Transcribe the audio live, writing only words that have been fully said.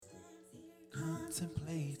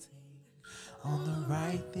contemplating on the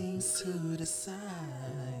right things to decide.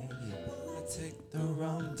 I take the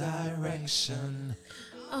wrong direction.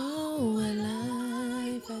 Oh, when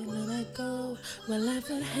life I let go, when life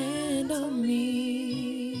put hand on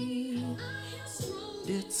me.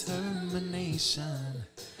 Determination,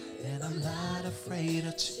 and I'm not afraid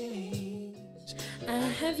of change. I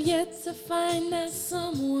have yet to find that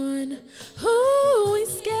someone who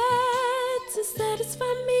is scared to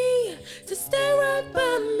satisfy me, to stay right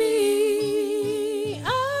by me.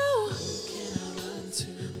 Oh,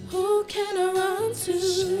 who can I run to?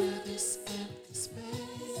 Share this empty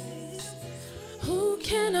space. Who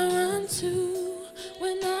can I run to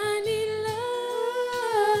when I need love?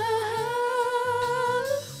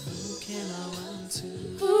 Who can I run to?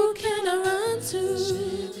 Who can I run to?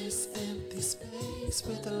 Share this empty space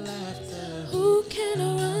with the laughter. Who can I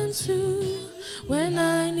run to when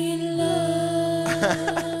I need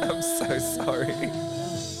love? I'm so sorry.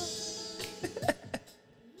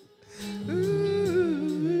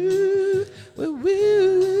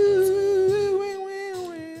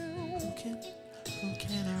 Who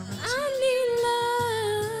can I run to? I need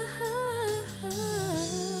love.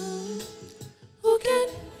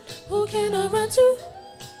 Who can I run to?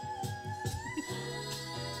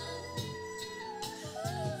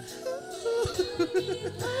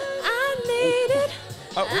 I need it.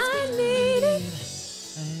 I need it.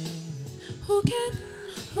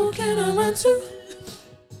 Who can I run to?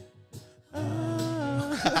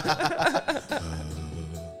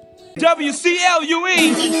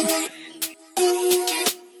 WCLUE.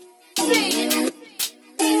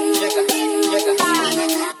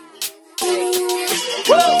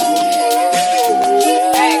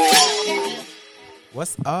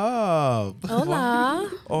 What's up? Hola.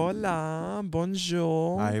 Hola,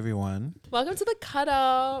 bonjour. Hi everyone. Welcome to the cut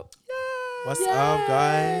up. What's up,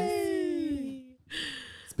 guys?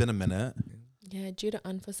 It's been a minute. Yeah, due to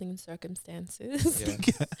unforeseen circumstances,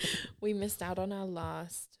 Yeah. we missed out on our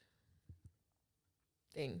last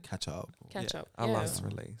thing. Catch up. Catch up. Our yeah. last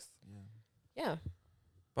release. Yeah.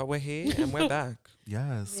 But we're here and we're back.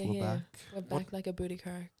 Yes, Yeah, we're yeah. back. We're back like a booty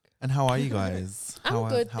crack. And how are you guys? I'm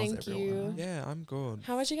good, how's thank everyone? Yeah, I'm good.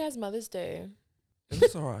 How was you guys' Mother's Day? It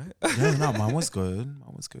was all right. Yeah, no, mine was good.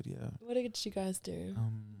 Mine was good, yeah. What did you guys do?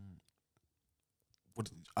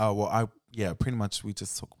 Pretty much we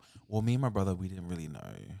just took, well, me and my brother, we didn't really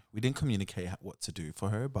know. We didn't communicate what to do for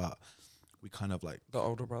her, but we kind of like, The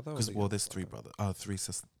older brother? or because, the well, younger there's brother?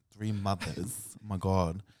 three mothers. Oh my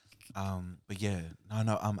God. But yeah,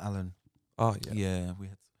 no, Alan. Oh, yeah. Yeah,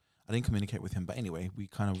 I didn't communicate with him, but anyway, we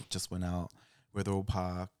kind of just went out, Wetherall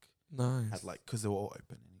Park, Nice. had like, because they were all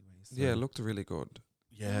open anyway. So Yeah, it looked really good.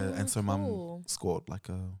 yeah, Oh, and so cool. Mum scored like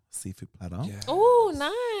a seafood platter. Yeah. Oh,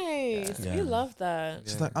 nice. Yeah. We love that.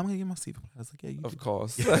 She's Yeah. like, I'm gonna get my seafood platter. I was like, yeah, you Of do.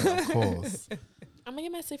 course. Yeah, of course. I'm going to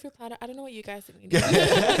get my seafood platter. I don't know what you guys think.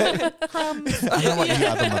 Crumbs. I know what you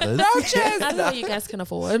other mothers. I don't know what you guys can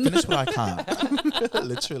afford. Finish what I can't.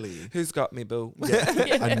 Literally. Who's got me, boo?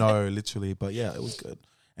 I know, literally. But yeah, it was good.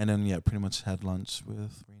 And then, yeah, pretty much had lunch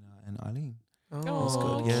with Rena and Eileen. Oh, was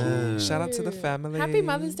good. cute. Yeah. Shout out to the family. Happy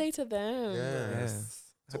Mother's Day to them. Yes.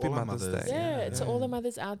 To Happy all our Mother's mothers. Day. Yeah, to all the Yeah.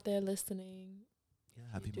 mothers out there listening. Yeah,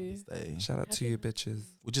 happy do. Mother's Day. Shout out to Happy you, Mother's bitches.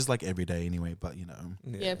 Which is like every day anyway, but you know.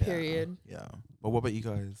 Yeah, period. Yeah. But what about you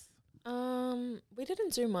guys? We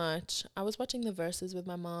didn't do much. I was watching the Verzuz with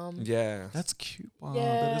my mom. Yeah. That's cute. Wow,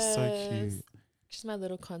 that is so Yes. cute. She's my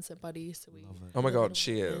little concert buddy, so we. Love it. Oh my little God,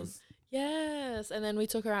 she weekend. is. Yes, and then we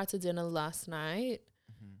took her out to dinner last night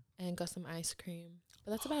and got some ice cream.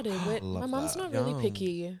 But that's about it. Love My mom's that. not really Yum.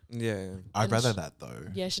 picky. Yeah. I'd And rather sh- that though.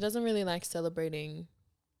 Yeah, she doesn't really like celebrating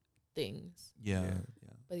things. Yeah. Yeah. Yeah.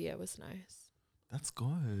 But yeah, it was nice. That's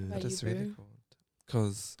good. Right. That is you, really boo? cool.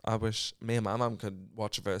 Because I wish me and my mum could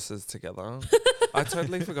watch Verzuz together. I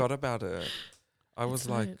totally forgot about it. I was It's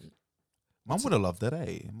like, fine. Mum would have loved it,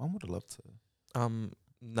 eh? Mum would have loved to.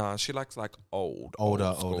 nah, she likes like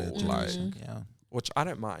Older school, like, generation. Yeah. which I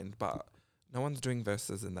don't mind, but no one's doing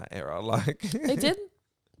Verzuz in that era. Like They did.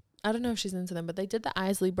 I don't know if she's into them, but they did the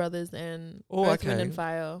Isley Brothers and Oh, Earth, Wind okay. and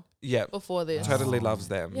Fire yeah, before this. totally Oh. loves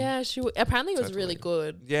them. Yeah, apparently it was really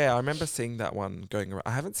Totally. good. Yeah, I remember seeing that one going around.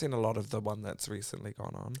 I haven't seen a lot of the one that's recently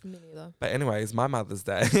gone on. Me neither. But anyways, my Mother's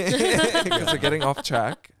Day, because we're getting off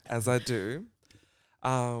track, as I do.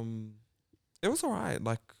 It was all right.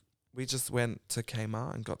 Like, we just went to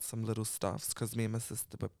Kmart and got some little stuffs because me and my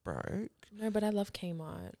sister were broke. No, but I love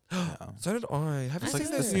Kmart. Yeah. So did I. Have you It's like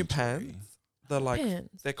seen the those new sanctuary. pants? They're like,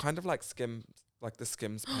 Pants. they're kind of like the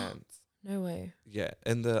Skims pants. No way. Yeah,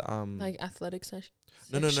 and the Like athletic section.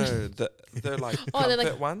 no, they're like Oh, they're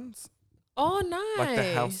comfort like- ones. Oh, nice. like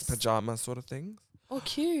the house pajama sort of things. Oh,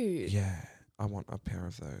 cute. Yeah, I want a pair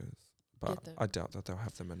of those, but Get them. I doubt that they'll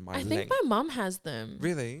have them in my I length. think my mum has them.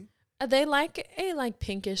 Really? Are they like a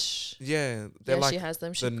pinkish? Yeah, they're Yeah, like she has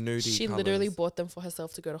them. the nudie She literally colours. bought them for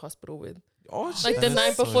herself to go to hospital with. Oh, Like shit. the That night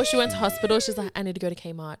is so before she went to cute. hospital, she's like, I need to go to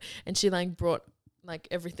Kmart, and she like brought like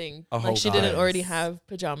everything. A Like whole she didn't guys. already have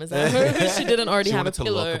pajamas at home. She didn't already She have a wanted to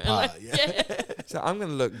pillow. look And like, apart, yeah. So I'm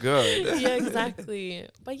gonna look good. Yeah, exactly.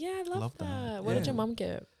 But yeah, I love, Love that. that. What did Yeah. your mum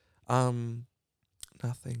get?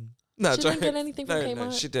 Nothing. No, She didn't get jokes. anything from No,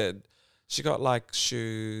 Kmart? she did. She got like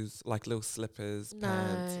shoes, like little slippers,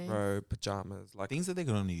 pants, Nice. robe, pajamas, like Things that they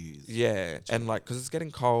can only use. yeah, and like because it's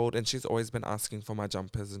getting cold, and she's always been asking for my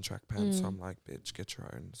jumpers and track pants. So Mm. I'm like, bitch, get your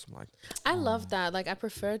own. So I'm like, I love that. Like I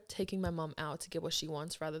prefer taking my mum out to get what she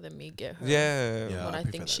wants rather than me get her yeah, Yeah. what I I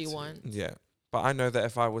prefer think that she too. wants. yeah. But I know that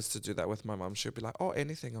if I was to do that with my mum, she'd be like, oh,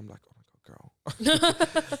 anything. I'm like, oh my god, girl.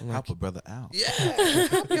 I'm like, Help a brother out. yeah,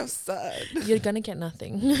 help your son, You're gonna get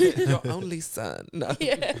nothing. your only son. No.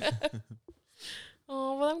 Yeah.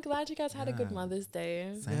 Oh, well, I'm glad you guys had a good Yeah. Mother's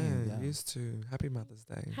Day. Same, Yeah, yeah. used to. Happy Mother's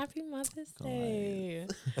Day. Happy Mother's Guys. Day.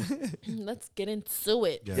 Let's get into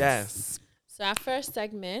it. Yes. So our first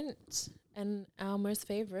segment and our most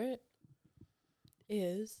favorite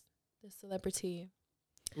is the celebrity.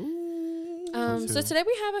 So today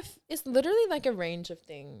we have it's literally like a range of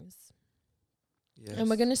things. Yes. And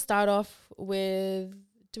we're going to start off with,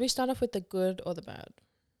 do we start off with the good or the bad?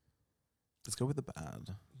 Let's go with the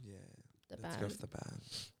bad. Yeah. The Let's bad. go for the bad.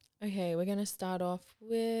 Okay, we're going to start off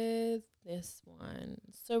with this one.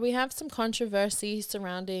 So we have some controversy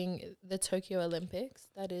surrounding the Tokyo Olympics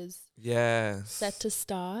that is Yes. set to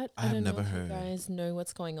start. I have don't never know if heard. you guys know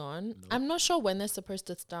what's going on. Nope. I'm not sure when they're supposed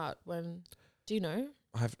to start. When do you know?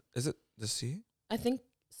 Is it this year? I think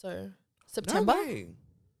so. September No way.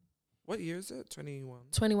 What year is it? 21.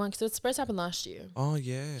 21, because it's supposed to happen last year. Oh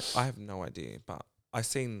yeah. I have no idea, but I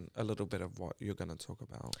seen a little bit of what you're gonna talk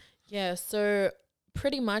about. Yeah, so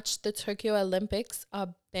pretty much the Tokyo Olympics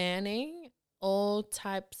are banning all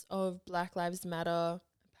types of Black Lives Matter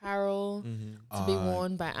apparel to be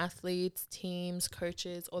worn by athletes, teams,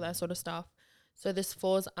 coaches, all that sort of stuff. So this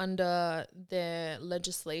falls under their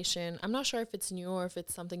legislation. I'm not sure if it's new or if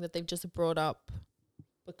it's something that they've just brought up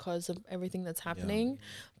because of everything that's happening,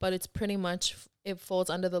 but it's pretty much, it falls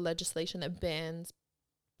under the legislation that bans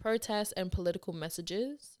protests and political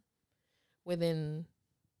messages within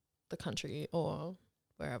the country or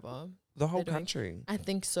wherever. The whole They're doing- country. I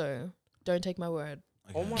think so. Don't take my word.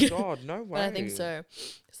 Oh my Okay. god, no way. But I think so.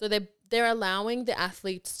 So they're allowing the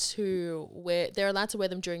athletes to they're allowed to wear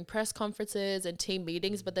them during press conferences and team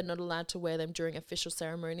meetings, but they're not allowed to wear them during official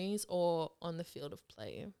ceremonies or on the field of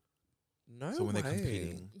play. No So when way. they're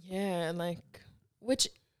competing. Yeah, and like, which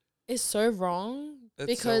is so wrong It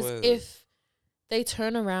because so is. if they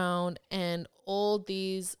turn around and all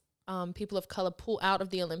these people of color pull out of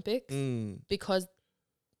the Olympics because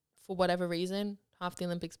for whatever reason, half the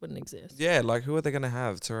Olympics wouldn't exist. Yeah, like who are they gonna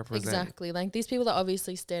have to represent? Exactly. Like these people are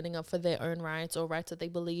obviously standing up for their own rights or rights that they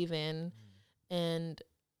believe in, and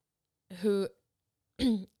who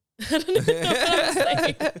I don't know what I'm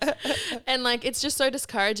saying. And like it's just so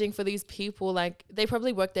discouraging for these people. Like they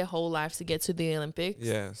probably worked their whole lives to get to the Olympics.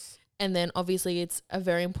 Yes. And then obviously it's a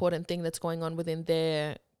very important thing that's going on within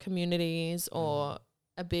their communities or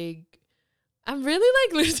a big I'm really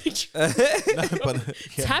like losing track. No, but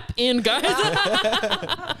yeah. Tap in, guys.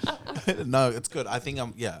 No, it's good. I think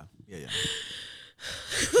yeah.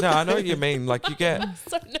 No, I know what you mean. Like you get I'm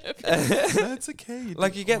so nervous. No, it's okay.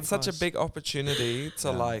 like you Oh get my such a gosh. big opportunity to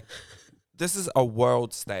Yeah. like this is a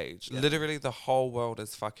world stage. Yeah. Literally the whole world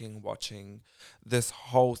is fucking watching this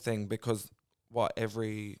whole thing because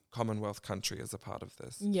every Commonwealth country is a part of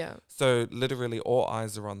this. Yeah. So literally all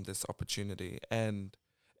eyes are on this opportunity, and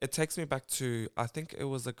it takes me back to, I think it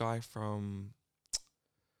was a guy from,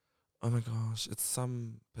 oh my gosh, it's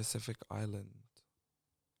some Pacific island.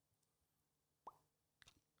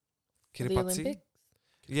 The Kiribati? Olympics?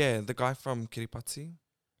 Yeah, the guy from Kiribati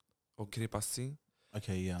or Kiribati.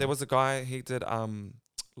 Okay, yeah. There was a guy, he did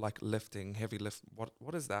like lifting, heavy lift.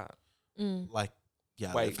 What is that? like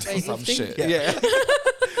Weight lift. or some Weightlifting? shit. Yeah. Yeah.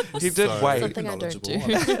 He did So weight. Something I don't do.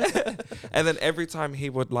 knowledgeable. And then every time he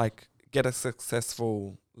would like get a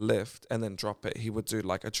successful lift and then drop it, he would do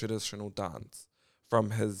like a traditional dance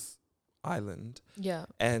from his island. Yeah.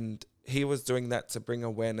 And he was doing that to bring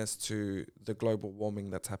awareness to the global warming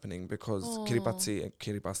that's happening because Aw. Kiribati and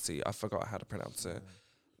Kiribati, I forgot how to pronounce it,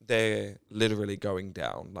 they're literally going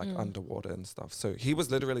down like underwater and stuff. So he was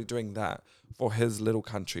literally doing that for his little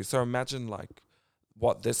country. So imagine like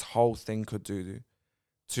what this whole thing could do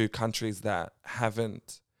to countries that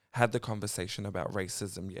haven't had the conversation about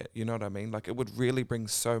racism yet. You know what I mean? Like, it would really bring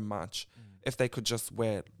so much if they could just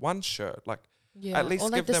wear one shirt, like at least or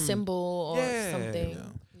like give the them symbol or Yeah. something. Yeah.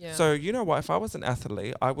 Yeah. So you know what? If I was an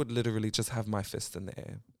athlete, I would literally just have my fist in the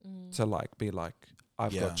air to like be like,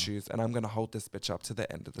 I've Yeah. got shoes, and I'm gonna hold this bitch up to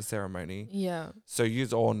the end of the ceremony. yeah. So you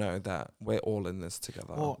all know that we're all in this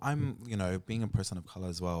together. Well, I'm, being a person of color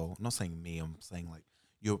as well. I'm not saying me. I'm saying like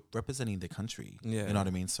you're representing the country. Yeah. You know what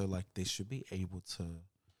I mean. So like they should be able to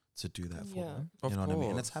do that for Yeah. them. Of You know what I mean.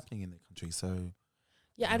 And it's course. happening in the country. So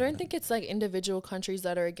Yeah, I don't think it's like individual countries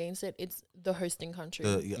that are against it. It's the hosting country.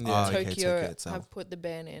 Yeah. Tokyo itself. have put the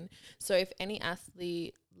ban in. So if any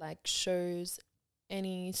athlete like shows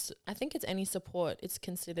I think it's any support, it's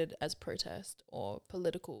considered as protest or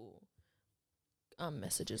political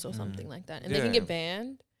messages or something like that. And they can Yeah. get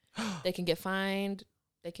banned, they can get fined,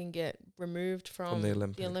 they can get removed from the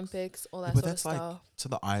the Olympics, all that but sort of that's like stuff. to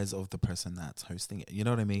the eyes of the person that's hosting it. You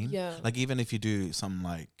know what I mean? Yeah. Like even if you do something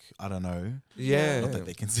like I don't know, Yeah. not that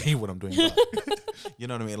they can see what I'm doing, but you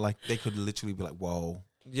know what I mean. Like they could literally be like, "Whoa."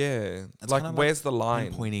 Yeah. It's Like, kinda like where's the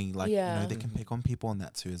line? Pointing like Yeah. they can pick on people on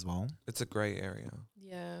that too as well. It's a grey area.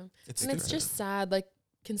 Yeah. It's And it's just sad, like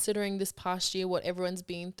considering this past year, what everyone's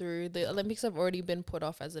been through. The Olympics have already been put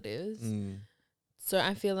off as it is. So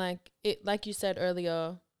I feel like it, like you said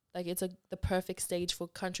earlier, like it's the perfect stage for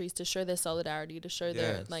countries to show their solidarity, to show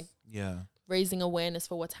their Yes. like yeah. raising awareness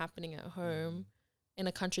for what's happening at home in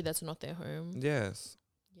a country that's not their home. Yes.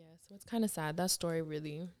 Yeah, so it's kind of sad. That story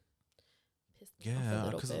really pissed me off a Yeah,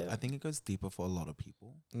 little because bit. I think it goes deeper for a lot of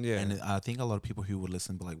people. Yeah. And I think a lot of people who would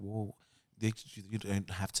listen be like, "Well, you don't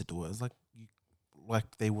have to do it." It's like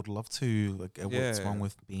they would love to. Like, what's Yeah. wrong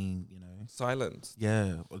with being, Silence.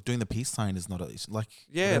 Yeah, doing the peace sign is not like.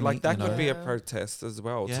 Yeah, like that could be a Yeah. protest as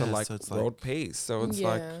well to Yeah, like so it's world like- peace. So it's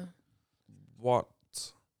like, yeah. what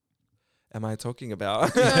am I talking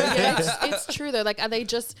about? No, yeah, it's true though. Like, are they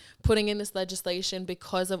just putting in this legislation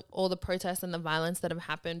because of all the protests and the violence that have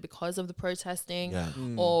happened because of the protesting, Yeah.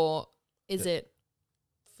 or is it?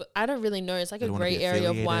 I don't really know. It's like They a don't wanna be gray area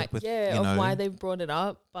of why, affiliated with, of why they've brought it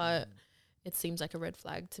up, but it seems like a red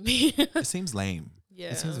flag to me. It seems lame.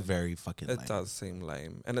 Yeah, It seems very fucking lame. It does seem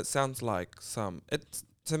lame, and it sounds like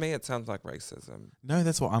to me it sounds like racism. No,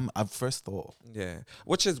 that's what I first thought. Yeah,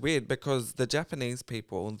 which is weird because the Japanese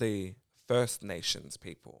people, the First Nations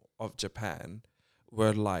people of Japan,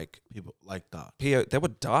 were like People like that. they were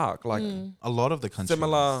dark, like A lot of the countries.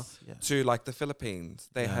 similar Yeah. to like the Philippines.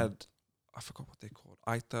 They Yeah. had, I forgot what they're called.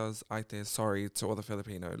 Aitas. Sorry to all the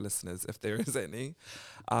Filipino listeners if there is any.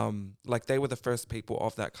 Like they were the first people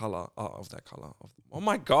of that color. Oh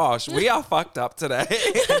my gosh, we are fucked up today.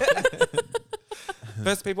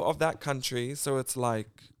 First people of that country. So it's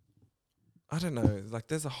like, I don't know. Like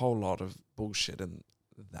there's a whole lot of bullshit in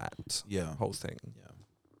that Yeah. whole thing.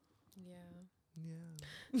 Yeah.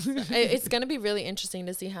 Yeah. It's going to be really interesting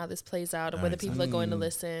to see how this plays out and No, whether people are going to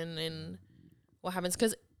exactly. listen and what happens.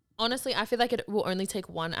 Because honestly, I feel like it will only take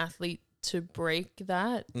one athlete to break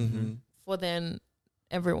that Mm-hmm. for then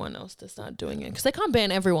everyone else to start doing it. Because they can't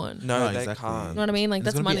ban everyone. No, No, they exactly. You can't. know what I mean? Like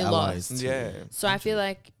There's that's gonna be money allies lost. too. Yeah. So I feel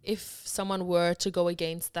like if someone were to go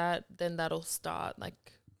against that, then that'll start like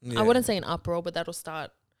Yeah. I wouldn't say an uproar, but that'll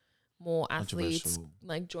start more athletes Controversial.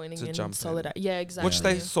 like joining To in jump in. solidarity. Yeah, exactly. Which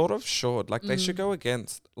they sort of should. Like they should Mm. go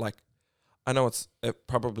against. Like I know it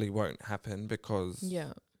probably won't happen because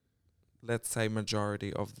yeah. let's say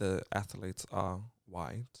majority of the athletes are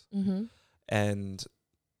white, Mm-hmm. and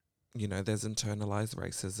there's internalized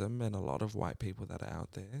racism and a lot of white people that are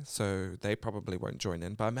out there, so they probably won't join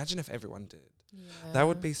in. But imagine if everyone did. That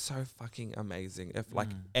would be so fucking amazing if like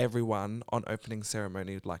everyone on opening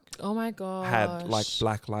ceremony like Oh my god. had like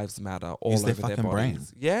Black Lives Matter all Use over their their fucking brain.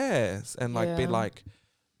 bodies. Yes, and like be Yeah. like,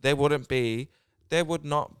 there would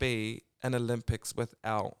not be an Olympics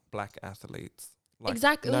without black athletes. Like,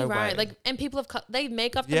 exactly no right. way. Like, and people of they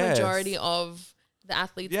make up the Yes. majority of the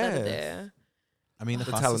athletes that are Yes. there. I mean, the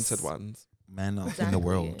fastest talented ones. men in Exactly. the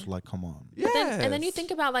world. Like, come on. But then, and then you Yes.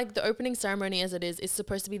 think about like the opening ceremony as it is. It's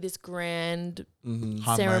supposed to be this grand Mhm.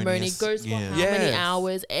 ceremony. Harmonious, Goes for yeah. how many Yes.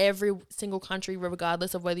 hours? Every single country,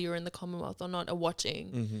 regardless of whether you're in the Commonwealth or not, are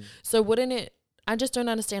watching. Mhm. So wouldn't it? I just don't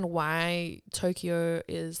understand why Tokyo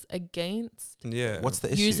is against Yeah. What's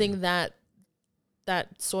the issue? using that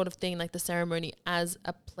sort of thing, like the ceremony, as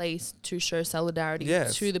a place to show solidarity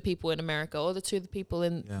Yes. to the people in America or to the people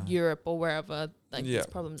in Yeah. Europe or wherever like Yeah. these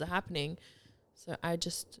problems are happening. So I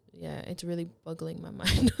just, it's really boggling my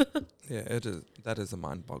mind. Yeah, it is. That is a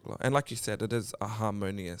mind boggler. And like you said, it is a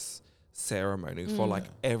harmonious ceremony for like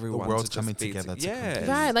everyone world's to just coming be together to Yes. compete.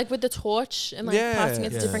 Right, like with the torch and like passing it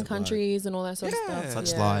to Yes. different Yeah, like- countries and all that sort of stuff. Yeah.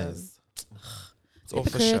 Such Yeah. lies. It's all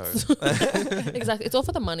for show. Hypocrites. Exactly. It's all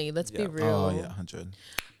for the money. Let's be Yeah. real. Oh yeah, 100.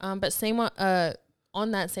 But same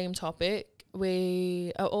on that same topic,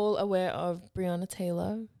 we are all aware of Breonna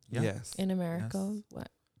Taylor Yeah. Yes. in America. Yes. What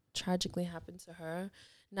tragically happened to her.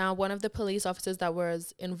 Now, one of the police officers that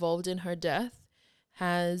was involved in her death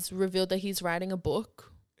has revealed that he's writing a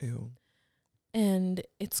book, Ew. and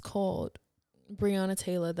it's called Breonna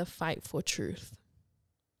Taylor: The Fight for Truth.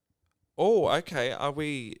 Oh, okay. Are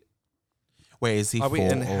we Wait, is he? are we for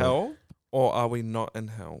in or- hell or are we not in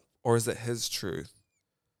hell? Or is it his truth?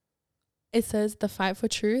 It says The Fight for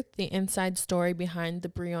Truth: The Inside Story Behind the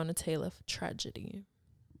Breonna Taylor Tragedy.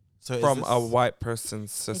 So is From this, a white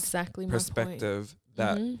person's Exactly my perspective point.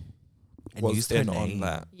 that Mhm. and was used her in on name.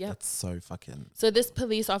 that. Yep. That's so fucking. So this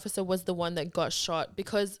police officer was the one that got shot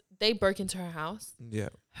because they broke into her house. Yeah.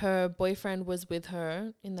 Her boyfriend was with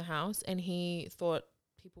her in the house, and he thought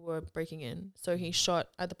people were breaking in. So he shot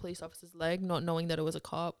at the police officer's leg, not knowing that it was a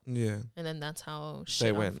cop. Yeah. And then that's how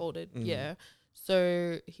shit went. unfolded. Mm. Yeah.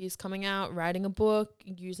 So he's coming out, writing a book,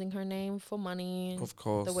 using her name for money, Of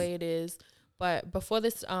course. the way it is. But before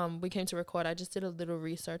this, we came to record, I just did a little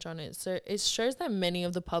research on it. So it shows that many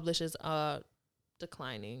of the publishers are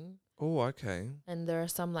declining. Oh, okay. And there are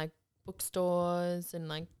some like bookstores and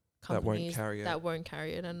like That won't companies carry it. that won't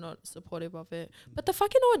carry it and not supportive of it. But the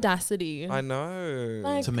fucking audacity. I know.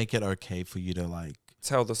 Like- To make it okay for you to like.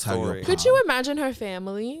 Tell the Tell your story. Could you imagine her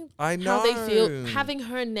family? I know. How they feel having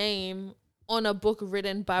her name on a book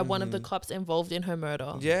written by one of the Mhm. cops involved in her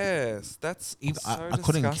murder. Yes, that's Even, so I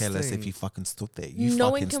couldn't care less if disgusting. you fucking stood there. You No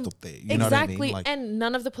one fucking can- stood there. You know what I Exactly. mean? Like, And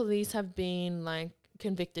none of the police have been like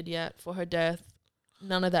convicted yet for her death.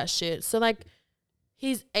 None of that shit. So like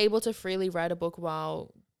he's able to freely write a book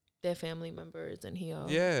while their family members and here.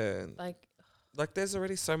 Yeah. Like There's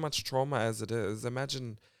already so much trauma as it is.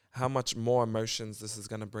 Imagine how much more emotions this is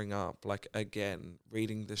going to bring up. Like, again,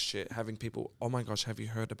 reading this shit, having people, oh my gosh, have you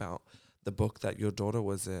heard about the book that your daughter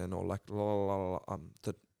was in? Or like,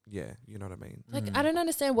 yeah, you know what I mean? Like, I don't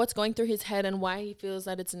understand what's going through his head and why he feels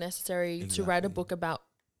that it's necessary to write a Exactly. book about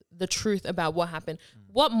the truth about what happened.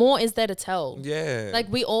 What more is there to tell? Yeah.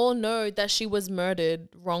 Like, we all know that she was murdered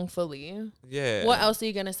wrongfully. yeah. What else are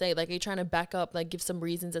you going to say? Like, are you trying to back up, like, give some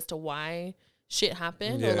reasons as to why shit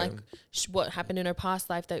happened? Or, Yeah. like, what happened in her past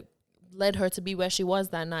life that led her to be where she was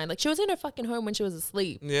that night? Like, she was in her fucking home when she was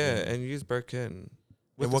asleep. Yeah, and you broke in.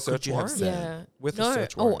 With And a what could search you have warrant? said? Yeah. With a No.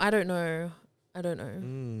 search Oh, warrant. I don't know. I don't know.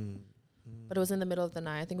 Mm. But it was in the middle of the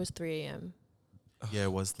night. I think it was 3 a.m. yeah,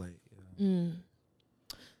 it was late. Yeah. Mm.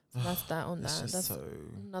 So that's that on It's that. just That's so.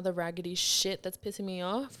 another raggedy shit that's pissing me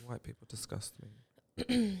off. White people disgust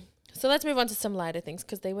me. So let's move on to some lighter things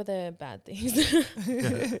because they were the bad things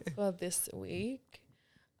for this week.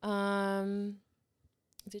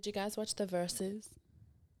 Did you guys watch the Verzuz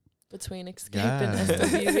between Escape and Yeah.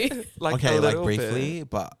 SWV? Okay, a like little briefly, bit.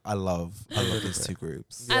 but I love little these bit. two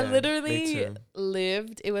groups. Yeah, I me literally too.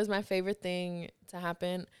 lived. It was my favorite thing to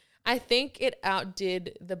happen. I think it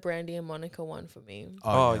outdid the Brandy and Monica one for me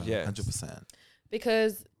Oh, yeah, yes. 100%.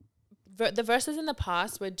 because the verses in the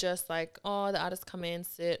past were just like, oh, the artists come in,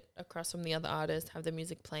 sit across from the other artist, have the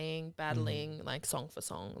music playing, battling like song for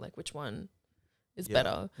song, like which one is Yeah.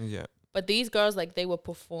 better. Yeah. But these girls, like, they were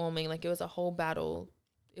performing, like it was a whole battle.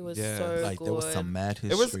 It was Yeah. so Like good. there was some mad It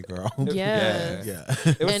was- history, girl. Yes. yeah.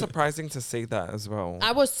 It was And- surprising to see that as well.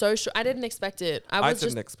 I was so sure. I didn't expect it. I was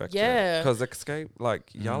didn't just expect yeah. it. Because Escape, like,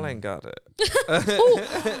 y'all ain't got it.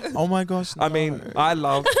 Oh my gosh. I mean, no. I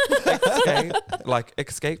love Escape. Like,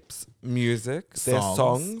 Escape's music, their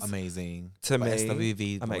songs. amazing. to But me,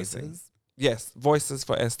 SWV amazing. voices. Yes, voices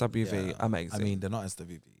for SWV, Yeah. amazing. I mean, they're not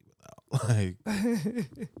SWV without like.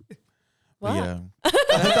 What? But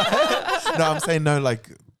yeah. No, I'm saying no. Like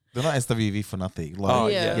they're not SWV for nothing. Like Oh,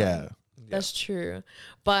 yeah. yeah. That's true.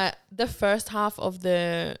 But the first half of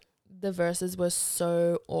the verses was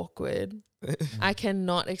so awkward. I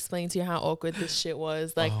cannot explain to you how awkward this shit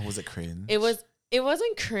was. Like oh, was it cringe? it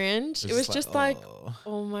wasn't cringe. It was just like, oh.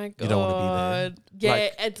 oh my god. You don't wanna be Yeah,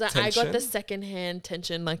 Like, it's like, I got the tension? secondhand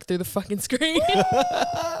tension like through the fucking screen.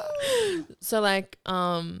 So like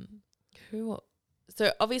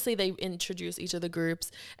so obviously they introduced each of the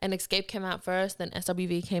groups and Escape came out first, then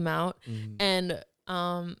SWV came out, and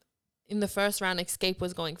in the first round Escape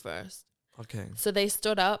was going first. Okay. So they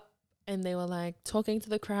stood up and they were like talking to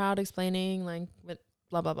the crowd, explaining like with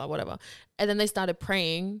blah blah blah whatever. And then they started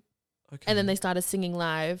praying Okay. and then they started singing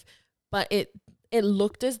live. But it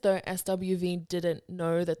looked as though SWV didn't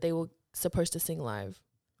know that they were supposed to sing live.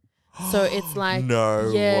 So it's like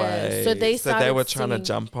No way. So they So they were started trying to singing-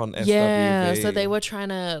 jump on SWV. Yeah, so they were trying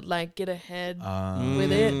to like get ahead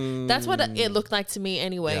with it. That's what it looked like to me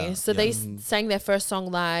anyway. Yeah, So yeah. they sang their first song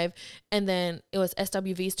live, and then it was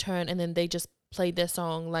SWV's turn, and then they just played their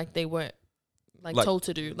song like they were like told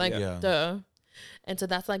to do, like Yeah. duh. And so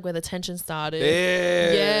that's like where the tension started.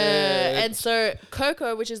 Bitch. Yeah, and so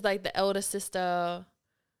Coco, which is like the elder sister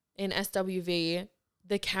in SWV,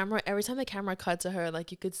 the camera, every time the camera cut to her,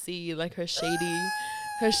 like you could see like her shady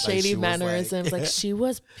she was, mannerisms. like- Like she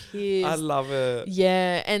was pissed. I love it.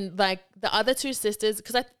 Yeah, and like the other two sisters,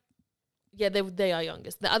 because they are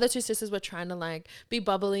youngest. The other two sisters were trying to like be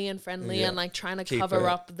bubbly and friendly Yeah. and like trying to Keep cover it.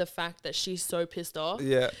 up the fact that she's so pissed off.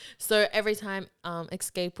 Yeah. So every time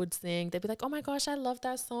Escape would sing, they'd be like, "Oh my gosh, I love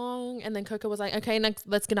that song," and then Coco was like, "Okay, next,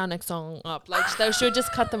 let's get our next song up." Like she would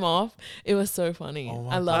just cut them off. It was so funny. Oh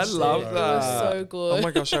my I gosh. loved I love it. that. It was so good. Oh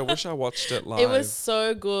my gosh, I wish I watched it live. It was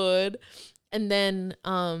so good. And then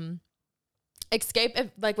Escape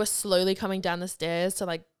like was slowly coming down the stairs to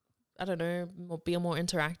like, I don't know, be more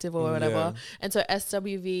interactive or whatever. Yeah. And so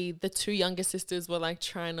SWV, the two younger sisters were like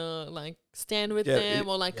trying to like stand with Yeah, them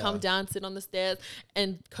or like come yeah. down, sit on the stairs.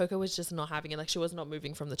 And Coco was just not having it. Like she was not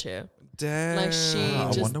moving from the chair. Damn. Like she I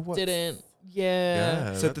just wonder what's- didn't.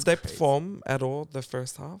 Yeah. So that's did they crazy. perform at all the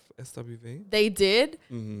first half, SWV? They did,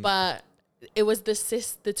 Mm-hmm. but it was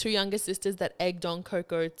the two younger sisters that egged on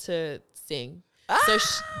Coco to sing. So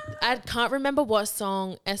I can't remember what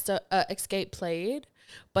song Escape played,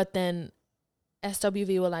 but then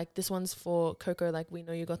SWV were like, "This one's for Coco. Like we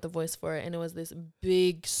know you got the voice for it," and it was this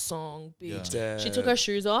big song. Yeah. She took her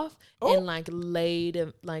shoes off and like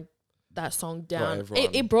laid like that song down. everyone.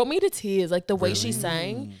 It brought me to tears. Like the way she Really?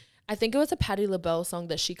 sang. I think it was a Patti LaBelle song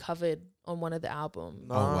that she covered on one of the albums.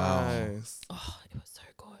 Nice. Oh, wow. Oh, it was so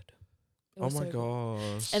good. It Oh was my so good.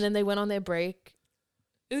 gosh. And then they went on their break.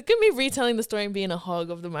 It could be retelling the story and being a hog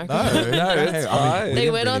of the No, microphone. No, it's fine. we They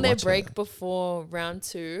didn't went on really their watch break it. before round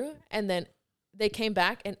 2, and then they came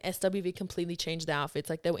back and SWV completely changed their outfits.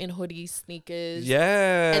 Like they were in hoodies, sneakers.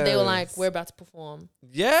 Yeah. And they were like, "We're about to perform."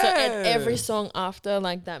 yeah. So at every song after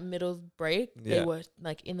like that middle break, Yeah. they were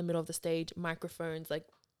like in the middle of the stage, microphones, like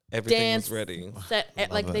everything dance was ready. set.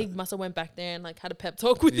 Like Love they it. must have went back there and like had a pep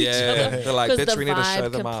talk with each Yeah. other. They're like, Because bitch, the we need to show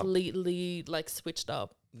vibe them up. completely like switched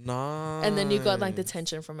up. Nice. And then you got like the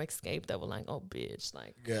tension from Escape that were like, "Oh bitch,"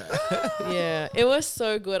 like Yeah. yeah, it was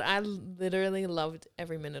so good. I literally loved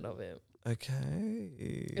every minute of it. Okay.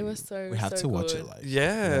 It was so We have so to watch good. it. Like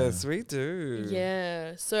Yes, we do.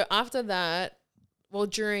 Yeah. So after that, well,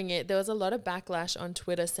 during it, there was a lot of backlash on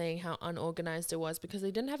Twitter saying how unorganized it was because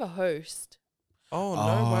they didn't have a host. Oh,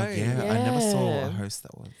 no way. Yeah, I never saw Yeah. a host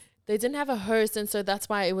that was. They didn't have a host, and so that's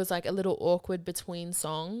why it was like a little awkward between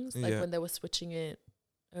songs, like Yeah. when they were switching it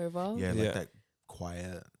over. Yeah, like Yeah. that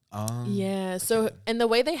quiet. Yeah. So, okay. and the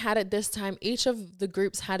way they had it this time, each of the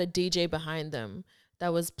groups had a DJ behind them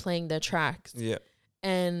that was playing their tracks. Yeah.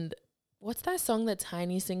 And what's that song that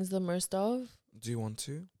Tiny sings the most of? Do you want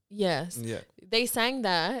to? Yes. Yeah. They sang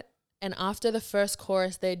that, and after the first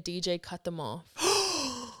chorus, their DJ cut them off.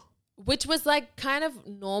 Which was like kind of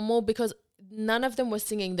normal because none of them were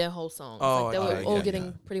singing their whole song. Oh, Like they were okay, all yeah, getting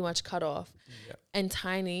yeah. pretty much cut off. Yeah. And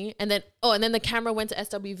Tiny, and then the camera went to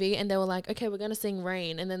SWV and they were like, "Okay, we're gonna sing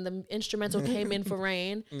Rain," and then the instrumental came in for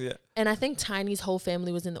Rain, Yeah. and I think Tiny's whole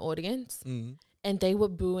family was in the audience, Mm. and they were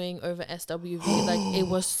booing over SWV. Like it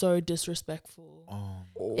was so disrespectful.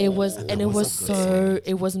 Oh, It was, that and it was wasn't good. so,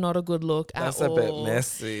 it was not a good look That's at a all. bit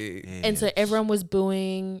messy. And so everyone was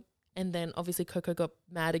booing, and then obviously Coco got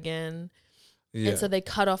mad again. Yeah. And so they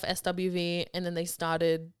cut off SWV, and then they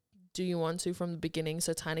started "Do You Want To" from the beginning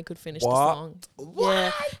so Tiny could finish the What? song.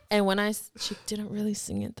 Yeah. And when she didn't really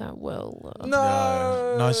sing it that well.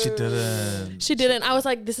 No, she didn't. She didn't. I was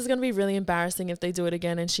like, this is going to be really embarrassing if they do it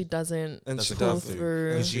again, and she doesn't and she Doesn't pull doesn't.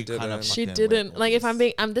 through. And She she kind of didn't. She fucking didn't. went Like, if all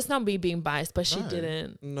I'm this not me being biased, but she No.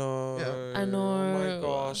 didn't. No. Yeah. I know. Oh my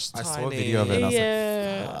gosh. I Tiny. saw a video of it and I was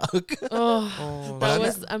Yeah. like, fuck. Oh, Oh, that But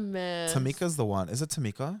was a mess. Tamika's the one. Is it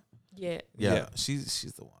Tamika? Yeah, Yeah, Yeah.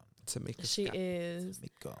 she's the one. Tamika she Scott. is.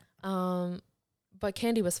 Tamika. But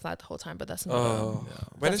Candy was flat the whole time, but that's not. Oh. Yeah.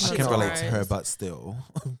 When That's is I she can not relate to her, surprised. but still.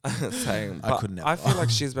 Same. I But could never. I feel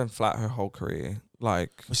like she's been flat her whole career.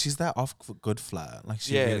 Like, But she's that off good flat. Like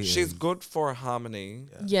she yeah, really she's is. good for harmony,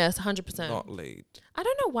 Yeah. Yes, 100%. not lead. I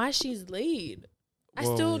don't know why she's lead. I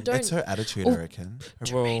still Well, don't. It's her attitude, Oh, I reckon. Her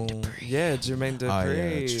Jermaine Well, Dupri. yeah, Jermaine Oh,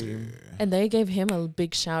 yeah, Dupri. true. And they gave him a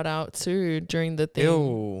big shout out too during the thing.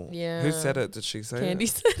 Ew. Yeah. Who said it? Did she say Candy it?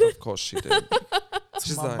 said it. Of course she did.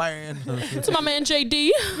 She's my like, man. To my man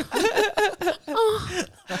JD.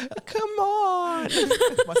 come on.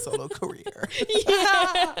 My solo career.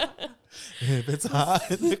 Yeah. If it's hot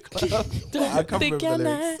in the club, Don't I can't think remember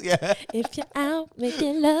the you're lyrics. Yeah. If you're out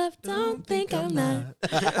making love, don't think I'm not.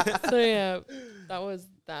 So yeah, that was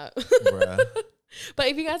that. Bruh. But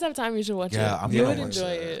if you guys have time, you should watch Yeah, it. I'm You gonna would watch enjoy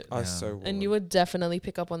it. it. I Yeah. so would. And you would definitely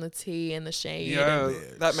pick up on the tea and the shade. Yeah,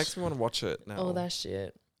 and- that makes me want to watch it now. And all that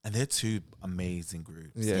shit. And they're two amazing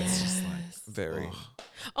groups. Yeah. It's just like Yes. Very.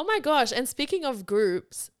 Oh my gosh. And speaking of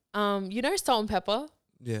groups, you know Salt and Pepper?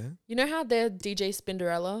 Yeah. You know how they're DJ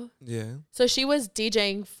Spinderella? Yeah. So she was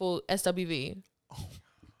DJing for SWV.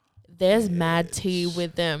 There's mad tea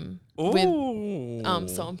with them. With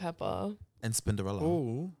Salt and Pepper. and Spinderella.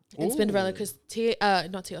 Ooh. And Spinderella, because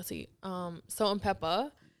not TLC, Salt and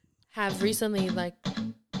Pepper have recently like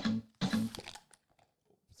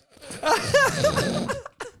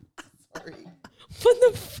Sorry. what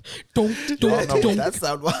the don't I don't know what that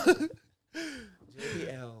sound was.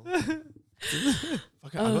 JBL.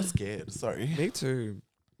 Fucking, I got scared. Sorry. Me too.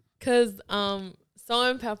 because Salt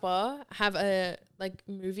and Pepper have a like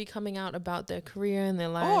movie coming out about their career and their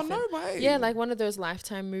life. Oh, and- no way. Yeah, like one of those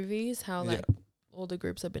Lifetime movies. How Yeah. like all the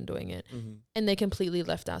groups have been doing it, Mhm. and they completely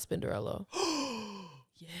left out Spinderella.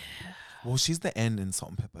 Well, she's the end in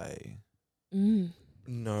Salt and Pepper. Mm.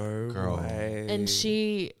 No Girl. way. And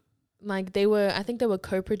she, like, they were, I think they were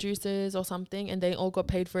co-producers or something, and they all got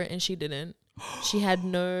paid for it, and she didn't. She had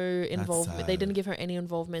no involvement. They didn't sad. give her any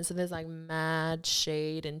involvement. So there's like mad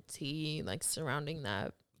shade and tea like surrounding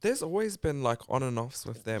that. There's always been like on and offs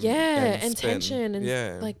with them. Yeah, and Spin. tension and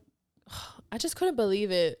yeah. like, I just couldn't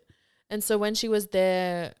believe it. And so when she was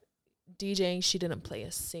there DJing, she didn't play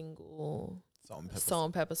a single Salt and Pepper. Salt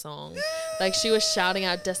and Pepper song. Like she was shouting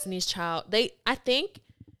out Destiny's Child. I think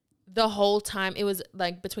the whole time it was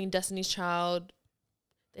like between Destiny's Child,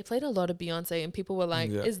 they played a lot of Beyonce, and people were like,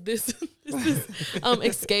 Yeah. "Is this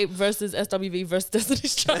Escape versus SWV versus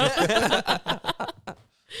Destiny's Child?"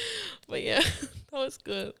 But yeah, that was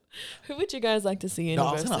good. Who would you guys like to see in No, the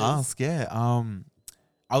I was gonna Verzuz? ask. Yeah.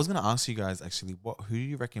 I was gonna ask you guys actually. Who do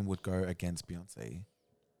you reckon would go against Beyonce?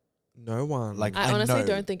 No one. Like, I I honestly know,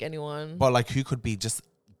 don't think anyone. But like, who could be just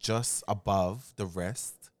above the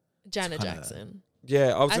rest? Janet kinda- Jackson.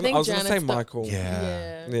 yeah, I was I gonna, think I was gonna say Janet's the- Michael.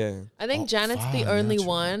 Yeah. Yeah. I think Oh, Janet's the fuck, only that's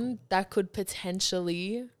one that could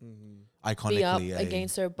potentially Iconically, be up eh?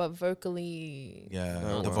 against her, but vocally. Yeah,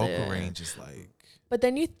 No the way. vocal Yeah. range is like. But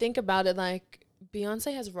then you think about it, like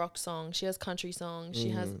Beyonce has rock songs, she has country songs, she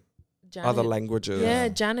has Janet. Other languages. Yeah,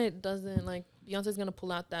 Janet doesn't like. Beyonce's gonna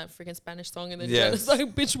pull out that freaking Spanish song, and then Yes. Janet's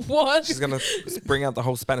like, "Bitch, what?" She's gonna bring out the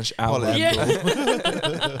whole Spanish album.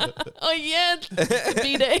 Yeah. Oh yeah,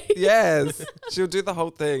 B-Day. Yes. She'll do the whole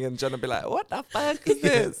thing and Jenna be like, what the fuck is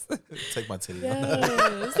this? Take my titty.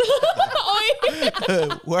 Yes. Oh,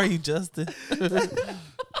 yeah. Where are you, Justin?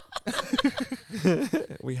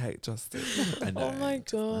 We hate Justin. I know. Oh my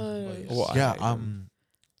gosh. What? Yeah.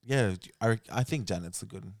 Yeah. I think Janet's a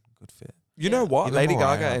good fit. You know what? Even Lady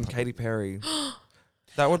Mariah, Gaga and probably. Katy Perry.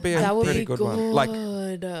 That would be a That would pretty be good, good. one.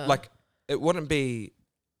 Like it wouldn't be,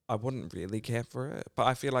 I wouldn't really care for it, but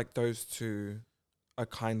I feel like those two are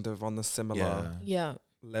kind of on the similar Yeah,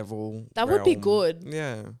 level. that would be realm. good.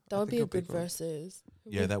 Yeah. That I would think be a it'd good cool. versus.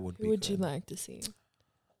 Yeah, that would be Who would you good. like to see?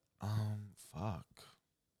 Fuck.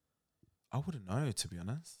 I wouldn't know, to be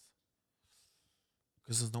honest.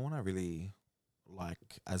 Because there's no one I really like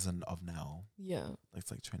as an of now. Yeah.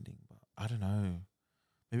 That's like trending, but I don't know.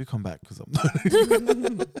 Maybe come back because I'm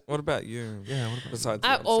not. What about you? Yeah, what about Besides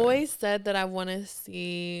I Beyonce? always said that I want to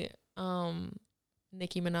see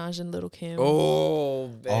Nicki Minaj and Little Kim. Oh,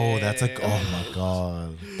 Oh, that's a. Oh my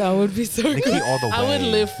god. That would be so Nicki good. all the way. I would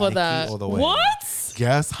live for Nicki that. all the way. What?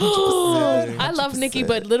 Yes, 100%. I love Nicki,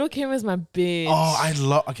 but Little Kim is my bitch. Oh, I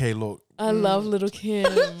love. Okay, look. I love Little Kim.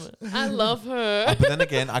 I love her. But then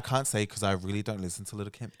again, I can't say because I really don't listen to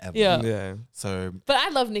Little Kim ever. Yeah. Yeah. So But I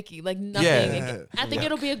love Nicki. Like nothing. Yeah. I think Yeah.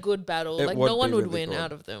 it'll be a good battle. It Like would no one be would really win good.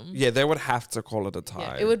 out of them. Yeah, they would have to call it a tie.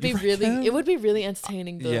 Yeah, it would be You really. reckon? It would be really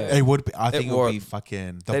entertaining though. Yeah. it would be. I think it would be would.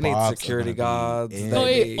 fucking. The They need barbs are security gonna be guards, in. they Oh,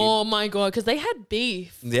 need- oh my god, because they had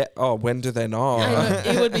beef. Yeah. Oh, when do they not? I know,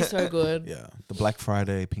 it would be so good. Yeah, the Black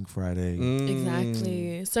Friday, Pink Friday. Mm.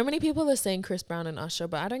 Exactly. So many people are saying Chris Brown and Usher,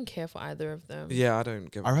 but I don't care for either of them. Yeah, I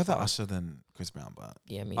don't give. I a rather fuck. Usher than Chris Brown, but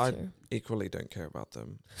Yeah, me I- too. Equally don't care about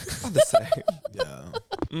them. I'm the same.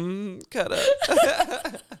 yeah. Cut it.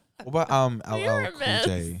 You're What about a LL Cool mess.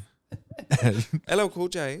 J LL Cool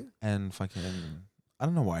J. and fucking? I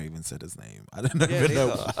don't know why I even said his name. I don't Yeah, even know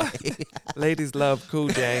neither. why. Ladies love Cool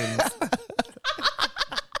James.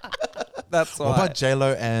 That's What about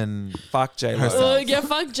J-Lo and fuck J-Lo. herself? Yeah,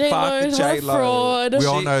 fuck J-Lo. Fuck Her J-Lo. fraud. We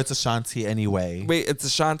all know it's Ashanti anyway. Wait, it's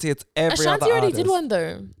Ashanti. It's every Ashanti other already artist. did one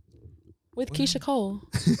though. With Keisha Cole.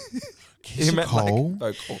 You Keisha meant Cole?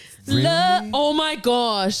 like vocals. Really? Oh my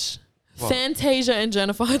gosh. What? Fantasia and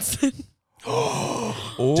Jennifer Hudson.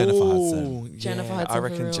 Jennifer Hudson. Yeah, Jennifer I Hudson for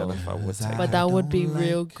reckon real. Jennifer would take But it. that would be don't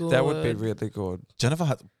real like- good. That would be really good. Jennifer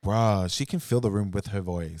Hudson, bruh, she can fill the room with her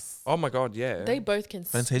voice. Oh my god, yeah. They both can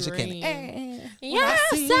Fantasia scream. can. Yeah,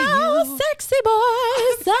 see so you. sexy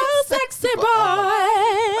boy, so sexy boy.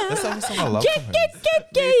 That's the only song I love Yeah, from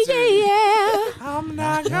her. yeah. I'm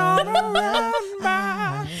not gonna run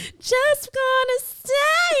by. Just gonna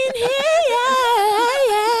stay in here.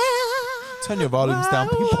 Turn your volumes down,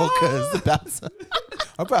 people, because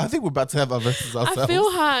I think we're about to have our verses ourselves. I feel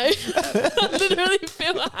high. I literally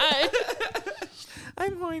feel high.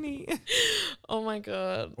 I'm horny. Oh my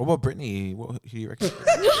god. What about Britney? Who do you reckon?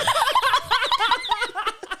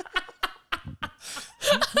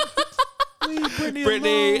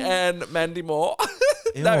 Britney and Mandy Moore.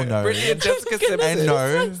 Ew, no, no. Britney and Jessica Simpson. And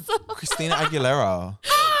no, Christina Aguilera.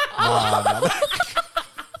 Nah.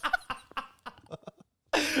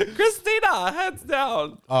 Christina, hands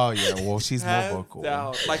down. Oh yeah, well she's more Hands vocal.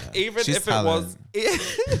 down. Like even She's if it was,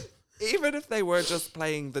 even if they were just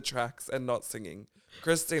playing the tracks and not singing,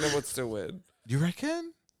 Christina would still win. You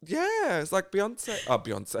reckon? Yeah, it's like Beyonce. Oh,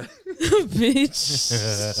 Beyonce. Bitch.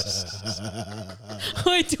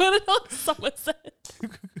 Wait, do you want to know what someone said?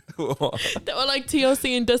 They were like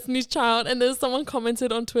TLC and Destiny's Child, and then someone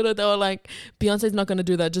commented on Twitter. They were like, "Beyonce's not gonna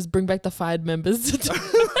do that. Just bring back the fired members." To do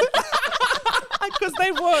Because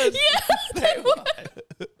they would. yeah, they would.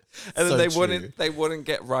 And So then true. they wouldn't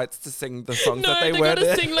get rights to sing the songs No, that they they were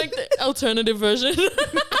gotta sing like the alternative version.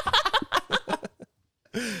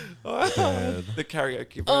 the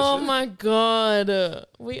karaoke version. Oh my god,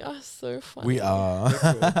 we are so funny. We are.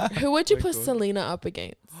 Who would you We're put good. Selena up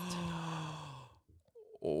against?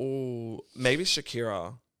 Oh, maybe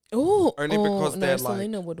Shakira. Oh, Only because no, they're like-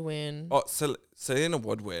 Selena would win. Oh, Selena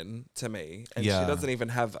would win to me, and Yeah. she doesn't even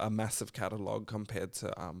have a massive catalog compared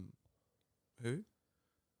to who?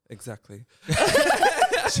 Exactly,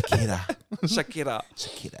 Shakira. Shakira.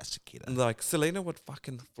 Like Selena would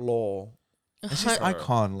fucking floor, And she's an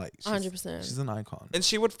icon. Like 100%. She's an icon. and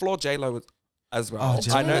she would floor J-Lo as well. Oh, I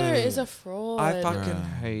J-Lo. know. Taylor is a fraud. I fucking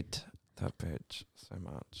Bruh. hate that bitch so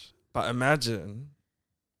much. But imagine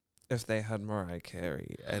if they had Mariah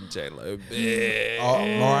Carey and J-Lo. Bitch. Oh,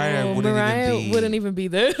 Mariah wouldn't Mariah even be. wouldn't even be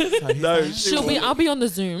there. No, She'll be. I'll be on the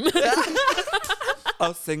Zoom.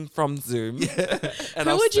 I'll sing from Zoom. And Who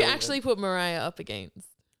I'll would you still win. actually put Mariah up against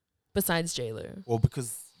besides J-Lo? Well,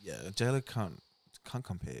 because J-Lo can't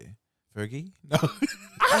compare. Fergie? No.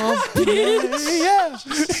 Oh, bitch. yeah.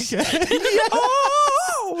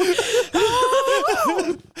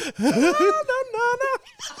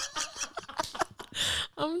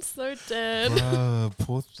 I'm so dead. Bruh,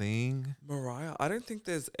 poor thing. Mariah, I don't think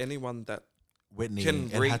there's anyone that Whitney.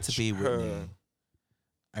 can It reach had to be her. Whitney.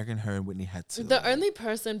 I reckon her and Whitney had to. The only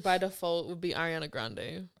person by default would be Ariana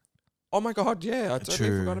Grande. Oh my god, yeah, I totally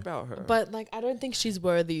True. forgot about her. But like, I don't think she's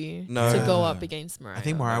worthy No. to go Yeah. up against Mariah. I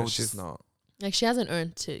think Mariah no, would she's just- not. like she hasn't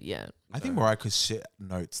earned it yet. I think No. Mariah could shit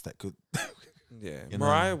notes that could. Yeah, You know.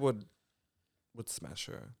 Mariah would smash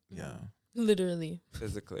her Yeah. Literally.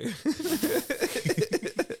 physically.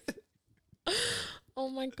 Oh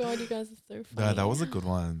my god, you guys are so No, funny. that was a good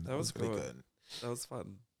one. That was really good. That was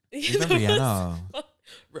fun. Even Rihanna.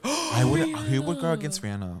 I would. Who would go against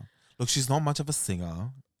Rihanna? Look, she's not much of a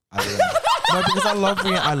singer. No, because I love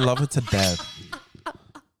Rihanna. I love her to death.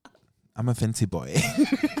 I'm a fancy boy.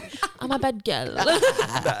 I'm a bad girl.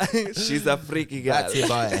 She's a freaky girl. Fancy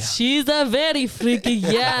boy. She's a very freaky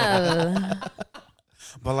girl.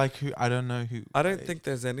 But like, who? I don't know who. I don't like- think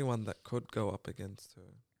there's anyone that could go up against her.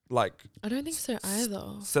 Like I don't think so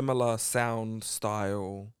either. similar sound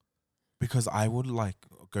style. because I would like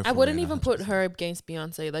go. For I wouldn't Rihanna even put 100%. her against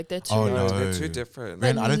Beyonce. Like they're too. Oh, No, no. they're too different.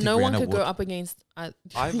 Rihanna- I don't think no one Rihanna could go would. up against. Either.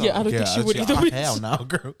 Yeah, I don't think she would either. Oh, bitch. hell no,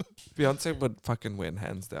 girl. Beyonce would fucking win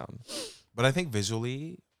hands down. But I think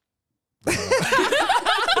visually.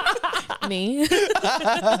 Me.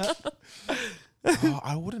 Oh,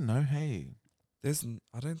 I wouldn't know. Hey.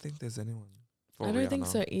 I don't think there's anyone. For I don't think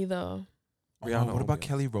Rihanna. so either. Oh, Rihanna what or about Beyonce?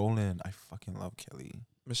 Kelly Rowland? I fucking love Kelly.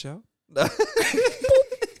 Michelle.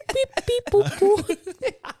 Beep beep boop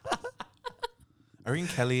boop. I reckon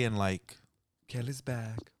Kelly and like Kelly's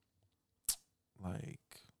back.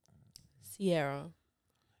 Sierra.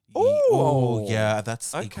 Ooh. Oh yeah,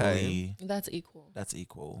 that's Okay. equally. That's equal. That's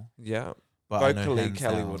equal. Yeah. But I know vocally hands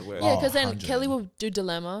Kelly down. would win. Yeah, because then 100. Kelly would do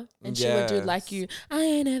Dilemma, and she would do Like Yes. You. I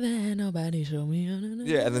ain't never had nobody show me.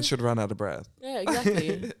 Yeah, and then she'd run out of breath. Yeah,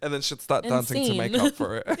 exactly. And then she'd start And dancing to make scene. up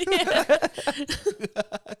for it.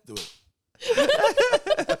 Do it.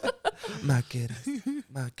 My kitties.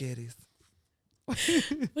 My kitties.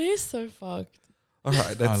 We're so fucked. All right, I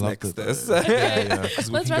let's love next it, though. this. Yeah, 'cause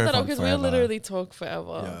we Let's can wrap go that up on because we'll forever. literally talk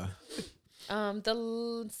forever. Yeah.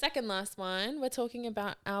 The second last one, we're talking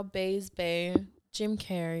about our Bays Bay, Jim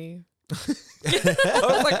Carrey. I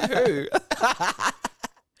was like, who?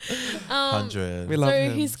 100. We love So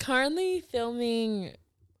him. he's currently filming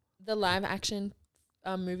the live action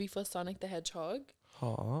movie for Sonic the Hedgehog.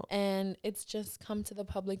 Huh. And it's just come to the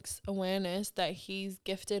public's awareness that he's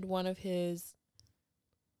gifted one of his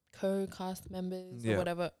co-cast members or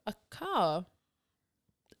whatever a car.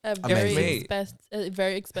 A Amazing.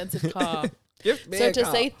 very expensive car. Give me So a to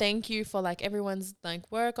car. say thank you for like everyone's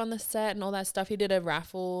like work on the set and all that stuff, he did a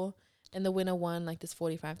raffle and the winner won like this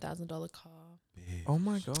 $45,000 car. Oh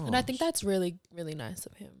my god. And I think that's really, really nice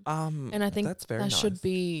of him. And I think that's very that nice. should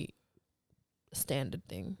be a standard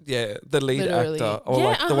thing. Yeah, the lead Literally. actor or Yeah,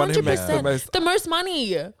 like the one who makes the 100%. most. The most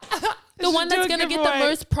money. The one do that's a going to get the giveaway.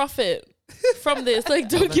 most profit from this. Like, Well,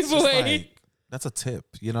 don't that's give just away. like- that's a tip.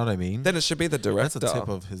 You know what I mean? Then it should be the That's director. a tip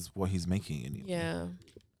of what he's making. Anyway. Yeah.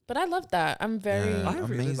 But I love that. I'm very, Yeah. I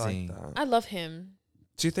really Amazing. like that. I love him.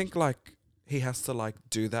 Do you think like he has to like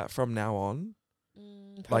do that from now on?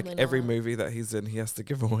 Like Probably every not. movie that he's in, he has to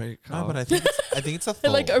give away a car. No, but I think it's a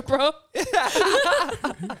thought. Like Oprah.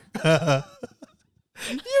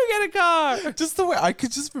 you get a car. Just the way I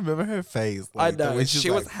could just remember her face. Like, I the know. way She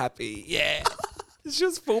was happy. Yeah. She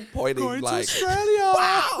was full pointing going like to Australia.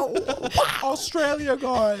 Wow, Australia,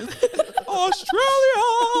 guys. Australia.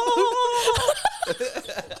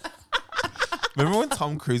 Remember when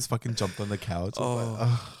Tom Cruise fucking jumped on the couch? I was like,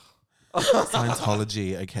 ugh.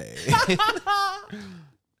 Scientology, okay.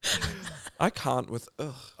 I can't with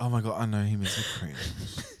ugh. Oh my god, I know he makes me cringe.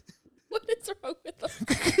 What is wrong with them?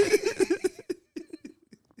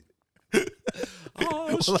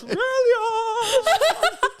 Australia.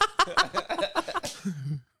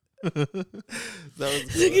 That was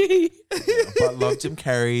good. But love Jim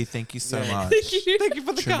Carrey. Thank you so much. Thank you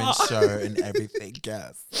for the Truman car. Show and everything.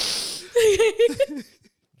 Yes.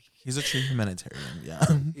 He's a true humanitarian. Yeah.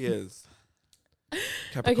 He is.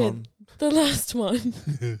 Capricorn. The last one.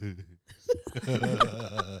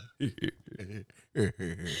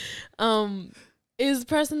 Is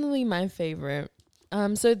personally my favorite.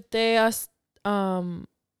 So they are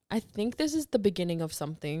I think this is the beginning of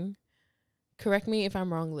something. Correct me if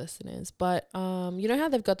I'm wrong, listeners, but you know how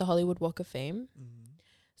they've got the Hollywood Walk of Fame?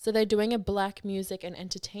 So they're doing a Black Music and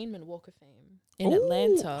Entertainment Walk of Fame in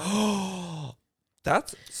Atlanta.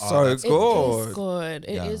 That's Oh, so that's good. It is good.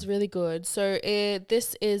 It is Yeah. really good. So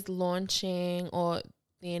this is launching, or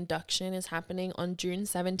the induction is happening on June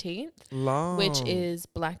 17th, which is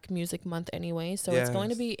Black Music Month anyway. So it's going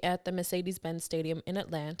to Yes. be at the Mercedes-Benz Stadium in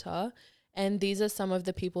Atlanta. And these are some of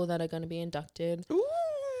the people that are going to be inducted.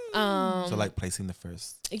 So like placing the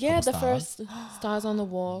first. Yeah, couple the stars. first stars on the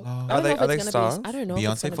wall. Love. I don't know if Are it's they gonna stars? Be, I don't know. if it's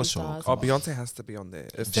Beyonce gonna for be sure. stars. Oh, Beyonce has to be on there.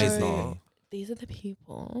 If Jay-Z. she's not, These are the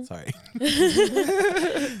people. Sorry.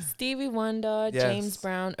 Stevie Wonder, Yes. James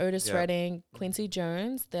Brown, Otis Yeah. Redding, Quincy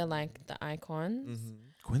Jones. They're like the icons.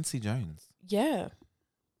 Quincy Jones. Yeah.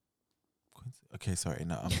 Quincy. Okay, sorry.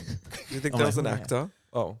 No. you think I'm that like, was an who? actor?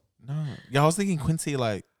 Oh, No. Yeah, I was thinking Quincy.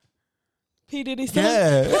 Like. P. Diddy son.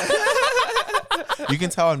 Yeah. You can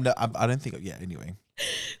tell I don't think. Yeah. Anyway.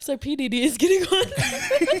 So P. Diddy is getting on.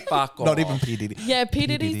 fuck off. Not even P Diddy. Yeah, P.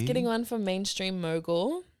 Diddy's Diddy? getting on for Mainstream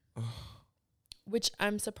Mogul, which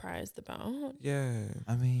I'm surprised about. Yeah.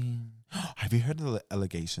 I mean, have you heard of the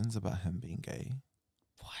allegations about him being gay?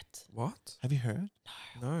 What? What? Have you heard?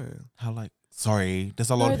 No. How like sorry, there's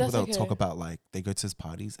a lot No, of people that's that talk okay. about like they go to his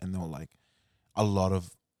parties and they'll like a lot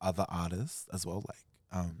of other artists as well.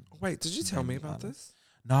 Like Wait, did you tell me Maybe about artists. this?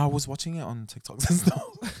 No, I was watching it on TikToks and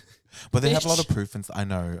stuff. But they have a lot of proof and I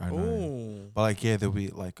know. Oh. But like yeah, there'll be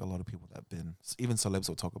like a lot of people that have been even celebs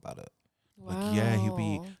will talk about it. Like yeah, he'll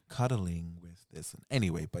be Wow. cuddling with this and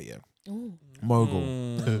anyway, but yeah. Ooh, Mogul.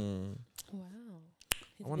 Mm. wow.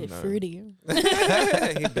 He's I a wanna bit know. fruity.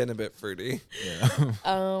 He'd been a bit fruity.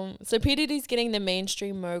 Yeah. So P. Diddy's getting the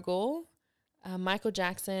Mainstream Mogul, Michael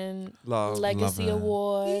Jackson Love. Legacy Love her.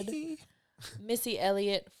 Award, Missy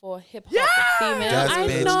Elliott for Hip Hop Female. Yes, I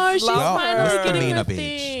bitch. know she's Love finally her. getting her Misdemeanor, bitch.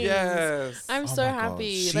 thing. Yes. I'm Oh so my God.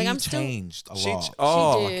 happy. She Like I'm still. changed a She lot. ch-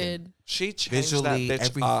 oh, She did. She changed Visually, that bitch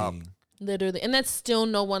everything. up. Literally. And that's still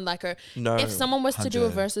no one like her. No. If someone was to do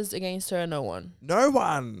a 100. versus against her, no one. No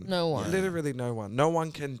one. No one. Literally no one. No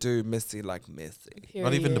one can do Missy like Missy.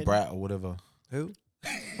 Not even the Period. brat or whatever. Who?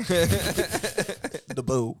 The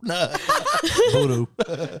boo. Nah. Voodoo.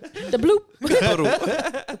 The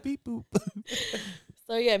bloop. Beep boop.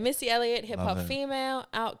 So yeah, Missy Elliott, hip hop Love it. female.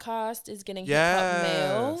 Outcast is getting Yes. hip hop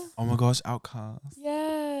male. Oh my gosh, Outcast.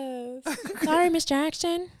 Yes. Sorry, Miss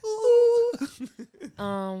Jackson.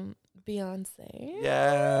 Beyonce.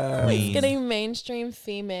 Yeah. Queen. Getting mainstream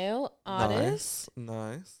female artist.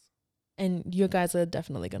 Nice. And you guys are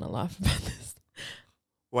definitely gonna laugh about this.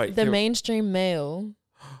 Wait. The mainstream male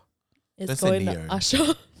is Let's say going Neo. to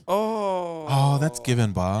Usher. Oh. That's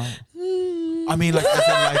given, bar. I mean, like, as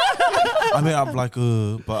in, like, I mean, I'm like,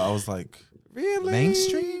 but I was like, Really?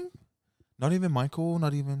 mainstream? Not even Michael,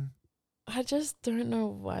 not even. I just don't know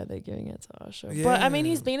why they're giving it to Usher. But I mean,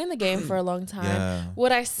 he's been in the game for a long time. Yeah.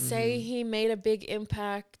 Would I say he made a big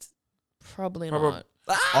impact? Probably not.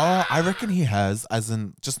 Oh, I reckon he has, as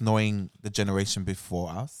in just knowing the generation before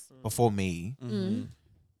us, before me, Mm.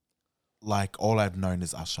 like, all I've known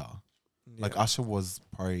is Usher. Yeah. Like, Usher was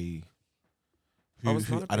probably, I was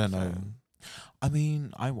not a I don't big know. fan. I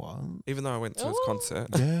mean, I was. Even though I went to his Oh. concert.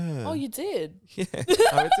 Yeah. Oh, you did? Yeah.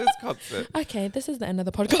 I went to his concert. Okay, this is the end of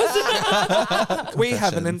the podcast. We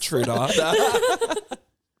have an Confessions. intruder.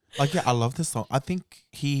 Like, yeah, I love this song. I think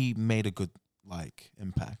he made a good, like,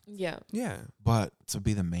 impact. Yeah. Yeah. But to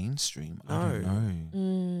be the mainstream, I don't No. know.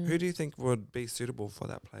 Mm. Who do you think would be suitable for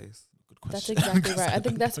that place? Good That's question. exactly right. I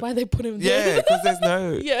think that's why they put him Yeah, there. because there's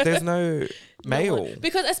no, Yeah. there's no male.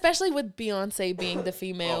 Because especially with Beyonce being the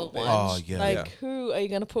female one. Oh, yeah. Like, Yeah. who are you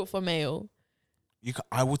going to put for male?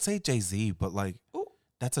 I would say Jay-Z, but like, Ooh.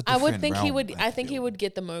 that's a I different would think he realm, would. I think he feel. would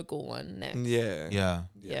get the mogul one next. Yeah. Yeah.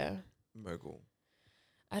 Yeah. Mogul.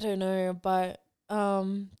 I don't know, but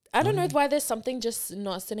I don't know why there's something just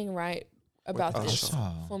not sitting right about this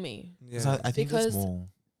Usher. for me. 'Cause Yeah. I think Because- there's more.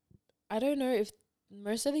 I don't know if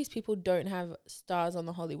most of these people don't have stars on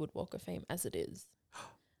the Hollywood Walk of Fame as it is,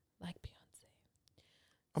 like Beyonce.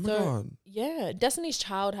 Oh my So- god. Yeah, Destiny's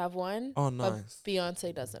Child have one. Oh, but nice.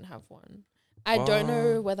 Beyonce doesn't have one. I don't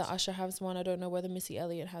know What? whether Usher has one. I don't know whether Missy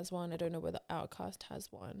Elliott has one. I don't know whether Outkast has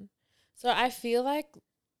one. So I feel like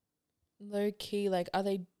low key, like, are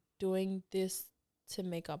they doing this to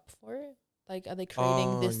make up for it? Like, are they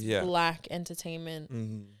creating this yeah. black entertainment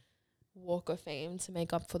Mhm. Walk of Fame to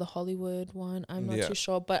make up for the Hollywood one? I'm not Yeah. too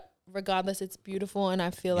sure. But regardless, it's beautiful. And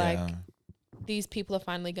I feel Yeah. like these people are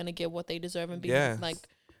finally going to get what they deserve and be Yes. like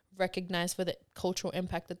recognized for the cultural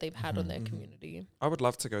impact that they've had on their Mhm. community. I would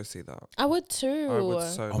love to go see that. I would too. I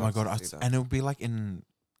would so Oh my love god. to see that. And it would be like in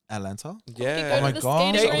Atlanta. Yeah. go Oh my to the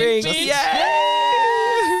god. skating rink, Just- bitch. Yes!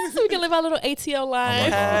 So we can live our little ATL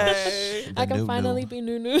life. Hey. I can Nunu. finally be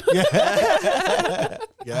Nunu.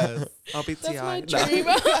 Yes. I'll be That's T.I. my No. dream.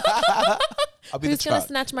 I'll be Who's the gonna truck.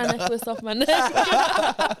 snatch my necklace off my neck?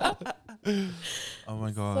 Oh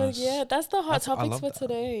my So gosh. yeah, that's the hot I topics love for that.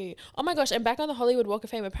 today. Oh my gosh, and back on the Hollywood Walk of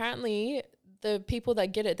Fame, apparently the people that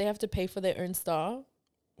get it, they have to pay for their own star.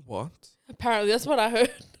 What? Apparently, that's what I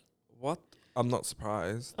heard. What? I'm not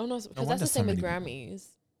surprised. Oh no, because that's wonder the so same with many Grammys.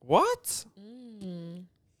 What? Mm.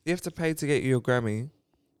 You have to pay to get your Grammy?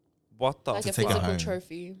 What the Like a take it fuck? physical home.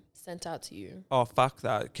 trophy sent out to you. Oh, fuck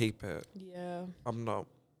that. Keep it. Yeah. I'm not.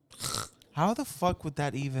 How the fuck would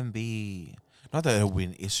that even be? Not that it would be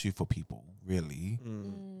an issue for people, really,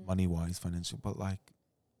 Mm. money wise, financial, but like,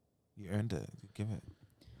 you earned it. You give it.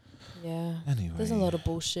 Yeah. Anyway. There's a lot of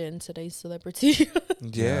bullshit in today's celebrity.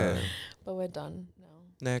 Yeah. But we're done now.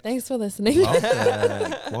 Next. Thanks for listening. Well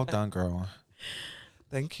done. Well done, girl.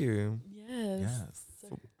 Thank you. Yes. Yes.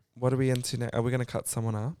 So- What are we into now? Are we going to cut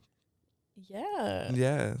someone up? yeah.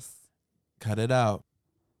 Yes. Cut it out.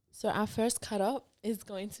 So our first cut up is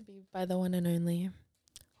going to be by the one and only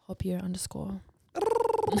Hopier_.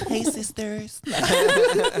 Hey, sisters.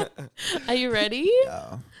 Are you ready?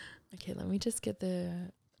 Yeah. Okay, let me just get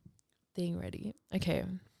the thing ready. Okay.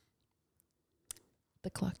 The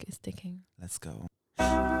clock is ticking. Let's go.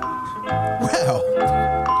 Well,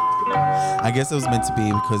 I guess it was meant to be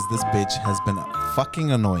because this bitch has been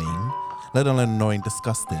fucking annoying, let alone annoying,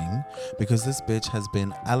 disgusting, because this bitch has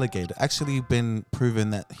been actually been proven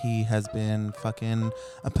that he has been fucking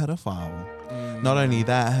a pedophile. Not only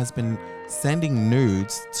that, has been sending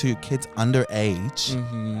nudes to kids underage,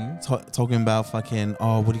 talking about fucking,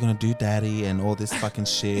 oh, what are you gonna do, daddy, and all this fucking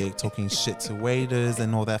shit, talking shit to waiters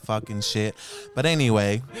and all that fucking shit. But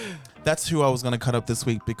anyway, that's who I was gonna cut up this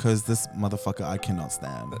week because this motherfucker I cannot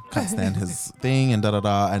stand. Can't stand his thing and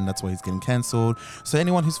and that's why he's getting cancelled. So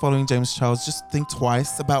anyone who's following James Charles, just think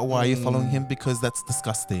twice about why you're following him because that's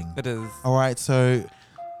disgusting. It is. All right, so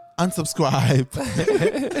unsubscribe,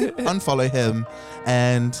 unfollow him,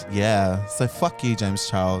 and yeah. So fuck you, James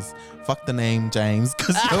Charles. Fuck the name James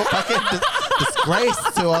because you're fucking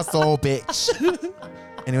disgrace to us all, bitch.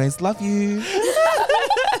 Anyways, love you.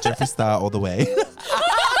 Jeffree Star all the way.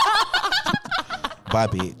 Bye,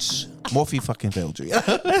 bitch. Morphe fucking Veldry.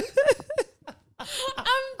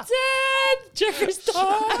 I'm dead. Jeffree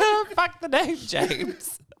Star. Fuck the name,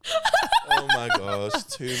 James. Oh my gosh,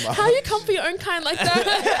 too much. How you come for your own kind like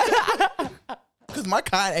that? Because my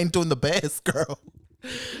kind ain't doing the best, girl.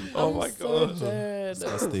 Oh my god. Dead.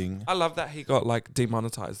 Disgusting. I love that he got like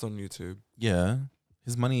demonetized on YouTube. Yeah.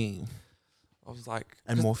 His money. I was like,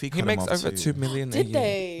 And 'cause Morphe he cut him makes off over too. 2 million a Did year.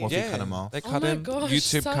 they? Morphe cut him off. They Oh cut my him. gosh,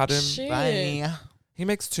 YouTube suck cut him. shit. Bye. He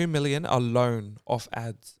makes 2 million alone off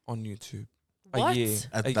ads on YouTube What? a year.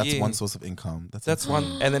 A That's year. one source of income. That's one,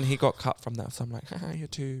 and then he got cut from that. So I'm like, haha, you're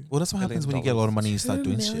too. Well, that's what happens when you get a lot of money and you start $2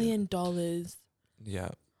 doing shit million. Yeah.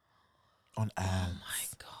 on ads.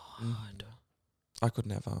 Oh my god. I could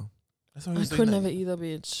never. That's what he I was could doing, never like, either,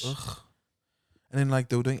 bitch. Ugh. And then like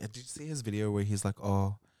they were doing. Did you see his video where he's like,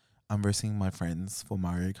 "Oh, I'm racing my friends for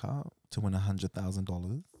Mario Kart to win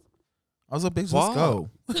 $100,000." I was like, "Bitch, What? let's go.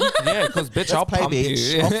 Yeah, because bitch, Let's I'll play, pump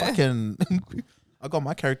bitch. you. I'll fucking. I got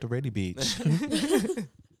my character ready, bitch."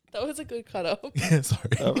 That was a good cut up. Yeah, sorry.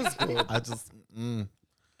 That was good. I just.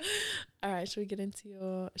 All right, should we get into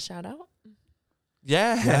your shout out?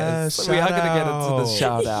 Yes, Yes, we are going to get into the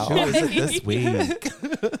shout shout Who out. is it this week?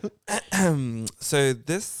 So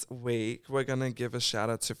this week we're going to give a shout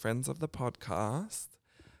out to friends of the podcast,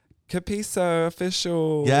 Capiso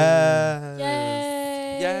Official. Yes.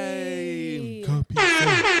 Yay!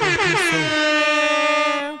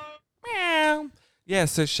 Yeah,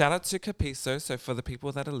 so shout out to Capiso. So for the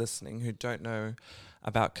people that are listening who don't know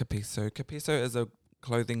about Capiso, Capiso is a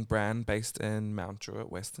clothing brand based in Mount Druitt,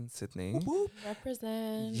 Western Sydney.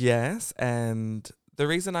 Represent. Yes, and the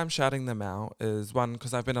reason I'm shouting them out is one,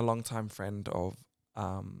 because I've been a long time friend of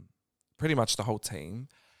pretty much the whole team,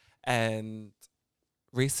 and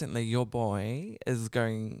recently your boy is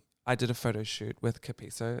going. I did a photo shoot with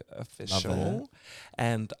Capiso Official,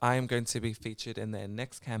 and I am going to be featured in their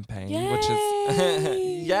next campaign, which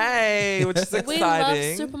is yay, which is exciting. We love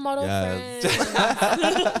supermodel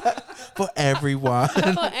friends. For everyone.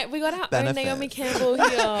 We got our own Benefits. Naomi Campbell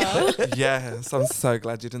here. Yes, I'm so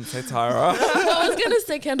glad you didn't say Tyra. I was gonna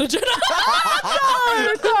say Kendall Jenner.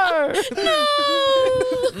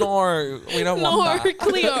 No, we don't want that.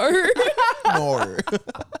 Cleo. No.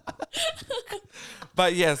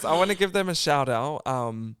 But yes, I want to give them a shout out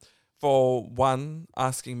for one,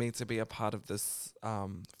 asking me to be a part of this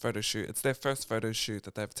photo shoot. It's their first photo shoot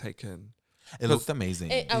that they've taken. It looked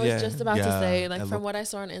amazing. I was just about to say, like, it from what I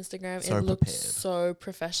saw on Instagram, so it looked prepared. so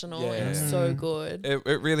professional Yeah. and so good. It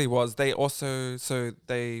really was. They also, so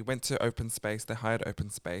they went to Open Space. They hired Open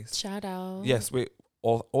Space. Shout out. Yes, we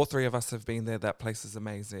all three of us have been there. That place is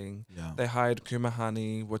amazing. Yeah. They hired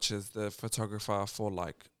Kumahani, which is the photographer for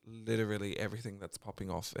like literally everything that's popping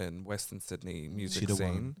off in Western Sydney music She the scene.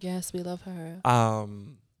 one. Yes, we love her.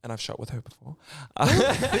 And I've shot with her before.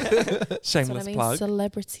 That's what Shameless I mean. plug.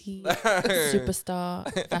 Celebrity,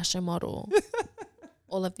 superstar, fashion model,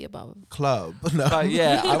 all of the above. Club. No. But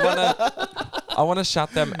yeah, I wanna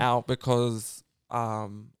shout them out because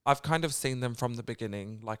I've kind of seen them from the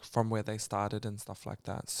beginning, like from where they started and stuff like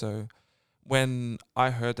that. So when I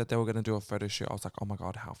heard that they were gonna do a photo shoot, I was like, oh my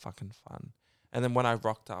god, how fucking fun. And then when I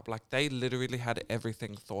rocked up, like they literally had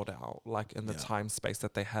everything thought out, like in the time space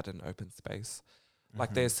that they had in Open Space.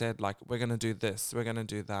 Like they said, like, we're going to do this, we're going to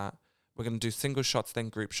do that. We're going to do single shots, then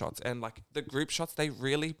group shots. And like the group shots, they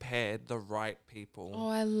really paired the right people. Oh,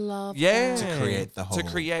 I love Yeah. that. To create the whole. To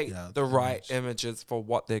create the right images for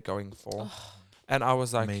what they're going for. And I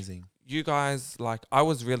was like, amazing. you guys, like, I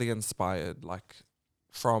was really inspired, like,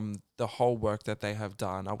 from the whole work that they have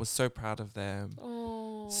done. I was so proud of them.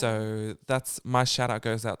 Oh. So that's my shout out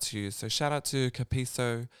goes out to you. So shout out to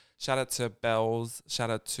Capiso, shout out to Bells, shout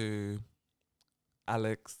out to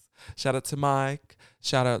Alex, shout out to Mike,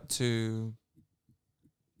 shout out to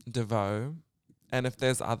Devo. And if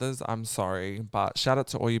there's others, I'm sorry. But shout out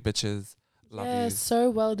to all you bitches. Love Yeah, you. so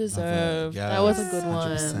well deserved. Yeah, That was a good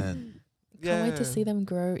 100%. one. Can't wait to see them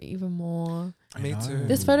grow even more. Me I too. know.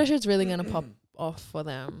 This photo shoot's really gonna pop off for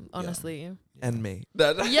them, honestly. And me.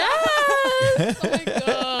 Yes!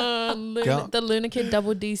 Oh my god. Girl. The Luna Kid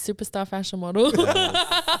Double D superstar fashion model.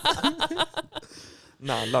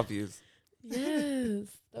 Nah, love yous. Yes.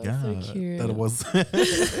 That was so cute. That was.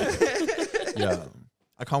 Yeah.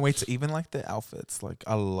 I can't wait to even like the outfits. Like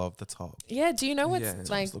I love the top. Yeah. Do you know what's Yeah.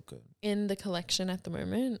 like Tops look good. in the collection at the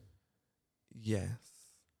moment? Yes.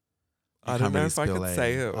 You I can't don't know really if I spill could it.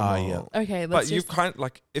 say it or Ah, not. yeah. Okay, But let's you just kind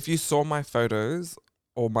like if you saw my photos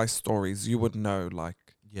or my stories, you would know like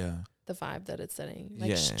Yeah. the vibe that it's setting, like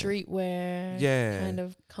Yeah. streetwear, Yeah. kind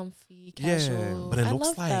of comfy, Yeah. casual. But it I looks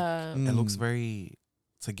love like that. it looks Mm. very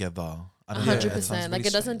together. I don't know. Yeah. 100%. Like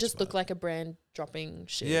it doesn't just look like like a brand dropping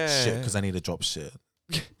shit. Yeah. shit because I need to drop shit.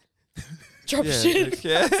 Drop Yeah. shit.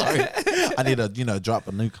 Yeah. Sorry, I need to drop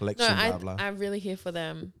a new No, collection. Blah blah. I'm really here for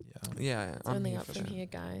them. Yeah. Yeah. It's I'm only here up for from them. here,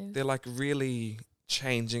 guys. They're like really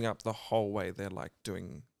changing up the whole way they're like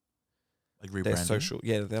doing Like their rebranding. social.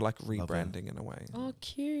 Yeah, they're like it. rebranding in a way. Oh,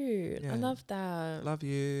 cute. Yeah. I love that. Love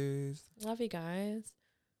yous. Love you guys.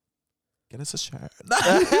 Get us a shirt.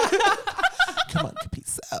 Come on,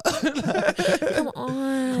 peace out. Come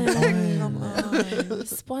on. Come on.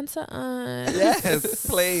 Sponsor us. Yes,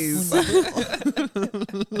 please.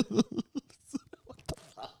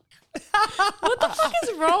 What the fuck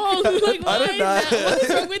is wrong? Like, I don't know. What is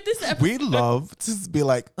wrong with this episode? We love to just be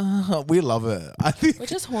like, we love it. I think We're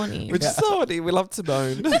just horny. We're just sorry. We love to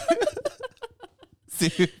moan. so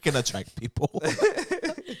you can attract people.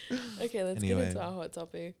 Okay, let's Anyway. get into our hot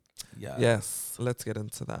topic. Yeah. Yes, let's get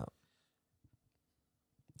into that.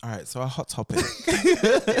 All right. So our hot topic.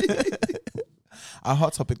 Our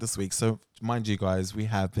hot topic this week. So mind you guys, we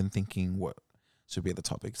have been thinking what should be the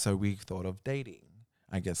topic. So we thought of dating.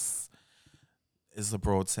 I guess is a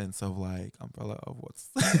broad sense of like umbrella of what's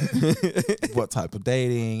what type of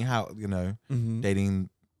dating, how Mm-hmm. dating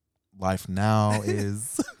life now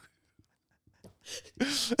is.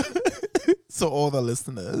 So all the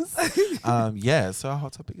listeners, yeah. So our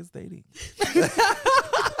hot topic is dating.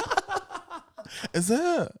 Is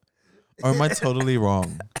it? Or am I totally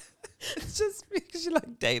wrong? It's just because you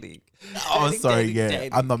like dating. Oh, Dating, sorry. dating, Yeah,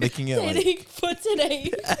 dating. I'm not making it. Like, Dating for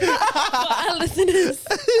today. For our listeners.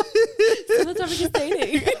 So the topic is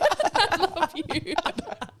dating. I love you.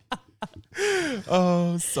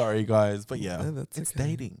 oh, sorry, guys, but yeah, No, that's it's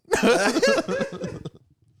okay. dating.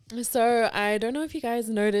 So I don't know if you guys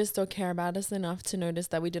noticed or care about us enough to notice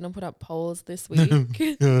that we didn't put up polls this week.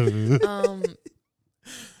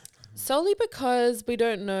 Solely because we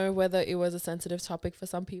don't know whether it was a sensitive topic for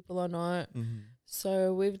some people or not. Mm-hmm.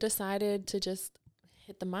 So we've decided to just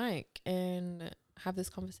hit the mic and have this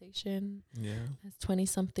conversation Yeah. as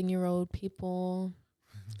 20-something-year-old people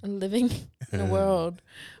living in a world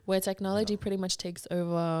where technology pretty much takes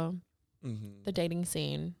over Mm-hmm. the dating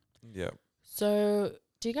scene. Yeah. So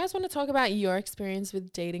do you guys want to talk about your experience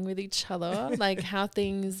with dating with each other? Like how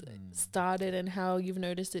things started and how you've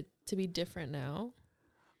noticed it to be different now?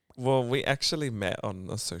 Well, we actually met on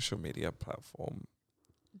a social media platform.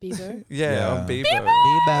 Bieber? Yeah, on Yeah. Bebo.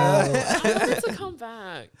 I want it to come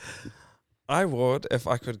back. I would if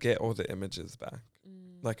I could get all the images back.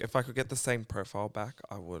 Mm, Like if I could get the same profile back,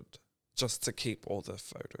 I would, just to keep all the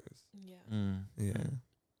photos. yeah. Yeah.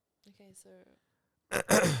 Okay, so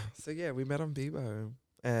So yeah, we met on Bebo,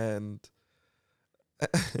 and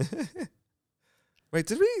wait,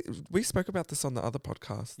 did we spoke about this on the other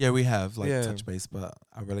podcast? Yeah, we have like Yeah. touch base, but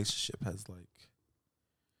our relationship has like,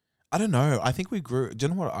 I don't know. I think we grew. Do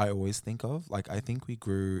you know what I always think of? Like, I think we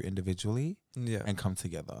grew individually Yeah. and come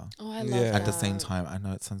together oh, I love Yeah. at the same that. time. I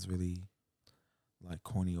know it sounds really like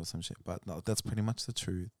corny or some shit, but no, that's pretty much the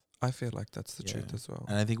truth. I feel like that's the Yeah. truth as well.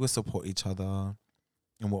 And I think we support each other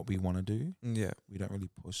in what we want to do. Yeah. We don't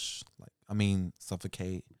really push, like, I mean,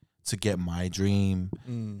 suffocate to get my dream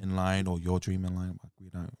Mm. in line or your dream in line. Like, we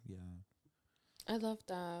don't, yeah. I love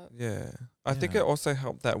that. Yeah. I think Yeah. it also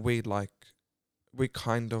helped that we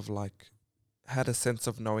kind of like had a sense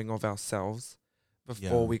of knowing of ourselves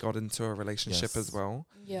before Yeah. we got into a relationship as Yes. well.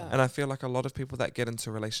 Yeah. And I feel like a lot of people that get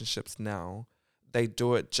into relationships now, they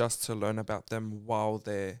do it just to learn about them while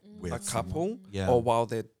they're With a couple Mm. Yeah. or while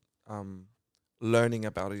they're learning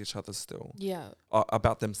about each other still, Yeah.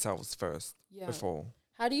 about themselves first Yeah. before.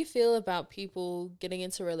 How do you feel about people getting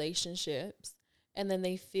into relationships and then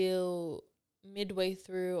they feel midway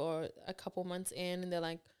through or a couple months in and they're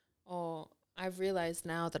like, oh, I've realized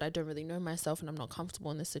now that I don't really know myself and I'm not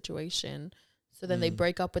comfortable in this situation. So then they Mm.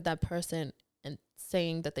 break up with that person and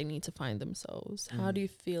saying that they need to find themselves. How Mm. do you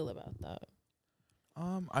feel about that?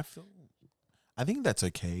 I think that's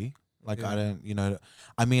okay. Like, Yeah. I don't,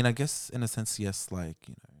 I mean, I guess in a sense, yes, like,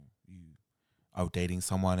 you are dating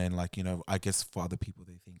someone and like, I guess for other people,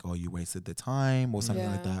 they think, oh, you wasted their time or something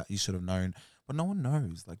like Yeah. that. You should have known, but no one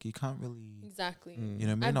knows. Like, you can't really, Exactly.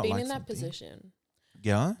 Mm. may I've not been like in that something. position.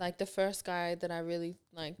 Yeah. Like the first guy that I really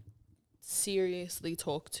seriously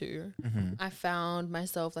talk to. Mm-hmm. I found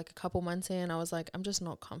myself like a couple months in, I was like, I'm just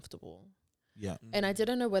not comfortable. Yeah. And I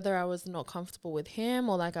didn't know whether I was not comfortable with him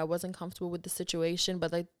or like I wasn't comfortable with the situation,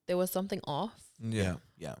 but like there was something off. Yeah.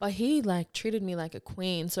 Yeah. But he like treated me like a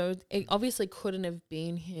queen. So it obviously couldn't have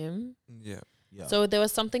been him. Yeah. Yeah. So there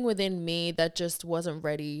was something within me that just wasn't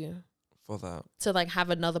ready For that. to like have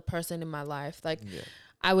another person in my life. Like Yeah.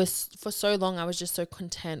 I was, for so long, I was just so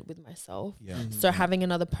content with myself. Yeah. Mhm. So having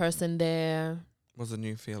another person there Was a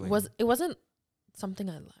new feeling. it wasn't something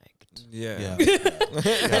I liked. Yeah. Yeah.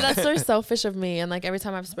 And that's so selfish of me. And like every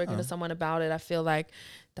time I've spoken to Uh-huh. someone about it, I feel like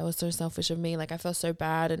that was so selfish of me. Like I felt so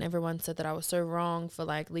bad, and everyone said that I was so wrong for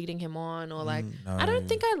like leading him on, or like Mm. No. I don't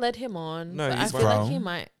think I led him on. No, but I he's feel like he grown.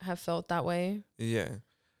 might have felt that way. Yeah.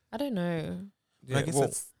 I don't know. But I Yeah. guess Well,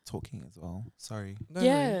 it's talking as well. Sorry. no,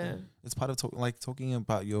 Yeah. It's part of talking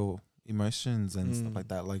about your emotions and stuff Mm. like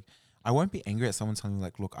that. Like, I won't be angry at someone telling me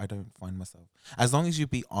like, look, I don't find myself. As long as you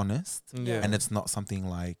be honest Yeah. and it's not something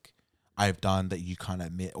like I've done that you can't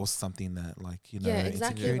admit, or something that like, you know, Yeah,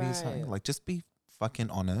 exactly insecurity or something. right. Like, just be fucking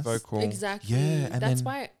honest. vocal. Exactly. Yeah, and that's then-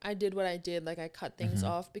 why I did what I did. Like I cut things Mhm.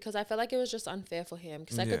 off because I felt like it was just unfair for him.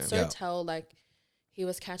 Because I Yeah. could so Yeah. tell like he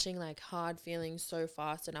was catching like hard feelings so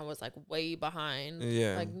fast, and I was like way behind.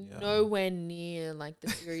 Yeah. Like Yeah. nowhere near like the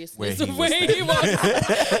Where seriousness he of was where then. he was.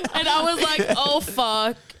 And I was like, oh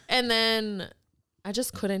fuck. And then I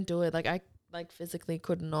just couldn't do it. Like I like physically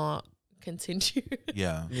could not continue.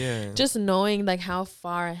 Yeah. Yeah. Just knowing like how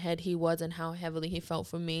far ahead he was and how heavily he felt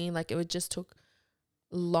for me, like it just took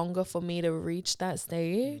longer for me to reach that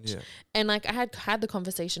stage. Yeah. And like I had the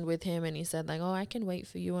conversation with him, and he said like, oh, I can wait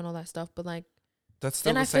for you and all that stuff, but like That's still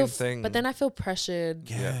then the I same feel thing. but then I feel pressured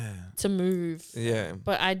Yeah. to move. Yeah.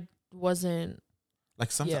 But I wasn't.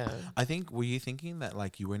 Like sometimes Yeah. I think, were you thinking that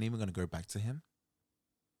like you weren't even going to go back to him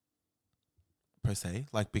per se?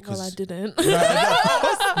 Like, because Well, I didn't.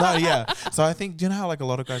 no, yeah. So I think, do you know how like a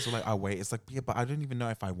lot of guys were like, I wait. It's like, yeah, but I don't even know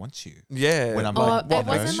if I want you. Yeah. When I'm Oh, like, it what,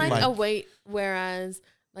 wasn't no? like Like- a wait. Whereas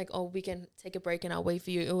like, oh, we can take a break and I'll wait for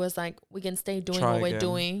you. It was like we can stay doing Try what we're again.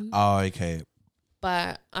 doing, Oh, okay.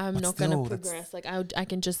 but I'm But not still, gonna that's- progress. Like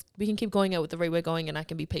we can keep going out with the rate we're going, and I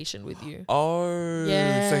can be patient with you. Oh.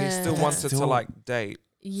 So he still Yeah. wanted to Still- like date.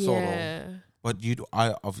 Sort of. Yeah. But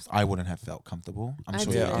I wouldn't have felt comfortable. I'm I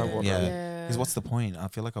sure. Yeah, you I didn't. wouldn't. Yeah. Because what's the point? I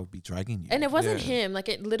feel like I would be dragging you. And it wasn't Yeah. him. Like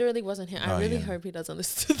it literally wasn't him. I Oh, really yeah. hope he doesn't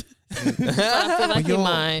listen to this. But I feel like But he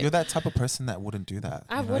might. you're that type of person that wouldn't do that.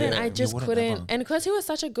 I you know? wouldn't. Yeah. I You just wouldn't couldn't. ever. And because he was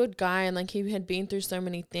such a good guy, and like he had been through so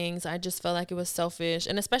many things, I just felt like it was selfish.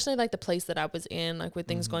 And especially like the place that I was in, like with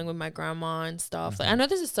things going with my grandma and stuff. Like I know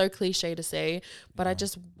this is so cliche to say, but I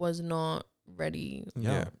just was not ready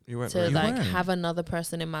Yeah. Yeah. You weren't to ready. like weren't. have another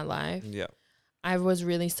person in my life. Yeah. I was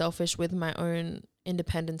really selfish with my own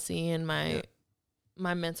independency and my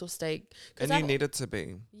mental state. 'Cause And you I've- needed to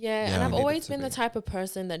be. Yeah, Yeah. and I've Needed always to been the be. type of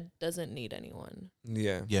person that doesn't need anyone.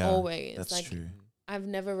 Yeah. Yeah. Always. That's like true. I've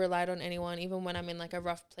never relied on anyone. Even when I'm in like a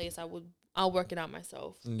rough place, I'll work it out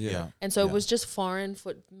myself. Yeah. And so Yeah. it was just foreign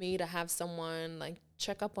for me to have someone like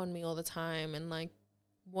check up on me all the time and like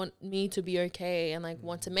want me to be okay and like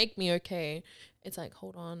want to make me okay. It's like,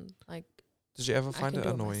 hold on, like Did you ever I find can it do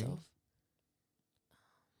it annoying? myself.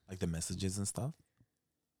 Like the messages and stuff.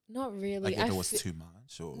 Not really. Like if I it was fe- too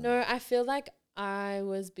much or No, I feel like I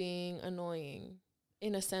was being annoying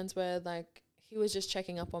in a sense where like he was just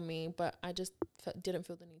checking up on me, but I just didn't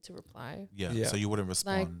feel the need to reply. Yeah. Yeah. So you wouldn't Like,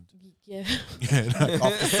 respond. yeah. Yeah.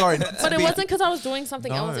 Like, sorry. not to But it be- wasn't because I was doing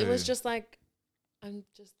something else. It was No. just like, I'm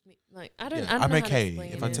just like, I don't Yeah, know I'm how to okay.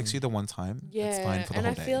 explain If I it. text you the one time, it's fine for the and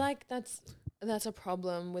whole I day. feel like that's a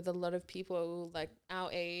problem with a lot of people like our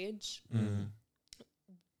age Mm.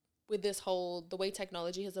 with this whole the way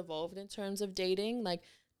technology has evolved in terms of dating, like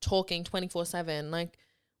talking 24/7, like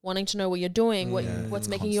wanting to know what you're doing, Yeah, what's it's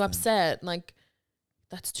making you constant. upset, like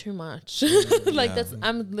that's too much. Like Yeah. that's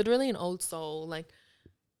I'm literally an old soul, like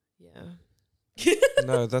yeah.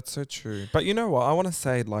 No, that's so true. But you know what? I want to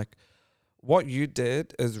say, like, what you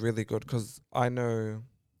did is really good because I know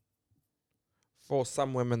for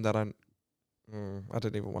some women that I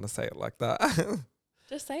don't even want to say it like that.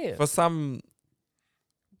 Just say it. For some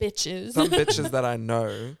Bitches. bitches that I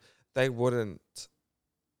know, they wouldn't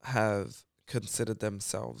have considered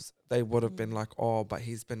themselves. They would have been like, oh, but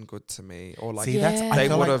he's been good to me. Or like, See, that's I they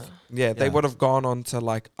feel would like have, they Yeah. would have gone on to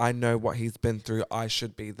like, I know what he's been through. I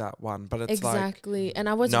should be that one. But it's exactly. And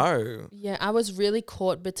I like, was no. yeah, I was really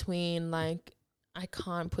caught between like I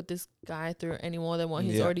can't put this guy through any more than what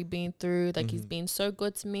he's Yeah. already been through. Like, he's Mhm. been so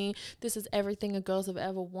good to me. This is everything a girls have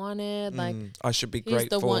ever wanted. Like, I should be he's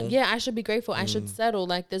grateful. the one. Yeah, I should be grateful. I should Mm. settle.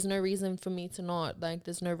 Like, there's no reason for me to not. Like,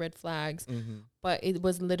 there's no red flags. Mhm. But it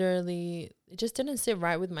was literally, it just didn't sit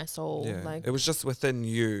right with my soul. Yeah, Like, it was just within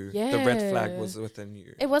you. The red flag Yeah. was within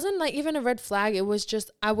you. it wasn't like even a red flag. It was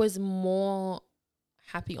just, I was more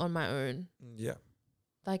happy on my own. Yeah.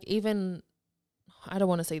 Like, even, I don't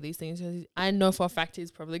want to say these things, 'cause I know for a fact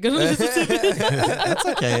he's probably going to listen to this. That's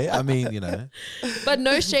okay. I mean, you know. But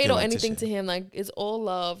no shade Give or it to anything shade. to him. Like, it's all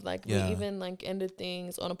love. Like, Yeah. we even like ended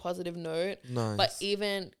things on a positive note. Nice. But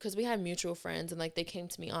even because we had mutual friends and like they came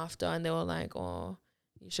to me after and they were like, oh,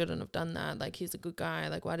 you shouldn't have done that. Like, he's a good guy.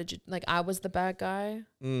 Like, why did you, like, I was the bad guy.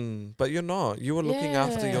 But you're not. You were looking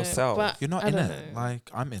after Yeah, yourself. but You're not I in don't it. know.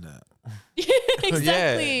 Like, I'm in it.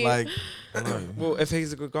 Exactly. Like, hello. Well, if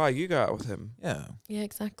he's a good guy, you go out with him. Yeah. Yeah,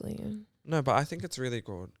 exactly. No, but I think it's really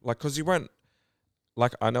good. Like, because you weren't,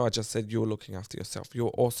 like, I know I just said you were looking after yourself. You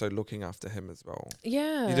were also looking after him as well.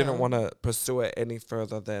 Yeah. You didn't want to pursue it any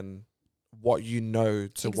further than what you know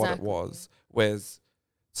to what it Exactly. was. Whereas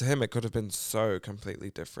to him, it could have been so completely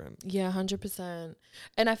different. Yeah, 100%.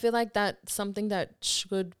 And I feel like that's something that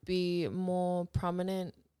should be more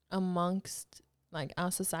prominent amongst like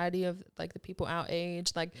our society of like the people our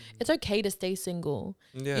age. Like, it's okay to stay single.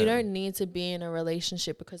 Yeah. You don't need to be in a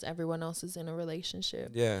relationship because everyone else is in a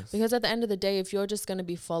relationship. Yes. Because at the end of the day, if you're just going to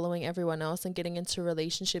be following everyone else and getting into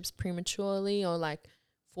relationships prematurely or like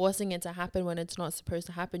forcing it to happen when it's not supposed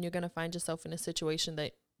to happen, you're going to find yourself in a situation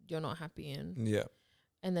that you're not happy in. Yeah.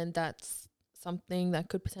 And then that's something that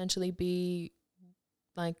could potentially be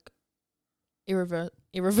like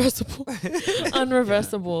irreversible,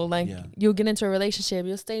 unreversible. Like, Yeah. you'll get into a relationship,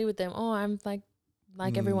 you'll stay with them. Oh, I'm like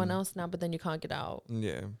everyone Mm. else now, but then you can't get out.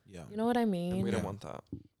 Yeah. Yeah. You know what I And mean? we don't Yeah. want that.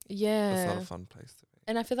 Yeah. That's not a fun place to be.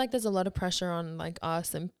 And I feel like there's a lot of pressure on like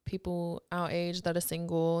us and people our age that are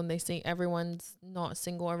single, and they see everyone's not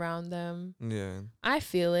single around them. Yeah. I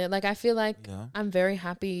feel it. Like, I feel like Yeah. I'm very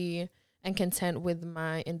happy and content with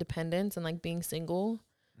my independence and like being single.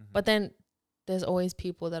 Mhm. But then there's always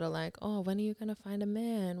people that are like, oh, when are you going to find a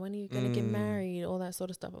man? When are you going to get Mm. married? All that sort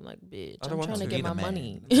of stuff. I'm like, bitch, I don't I'm want trying to to get be my the man.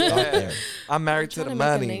 money. Stop Yeah. there. I'm married to Trying the to make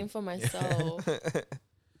money. a name for myself.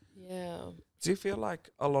 Yeah. Do you feel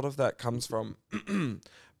like a lot of that comes from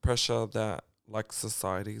pressure that like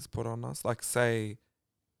society's put on us? Like, say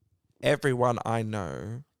everyone I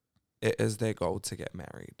know, it is their goal to get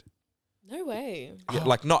married. No way. Yeah,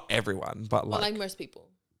 like not everyone, but Well, like, like most people.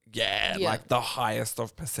 yeah, Yeah. like the highest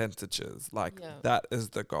of percentages. Like Yeah. that is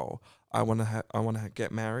the goal. I want to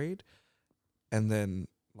get married and then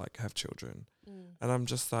like have children. And I'm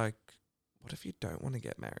just like, what if you don't want to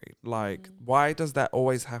get married? Like, why does that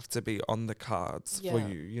always have to be on the cards for Yeah.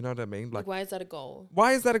 you? You know what I mean? Like, Like, why is that a goal?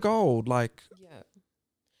 why is that a goal? Like, Yeah.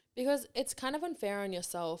 Because it's kind of unfair on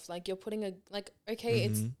yourself. Like, you're putting okay,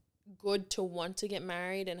 it's mhm. good to want to get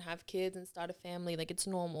married and have kids and start a family. Like, it's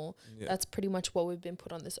normal. Yeah. That's pretty much what we've been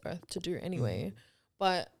put on this earth to do anyway. Mhm.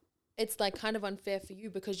 But it's like kind of unfair for you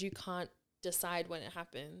because you can't decide when it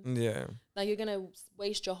happens. Yeah. Like, you're going to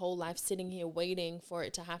waste your whole life sitting here waiting for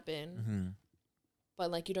it to happen. Mm-hmm. But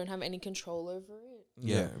like, you don't have any control over it,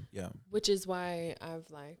 Yeah. Yeah. which is why I've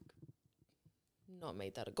like not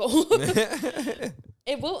made that a goal.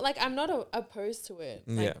 It will, like, I'm not opposed to it.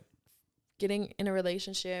 Like, Yeah. getting in a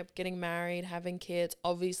relationship, getting married, having kids,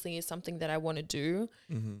 obviously is something that I want to do.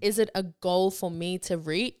 Mm-hmm. Is it a goal for me to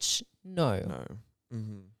reach? No. No.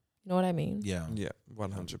 Mm-hmm. You know what I mean? Yeah. Yeah.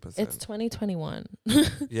 100%. It's 2021.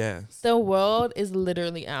 yes. The world is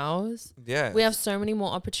literally ours. Yeah. We have so many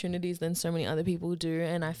more opportunities than so many other people do.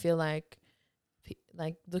 And I feel like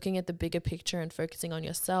looking at the bigger picture and focusing on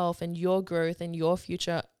yourself and your growth and your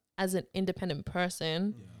future as an independent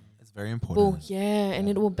person, Yeah. It's very important. well, yeah, and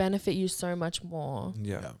Yeah. it will benefit you so much more.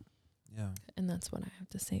 Yeah. Yeah. And that's what I have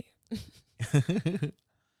to say.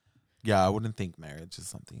 Yeah, I wouldn't think marriage is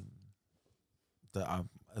something that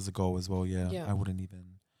as a goal as well. Yeah, Yeah. I wouldn't even.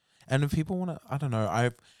 And if people want to, I don't know.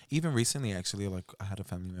 I've even recently actually, like, I had a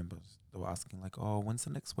family member that were asking like, "Oh, when's the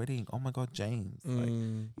next wedding? Oh my God, James!" Like,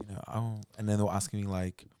 Mm. you know, oh, and then they were asking me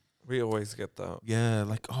like, We always get that. yeah,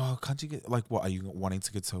 like, oh, can't you get like, what are you wanting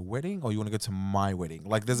to go to a wedding or you want to go to my wedding?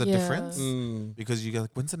 Like, there's a Yeah. difference Mm. because you get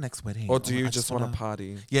like, when's the next wedding? Or I'm do like, you I just want to wanna-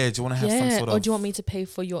 party? Yeah, do you want to have some Yeah, sort of? or do you want me to pay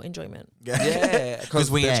for your enjoyment? Yeah.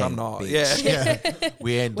 Because we bitch, ain't. I'm not. bitch. Yeah.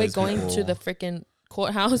 we ain't. We're those going to people. the freaking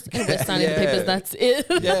courthouse and we're signing the papers. Yeah. That's it.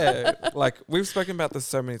 Yeah. Like, we've spoken about this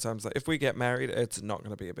so many times. Like, if we get married, it's not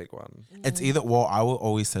going to be a big one. It's either, well, I will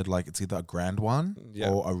always said like it's either a grand one Yeah.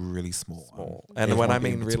 or a really small one. Small. And There's when one I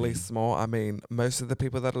bit in mean really between. small, I mean most of the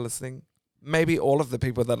people that are listening, maybe all of the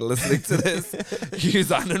people that are listening to this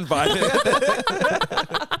use uninvited.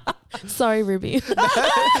 Sorry, Ruby. I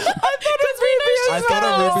thought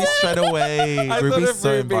of Ruby straight away. I Ruby's thought of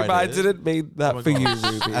so Ruby, but I invited. didn't mean that Oh my for you, gosh.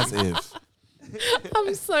 Ruby. As if.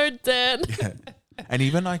 I'm so dead. Yeah. And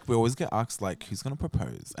even like we always get asked like who's gonna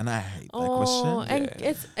propose, and I hate that Oh, question. and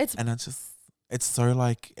Yeah. it's And I just, it's so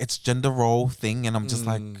like it's gender role thing, and I'm just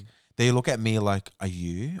like, they look at me like, are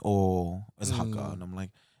you or is Haka? And I'm like,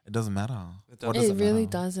 it doesn't matter. It What doesn't. does it really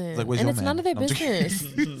matter? doesn't, It's like, where's and your it's man? none of their I'm joking.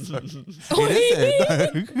 business. It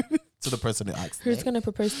isn't. To the person who asked Who's me. gonna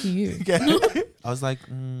propose to you? Yeah. I was like,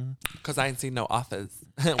 Because I ain't seen no offers.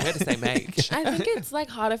 We're the same age. I think it's like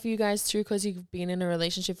harder for you guys too because you've been in a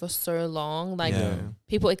relationship for so long. Like Yeah.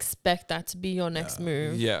 people expect that to be your next Yeah.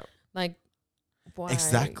 move. Yeah. Like, why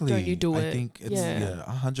exactly. don't you do it? I think it's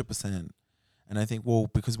 100%. And I think, well,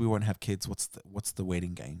 because we won't have kids, what's the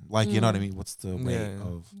waiting game? Like, you know what I mean? What's the way Yeah.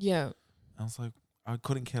 of? Yeah. I was like, I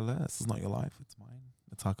couldn't care less. It's not your life. It's mine.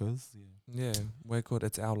 It's Haka's. Yeah. We're good.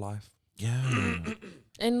 It's our life. Yeah.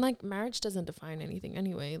 And like marriage doesn't define anything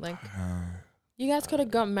anyway. Like Yeah. you guys could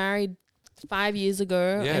have got married 5 years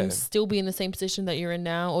ago Yeah. and still be in the same position that you're in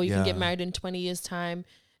now, or you can get Yeah. married in 20 years time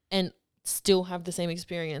and still have the same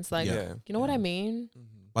experience. Like, Yeah. you know what I mean?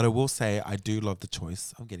 But I will say I do love the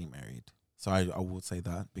choice of getting married. So I will say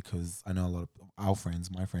that because I know a lot of our friends,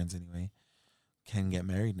 my friends anyway, can get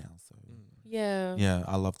married now. So Yeah. yeah,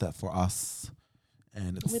 I love that for us.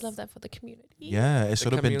 And it's, We love that for the community. Yeah, it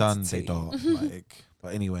should have been done. They community. don't like.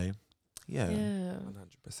 But anyway, yeah.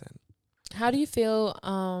 100%. How do you feel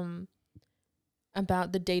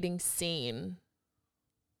about the dating scene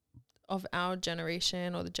of our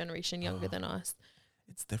generation or the generation younger than us?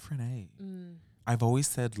 It's different, eh? I've always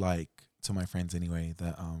said like to my friends anyway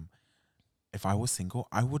that if I was single,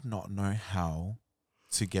 I would not know how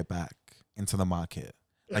to get back into the market.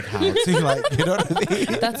 Like how to like, you know what I mean?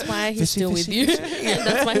 That's why he's Fishy, still fishy, with you. fishy.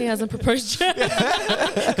 That's why he hasn't proposed yet.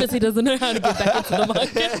 Because he doesn't know how to get back into the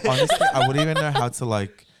market. Honestly, I wouldn't even know how to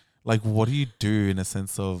like what do you do in a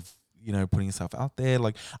sense of, you know, putting yourself out there?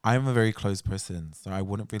 Like I'm a very closed person, so I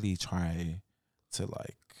wouldn't really try to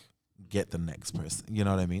like get the next person. You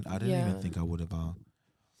know what I mean? I didn't even think I would ever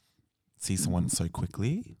see someone so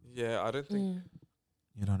quickly. Yeah, I don't think.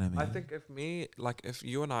 You know what I mean? I think if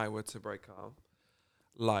you and I were to break up,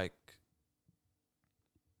 like,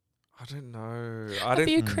 I don't know. I I'd don't.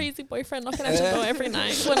 be a crazy boyfriend knocking at your door every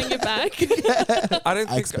night, wanting you back. I don't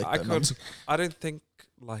think expect I that could. not. I don't think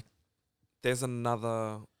like there's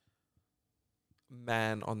another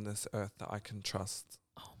man on this earth that I can trust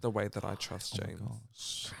the way that I trust Oh my James.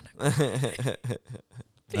 gosh.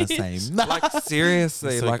 The same. Like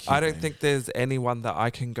seriously, So like I cute, don't man. think there's anyone that I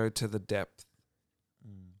can go to the depth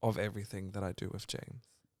of everything that I do with James.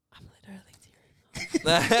 I'm literally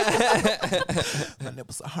My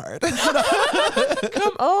nipples are hard.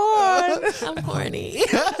 Come on. I'm horny.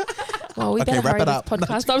 Well, we Okay, better wrap hurry it this up.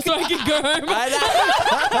 podcast up so I can go home. I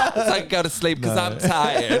know. So I go to sleep because No. I'm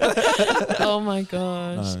tired. Oh my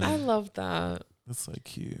gosh. No. I love that. That's so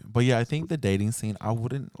cute. But yeah, I think the dating scene, I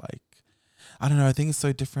wouldn't like, I don't know. I think it's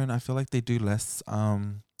so different. I feel like they do less,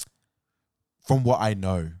 from what I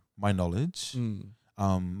know, my knowledge,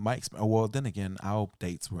 well, then again, our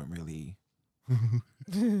dates weren't really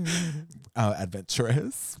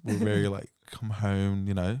adventurous. We're very like, come home,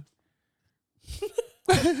 you know.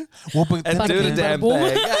 Well, but And then do the again, damn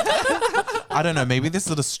thing. I don't know. Maybe this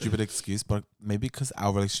is a stupid excuse, but maybe because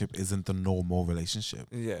our relationship isn't the normal relationship.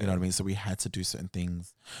 Yeah. You know what I mean? So we had to do certain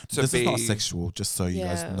things. To This is not be- sexual, just so you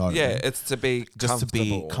guys Yeah. know. Yeah, it's to be just to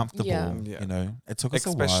be comfortable. Yeah. Yeah. You know, it took us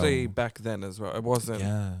Especially a while. back then as well. It wasn't.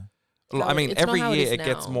 Yeah. I mean, It's not every how it year is it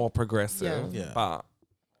gets now. more progressive. Yeah. But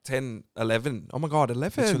 10, 11. Oh my God,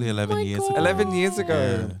 11. Literally 11 my years God. ago. 11 years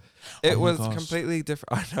ago. Yeah. It Oh my was gosh. completely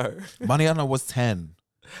different. I know. Mariana was 10.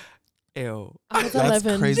 Ew. I was That's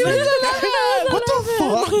 11. crazy. She was 11. What the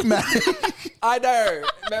fuck, man? I know.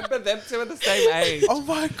 Remember them two are the same age. Oh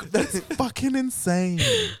my god, that's fucking insane.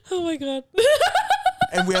 Oh my God.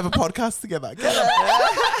 And we have a podcast together.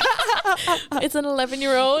 It's an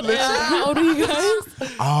 11-year-old. How old are you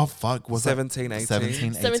guys? Oh fuck, was 17, that 18.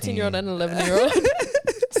 17, 17-year-old and 11-year-old.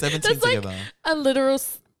 17 That's like together. a literal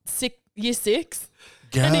year 6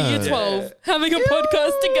 Yeah. and a year 12 having a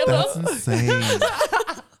podcast together. That's insane.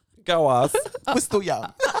 Go us. We're still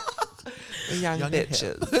young. Young Young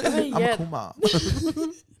bitches. I'm a Yeah. cool mom.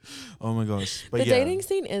 Oh my gosh. But The yeah. dating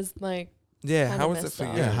scene is like, Yeah, Kinda how was it messed for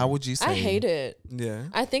up. you? Yeah, how would you say? I hate it. Yeah.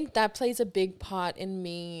 I think that plays a big part in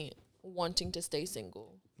me wanting to stay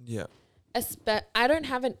single. Yeah. I don't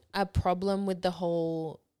have a problem with the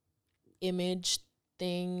whole image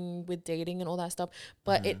thing with dating and all that stuff,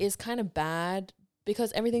 but it is kind of bad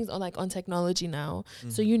because everything's on technology now.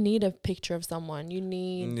 So you need a picture of someone. You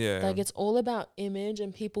need like it's all about image,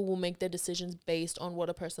 and people will make their decisions based on what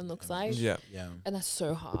a person looks like. Yeah. And that's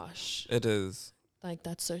so harsh. It is. Like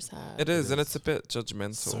that's so sad. It is, and it's a bit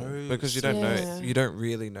judgmental because you don't know, you don't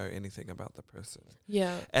really know anything about the person.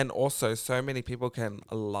 Yeah. And also, so many people can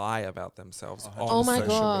lie about themselves on Oh my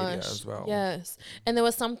social media gosh. as well. Yes. And there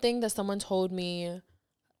was something that someone told me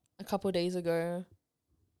a couple of days ago.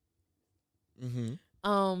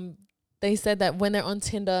 They said that when they're on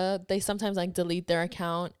Tinder, they sometimes like delete their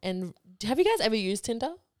account. And have you guys ever used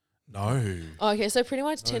Tinder? No. Oh, okay, so pretty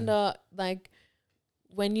much Tinder, like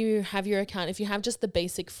when you have your account, if you have just the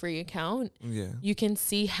basic free account, you can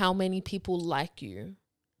see how many people like you.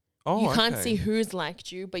 Oh, you can't see who's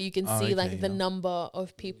liked you, but you can see like the number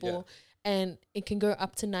of people, and it can go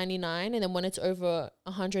up to 99, and then when it's over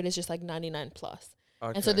 100, it's just like 99 plus.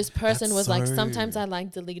 Okay. And so this person was like, sometimes I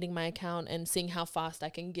like deleting my account and seeing how fast I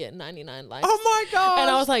can get 99 likes. Oh my god! And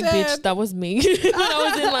I was like, bitch, that was me when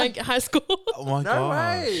I was in like high school. Oh my god! No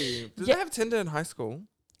way! Did they have Tinder in high school?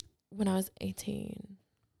 When I was 18.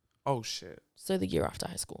 Oh shit! So the year after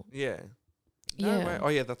high school. Yeah. No way. Oh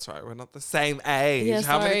yeah, that's right. We're not the same age. Yeah,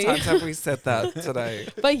 How many sorry. times have we said that today?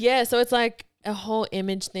 But yeah, so it's like a whole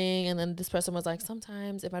image thing, and then this person was like,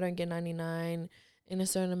 sometimes if I don't get 99 in a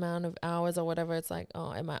certain amount of hours or whatever, it's like,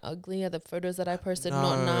 oh, am I ugly? Are the photos that I posted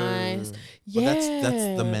not nice? Yeah,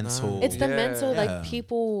 that's the mental. It's the mental, like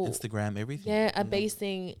people, Instagram, everything. Yeah, are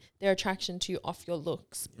basing their attraction to you off your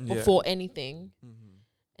looks before anything.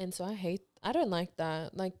 And so I don't like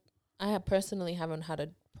that. Like I personally haven't had a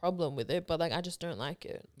problem with it, but like I just don't like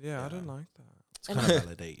it. Yeah, I don't like that. It's kind of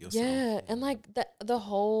validate yourself. Yeah, and like the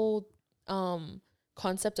whole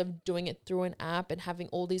concept of doing it through an app and having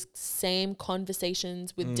all these same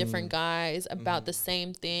conversations with different guys about the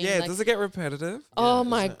same thing. Yeah, like, does it get repetitive? Oh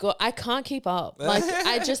my god, I can't keep up. Like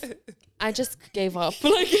I just gave up.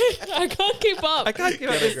 Like I can't keep up. I can't keep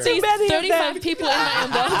up. There's 35 people in my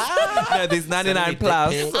inbox. No, these 99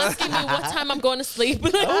 plus asking me what time I'm going to sleep.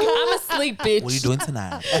 Like I'm asleep, bitch. What are you doing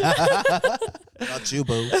tonight? Not you,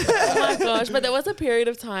 boo. Oh my gosh! But there was a period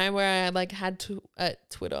of time where I like had to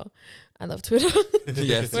Twitter. I love Twitter.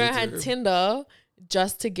 Yes, where I had Tinder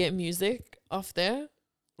just to get music off there.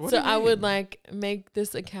 So I would like make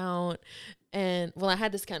this account, and well, I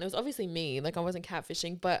had this account. It was obviously me. Like I wasn't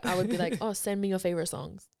catfishing, but I would be like, "Oh, send me your favorite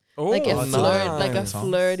songs." Like a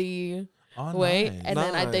flirty way, and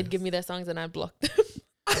then they'd give me their songs, and I'd block them.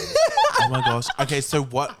 Oh my gosh. Okay, so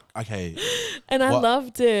what? Okay, and I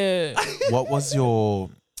loved it. What was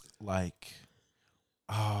your like?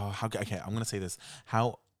 Okay, I'm gonna say this.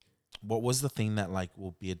 What was the thing that like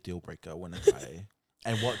will be a deal breaker when a guy?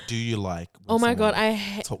 And what do you like? Oh my god, I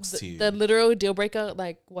hate talks to you. The literal deal breaker.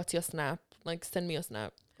 Like, what's your snap? Like, send me your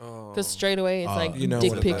snap. Because straight away it's like,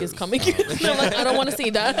 dick pic is coming. And I'm like, I don't want to see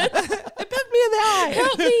that. It poked me in the eye.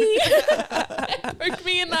 Help me. It poked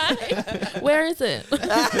me in the eye. Where is it? Is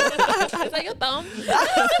that your thumb?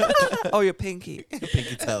 Oh, your pinky. Your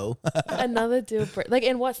pinky toe. Another deal breaker. Like,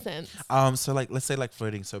 in what sense? So like, let's say like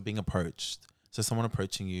flirting. So being approached. So someone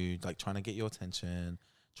approaching you, like trying to get your attention,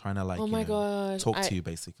 trying to like, oh my gosh, talk to you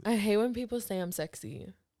basically. I hate when people say I'm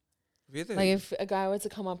sexy. Really? Like if a guy were to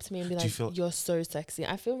come up to me and be like, "You're so sexy,"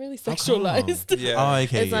 I feel really How sexualized. come? Yeah. Oh,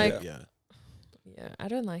 okay. It's like, yeah. I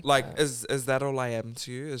don't like. Like, that. is that all I am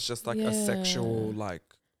to you? It's just like a sexual like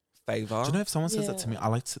favor. Do you know if someone says that to me, I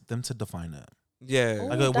like them to define it. Yeah.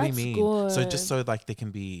 Like, what do you mean? Good. So just so like they can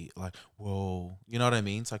be like, whoa, you know what I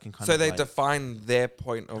mean? So I can kind so of they like, define their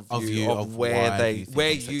point of view of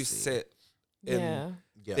where you sit in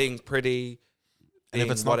being pretty, and if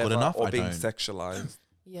it's not good enough, or I being don't. sexualized.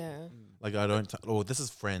 Yeah. Like I don't. This is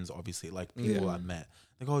friends, obviously. Like people I met.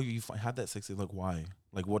 Like, oh, you had that sexy. Like, why?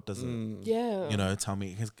 Like, what does it? Yeah. You know, tell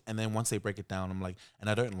me. And then once they break it down, I'm like, and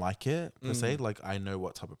I don't like it per se. Like, I know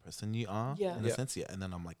what type of person you are. Yeah. In a sense, yeah. And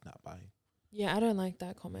then I'm like, nah, bye. Yeah, I don't like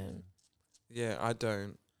that comment. Yeah, I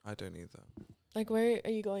don't either. Like, where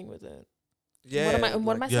are you going with it? Yeah.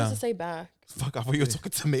 What am I supposed to say back? Fuck, I thought you were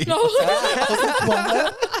talking to me. No.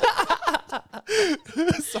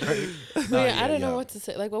 Sorry. I don't know what to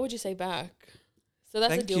say. Like, what would you say back? So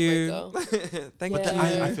that's a deal breaker. Thank you.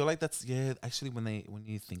 I feel like that's actually when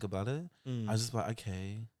you think about it, I was just like,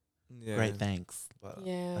 okay, great, thanks. But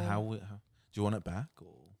how do you want it back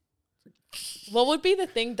or? What would be the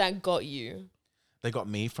thing that got you? They got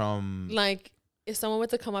me from like if someone were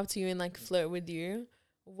to come up to you and like flirt with you,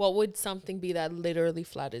 what would something be that literally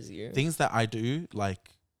flatters you? Things that I do like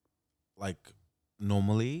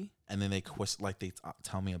normally, and then they question, like they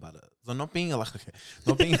tell me about it. So not being like,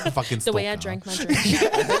 not being a fucking The way I stalker. drank my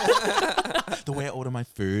drink. The way I order my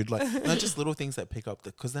food, like no, just little things that pick up.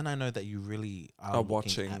 Because then I know that you really are looking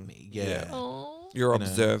watching at me. yeah. Yeah, Oh. You're You know,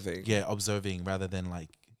 observing. yeah, observing rather than like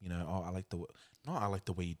oh, I like I like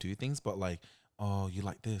the way you do things, but like oh, you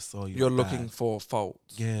like this or You're like looking that. for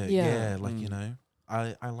faults. Yeah, Yeah. like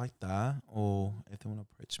I like that. Or if they want to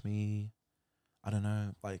approach me, I don't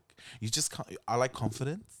know. Like you just can't. I like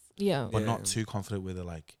confidence, Yeah. but Yeah. not too confident with it.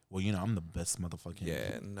 Like, well, I'm the best motherfucker.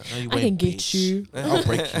 Yeah, no. No, you I ain't, can get bitch. you. I'll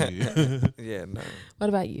break you. Yeah, no. What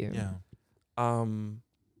about you? Yeah.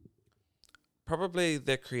 Probably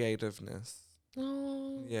their creativeness.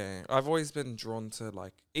 Oh. Yeah. I've always been drawn to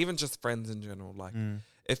like even just friends in general. Like Mm.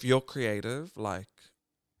 if you're creative, like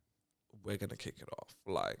we're gonna kick it off.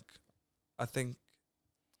 Like I think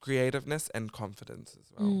creativeness and confidence as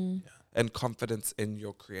well. Mm. And confidence in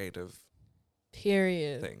your creative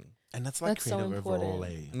Period. thing. And that's like That's so creative overall.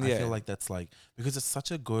 important. I Yeah. feel like that's like because it's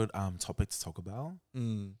such a good topic to talk about.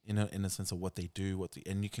 Mm. In a sense of what they do,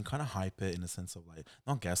 and you can kind of hype it in a sense of like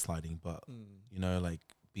not gaslighting, but Mm. like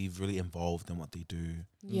be really involved in what they do.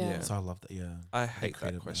 Yeah. Yeah. So I love that. Yeah. I hate that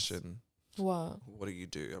creativeness. question. What? What do you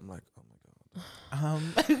do? I'm like, oh my god.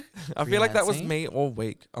 Um, I feel like that was Freelancing? me all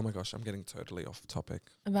week. Oh my gosh, I'm getting totally off topic.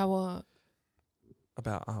 About what?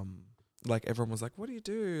 About like everyone was like, what do you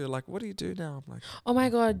do? Like, what do you do now? I'm like, Oh my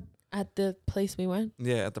god! At the place we went.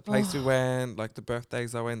 yeah, at the place we Oh. went, like the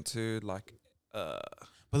birthdays I went to, like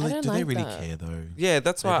but I like, don't do they like really that. care though? yeah,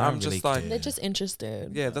 that's They why don't I'm really just like care. They're just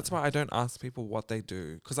interested. yeah, that's why I don't ask people what they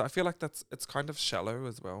do because I feel like it's kind of shallow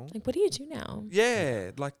as well. Like, what do you do now?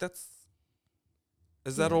 Yeah, like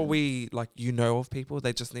is that all Yeah. we like of people?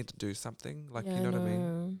 They just need to do something. Like Yeah, you know what I mean?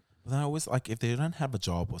 know. But then I always like if they don't have a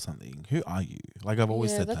job or something, who are you? Like I've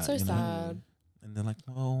always Yeah, said that's that. so you know? sad. And they're like,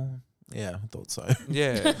 oh, yeah, I thought so.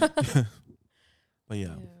 Yeah. But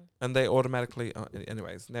yeah. And they automatically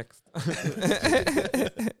anyways, next.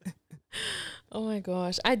 Oh my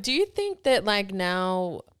gosh. I do think that like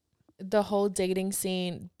now the whole dating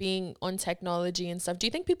scene being on technology and stuff, do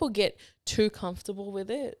you think people get too comfortable with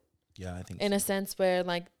it? Yeah, I think In a sense where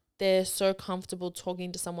like they're so comfortable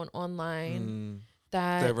talking to someone online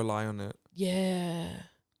that They rely on it. yeah.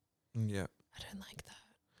 Yeah. I don't like that.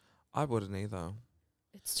 I wouldn't either.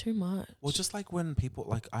 It's too much. Well, just like when people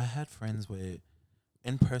like I had friends where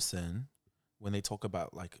in person when they talk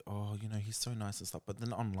about like, oh, he's so nice and stuff, but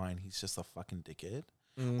then online he's just a fucking dickhead.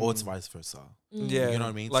 Or it's vice versa. Yeah. You know what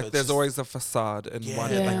I mean? Like So it's there's just- always a facade in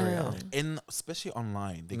one Yeah. area. In especially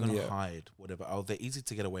online, they're gonna Yeah. hide whatever. Oh, they're easy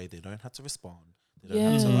to get away. They don't have to respond. They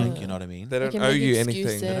don't have to like, Yeah. you know what I mean? They They don't can owe make you anything.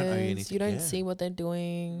 excuses. They don't owe you anything, You don't yeah. see what they're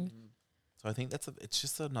doing. So I think it's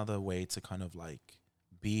just another way to kind of like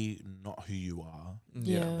be not who you are.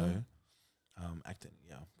 Yeah. You know? Acting,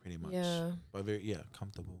 pretty much. Yeah. But very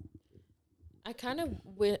comfortable. I kind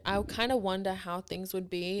of wonder how things would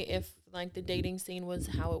be if like the dating scene was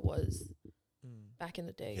how it was back in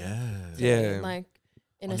the day. Yeah. Yeah. Like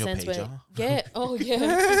in On a your sense where pager? oh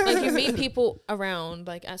yeah. Like you meet people around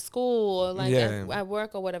like at school or like Yeah. at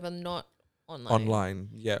work or whatever, not online. Online.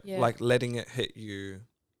 Yeah. Yeah. Like letting it hit you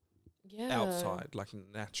Yeah. outside, like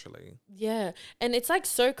naturally. Yeah. And it's like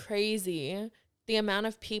so crazy the amount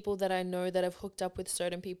of people that I know that have hooked up with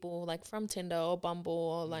certain people like from Tinder or Bumble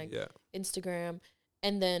or like yeah. Instagram,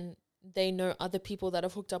 and then they know other people that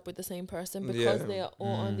have hooked up with the same person because Yeah. they are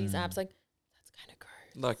all on these apps. Like that's kind of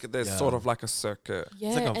gross. Like there's Yeah. sort of like a circuit. Yeah,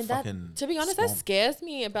 It's like a and that fucking to be honest, that swamp. scares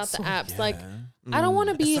me about the So, apps. Like yeah. I don't want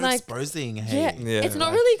to It's be so like exposing, hey. yeah, Yeah. it's not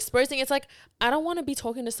Like, really exposing. It's like I don't want to be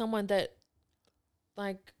talking to someone that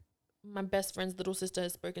like my best friend's little sister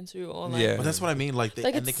has spoken to or like Yeah. But that's what I mean. Like,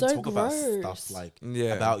 Like, and they it's can so talk about gross. stuff like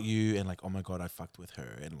Yeah. about you and like, oh my god, I fucked with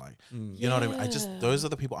her and like, Mm. you know what I mean. I just Yeah. those are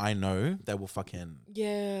the people I know that will fucking.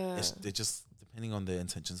 yeah. They're just depending on their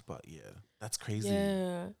intentions, but yeah, that's crazy.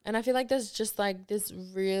 Yeah. And I feel like there's just like this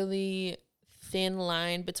really thin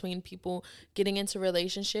line between people getting into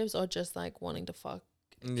relationships or just like wanting to fuck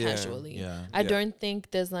Yeah. casually. Yeah. I Yeah. don't think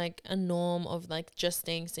there's like a norm of like just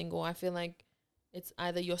staying single. I feel like it's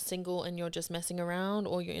either you're single and you're just messing around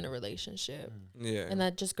or you're in a relationship. Yeah. And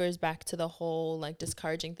that just goes back to the whole like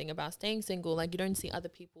discouraging thing about staying single. Like you don't see other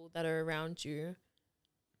people that are around you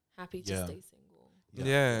happy to Yeah. stay single.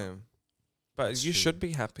 Yeah. But That's you true. should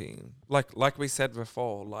be happy. Like we said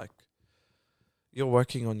before, like you're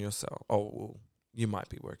working on yourself. Oh, well, you might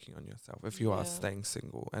be working on yourself if you are Yeah. staying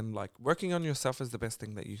single. And like working on yourself is the best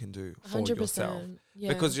thing that you can do for 100%. yourself. Yeah.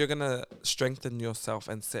 Because you're going to strengthen yourself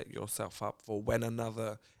and set yourself up for when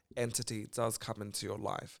another entity does come into your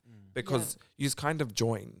life. Because you kind of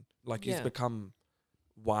join, like Yeah. you've become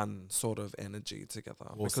one sort of energy together.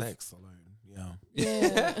 Or because sex alone. Yeah.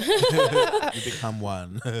 Yeah. You become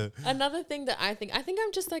one. Another thing that I think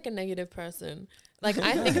I'm just like a negative person. Like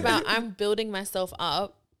I think about I'm building myself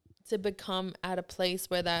up to become at a place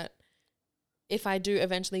where that if I do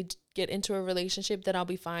eventually get into a relationship, that I'll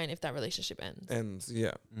be fine if that relationship ends. And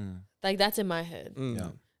yeah. Like that's in my head. Yeah.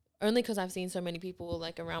 Only because I've seen so many people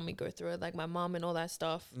like around me go through it, like my mom and all that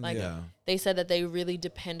stuff. Like Yeah. they said that they really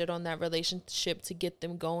depended on that relationship to get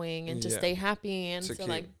them going and to stay happy and to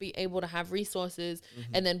like be able to have resources.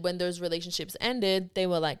 And then when those relationships ended, they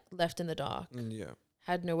were like left in the dark. Yeah.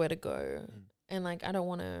 Had nowhere to go. And like I don't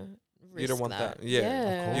want to risk You don't want that.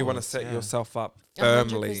 Yeah. You want to course, set yeah. yourself up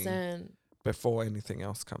firmly 100%. before anything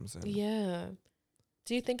else comes in. Yeah.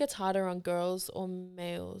 Do you think it's harder on girls or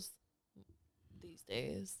males these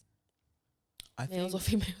days? I Males or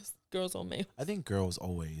think, females? Girls or males? I think girls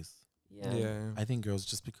always. Yeah. Yeah. I think girls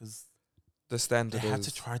just because The they standard have is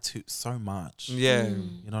to try to so much. Yeah.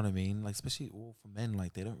 You know what I mean? Like especially for men,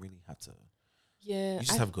 like they don't really have to. Yeah. You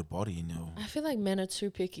just have a good body, you know. I feel like men are too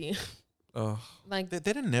picky. Oh. Like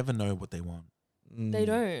They don't never know what they want. they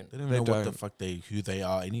don't. They don't They know what the don't. fuck who they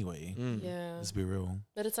are anyway. Yeah. Let's be real.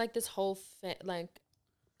 But it's like this whole like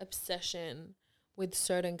obsession with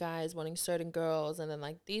certain guys wanting certain girls, and then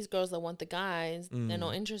like these girls that want the guys, they're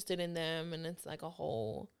not interested in them, and it's like a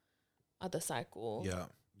whole other cycle Yeah.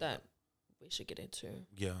 that we should get into.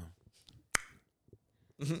 Yeah.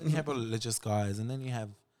 Then you have religious guys, and then you have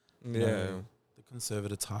you know, the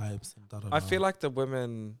conservative types. And I feel like the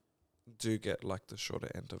women do get like the shorter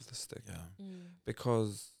end of the stick yeah.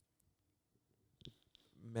 because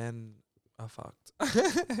men are fucked.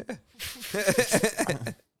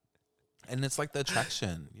 And it's like the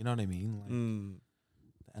attraction, you know what I mean? Like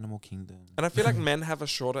the animal kingdom. And I feel like men have a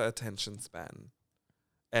shorter attention span,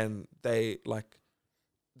 and they like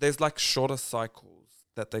there's like shorter cycles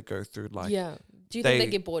that they go through. Like yeah. Do you think they-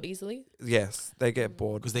 they get bored easily? yes, they get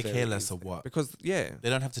bored Because they very care less of easily. what. Because yeah, They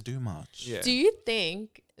don't have to do much. yeah. Do you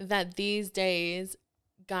think that these days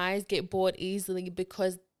guys get bored easily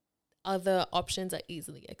because other options are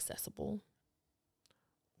easily accessible?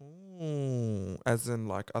 Ooh, as in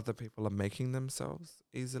like other people are making themselves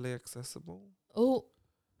easily accessible. Oh,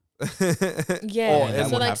 Or yeah. that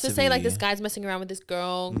So would like, have so to say like be- this guy's messing around with this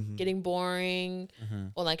girl, Mhm. getting boring, Mm-hmm.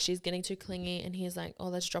 or like she's getting too clingy, and he's like, "Oh,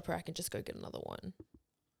 let's drop her. I can just go get another one."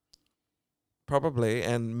 Probably,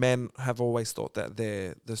 and men have always thought that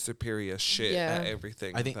they're the superior shit Yeah. at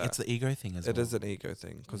everything. I think that it's the ego thing as it well. is an ego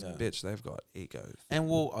thing because Yeah. bitch, they've got egos. And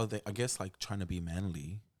I guess like trying to be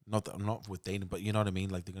manly. Not with dating, but you know what I mean?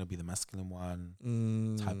 Like they're gonna be the masculine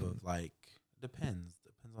one type of like depends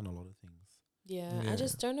on a lot of things. Yeah, Yeah. I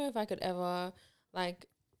just don't know if I could ever like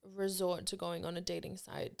resort to going on a dating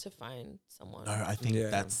site to find someone. No, I think Yeah.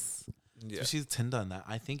 that's Yeah. especially Tinder and that.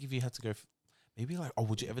 I think if you had to go, maybe like,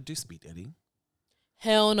 would you ever do speed dating?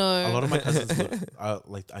 Hell no. A lot of my cousins would,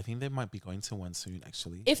 like, I think they might be going to one soon.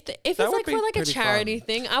 Actually, if That it's would like be for like a pretty charity fun.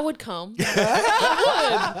 thing, I would come.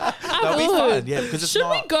 I that'd be would. fun. Yeah, because it's Should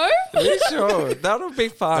not. we go? We should. That would be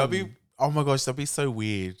fun. That'd be. Oh my gosh, that'd be so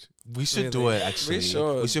weird. We should do Really? it. Actually, We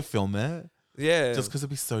should. We should film it. yeah. Just because it'd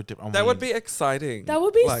be so different. that would be exciting. That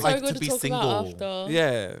would be Like- so Like, good to to be talk single. about after.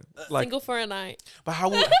 Yeah. Like Single for a night. But how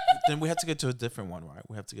would then we have to go to a different one, right?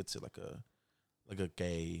 We have to get to like a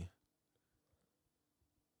gay.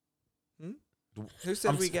 who said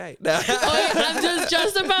I'm we s- gay? Oh, I'm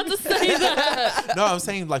just about to say that. No, I'm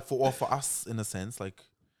saying like for us in a sense, like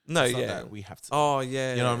No, it's not yeah. that we have to. Oh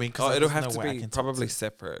yeah. You know what I mean? 'Cause Oh, like, it'll there's have no to way I be can talk probably to-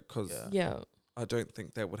 separate because Yeah. Yeah, I don't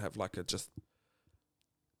think they would have like a just.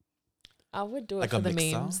 I would do it Like for a the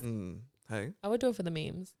mixer? memes. Hey, I would do it for the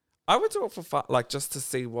memes. I would do it for fun, like just to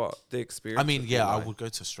see what the experience. I mean, would be yeah, I like. would go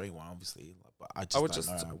to a straight one, obviously, but I just would don't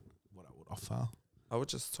just- know what I would offer. I would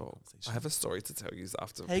just talk. I have a story to tell you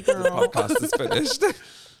after Hey, the girl. podcast is finished.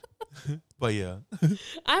 But yeah,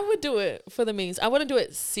 I would do it for the memes. I wouldn't do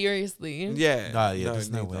it seriously. yeah. there's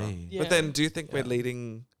no neither. way. Yeah. But then, do you think we're Yeah.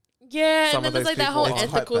 leading? Yeah, Some and of then there's those like that whole people-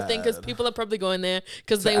 It's quite ethical thing because bad. people are probably going there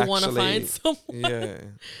because To they want to actually- find someone. Yeah.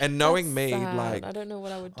 And knowing That's me, sad. like I don't know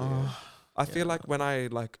what I would do. I feel Yeah. like when I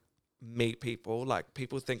like meet people, like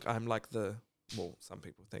people think I'm like some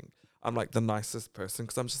people think I'm like the nicest person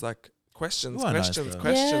because I'm just like questions, You are nice, questions, though.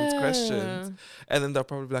 questions, Yeah. questions. And then they'll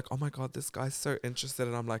probably be like, oh my God, this guy's so interested.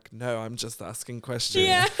 And I'm like, no, I'm just asking questions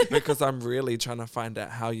Yeah. because I'm really trying to find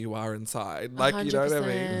out how you are inside. Like, you know what I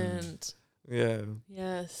mean? 100%. Yeah.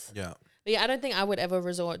 Yes. Yeah, But yeah, I don't think I would ever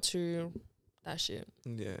resort to that shit.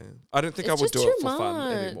 Yeah. I don't think It's I would just do it too for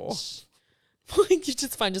fun anymore. much. you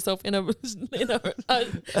just find yourself in a I was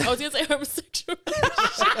gonna say homosexual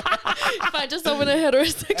relationship. Find yourself in a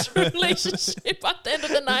heterosexual relationship at the end of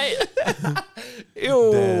the night.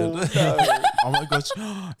 Ew. Dead. No. Oh my gosh.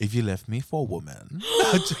 If you left me for a woman,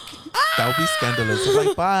 that would be scandalous. I'm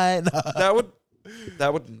like, bye. No.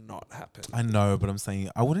 That would not happen. I know, but I'm saying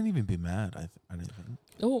I wouldn't even be mad. I don't think.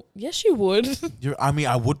 Oh, yes, you would. I mean,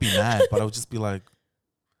 I would be mad, but I would just be like,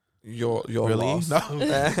 You're really? lost. No,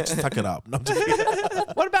 just tuck it up. No, I'm just kidding.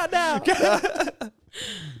 What about now?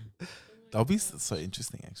 That would be so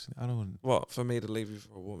interesting, actually. I don't. What, for me to leave you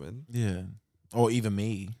for a woman? Yeah, or even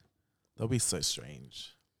me. That would be so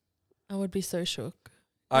strange. I would be so shook.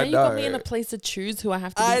 I Now you know. got me in a place to choose who I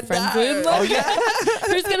have to be I friends know. with. Oh yeah.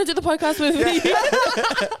 Who's going to do the podcast with me?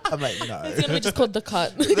 I'm like, no. It's going to be just called The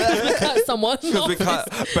Cut. We cut someone. Because we cut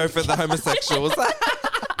both of the homosexuals.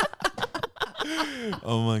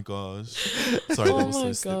 Oh my gosh. Sorry, Oh that was my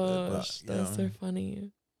so stupid. gosh. But, That's so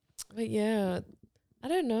funny. But yeah, I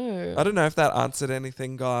don't know. I don't know if that answered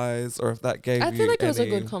anything, guys, or if that gave you I feel like it was a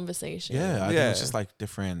any- good conversation. yeah, I think Yeah. it's just like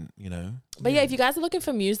different, you know. But yeah, if you guys are looking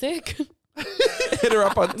for music, Hit her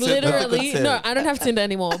up on Tinder. literally, tip. no, I don't have Tinder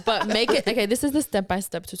anymore. But make it okay. This is the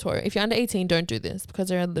step-by-step tutorial. If you're under 18, don't do this because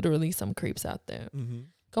there are literally some creeps out there. Mhm.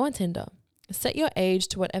 Go on Tinder. Set your age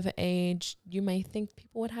to whatever age you may think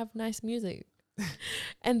people would have nice music,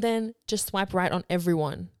 and then just swipe right on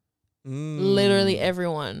everyone. Literally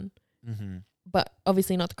everyone, Mm-hmm. but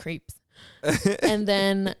obviously not the creeps. And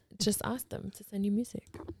then just ask them to send you music.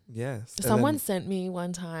 Yes. and Someone then- sent me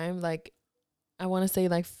one time, like, I want to say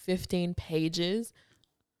like 15 pages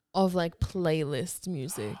of like playlist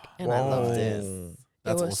music, and I loved it. Whoa.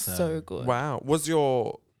 That's it was awesome. so good. Wow. Was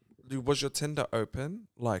your Tinder open,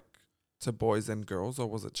 like, to boys and girls, or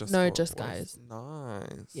was it just No, for just boys? guys.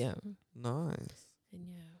 Nice. Yeah, Nice. and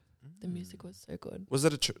yeah, the music was so good. Was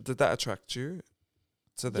it? Did that attract you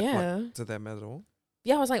to their Yeah. to their metal?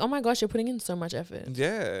 Yeah, I was like, oh my gosh, you're putting in so much effort.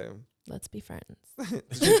 Yeah. Let's be friends.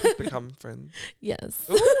 Did you become friends? Yes.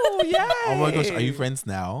 Oh yeah. Oh my gosh, are you friends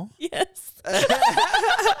now? Yes.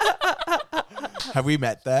 Have we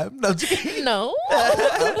met them? No, I'm just kidding. No.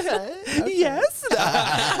 Yes.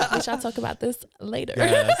 We shall talk about this later.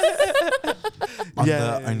 Yes. On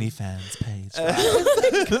Yeah. the OnlyFans page.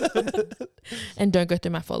 And don't go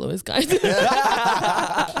through my followers, guys.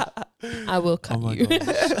 I will cut Oh my you.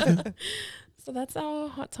 gosh. So that's our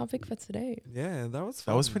hot topic for today. Yeah, that was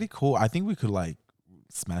fun. That was pretty cool. I think we could like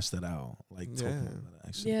smash that out. Like talking Yeah. about it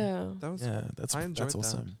actually. Yeah, That was Yeah, fun. that's I enjoyed that's that.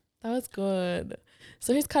 awesome. that was good.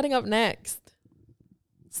 So who's cutting up next?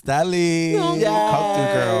 Stally. Oh,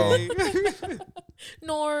 Cut through girl.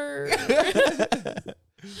 Nor.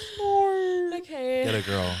 Okay. Get a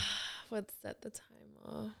girl. Let's set the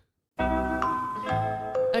timer.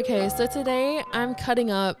 Okay, so today I'm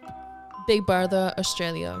cutting up Big Brother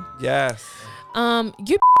Australia. Yes.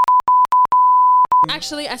 You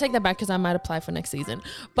actually, I take that back because I might apply for next season.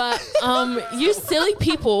 But you silly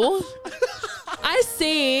people, I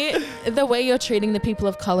see the way you're treating the people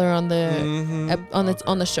of color on the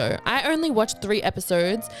on the show. I only watched 3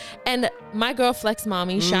 episodes, and my girl Flex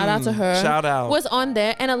Mommy, shout out to her, Shout out. was on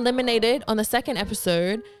there and eliminated on the 2nd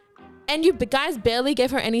episode. And you guys barely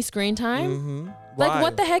gave her any screen time. Like,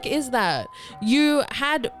 what the heck is that? You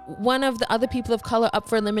had one of the other people of color up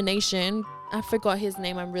for elimination. I forgot his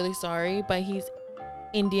name. I'm really sorry. But he's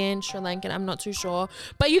Indian, Sri Lankan. I'm not too sure.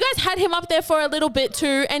 But you guys had him up there for a little bit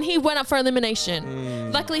too. And he went up for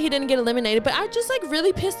elimination. Luckily, he didn't get eliminated. But I just like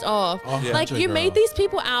really pissed off. Oh, Yeah. Like, country you girl. made these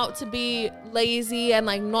people out to be lazy and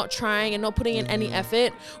like not trying and not putting in any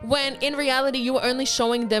effort. When in reality, you were only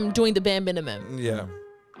showing them doing the bare minimum. Yeah.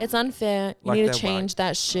 It's unfair. You Like need they're to change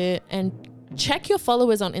that shit and check your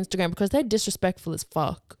followers on Instagram because they're disrespectful as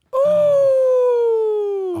fuck.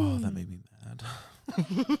 Oh, that made me mad.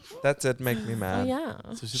 That did make me Oh mad. yeah.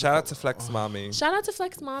 So she's Shout like, out to Flex Mommy. Shout out to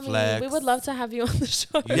Flex Mommy. Flex. We would love to have you on the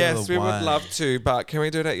show. You're Yes, the we would one. love to, but can we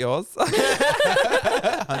do it at yours?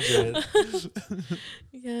 100.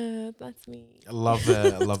 Yeah, that's me. I love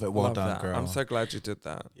it. I love it. Well Love done, that. girl. I'm so glad you did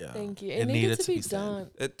that. yeah. Thank you. It needed to be done.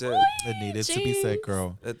 It did. It needed to be said, Jinx.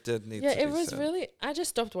 girl. It did need Yeah, to be it was said. really. I just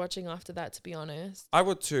stopped watching after that, to be honest. I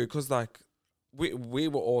would too, because like we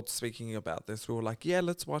were all speaking about this. We were like, yeah,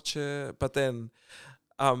 let's watch it. But then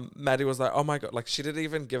Maddie was like, oh my God, like she didn't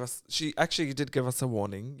even give us, she actually did give us a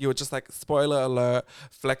warning. You were just like, spoiler alert,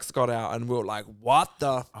 Flex got out, and we were like, what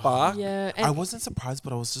the fuck? Yeah, I and wasn't surprised,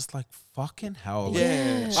 but I was just like, fucking hell. Like,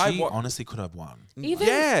 Yeah. Yeah. She honestly could have won. even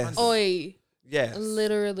Yes. Oi, Yes.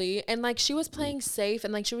 literally, and like she was playing safe,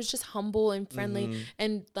 and like she was just humble and friendly,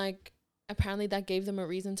 and like apparently that gave them a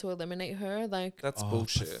reason to eliminate her. Like, That's Oh,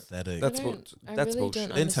 bullshit. pathetic. That's I bull- I that's really bullshit.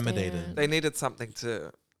 don't Intimidated. understand. They needed something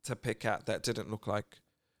to pick out that didn't look like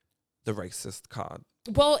the racist card.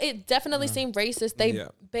 Well, it definitely seemed racist. They Yeah.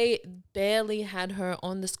 barely had her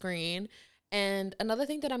on the screen. And another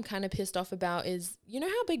thing that I'm kind of pissed off about is, you know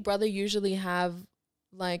how Big Brother usually have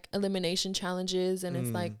like elimination challenges and it's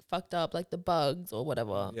like fucked up, like the bugs or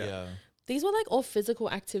whatever. Yeah. These were like all physical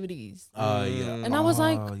activities. Yeah. And I was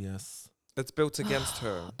like, oh, yes. It's built against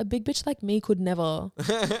her. a big bitch like me could never.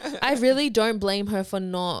 I really don't blame her for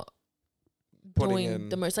not Putting doing in-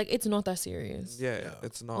 the most. Like, it's not that serious. Yeah,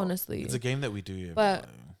 it's not. Honestly. It's a game that we do. But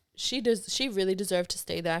she really deserved to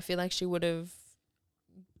stay there. I feel like she would have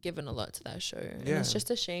given a lot to that show. And it's Yeah. just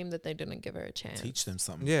a shame that they didn't give her a chance. teach them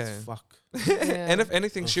something. Yeah. Fuck. And if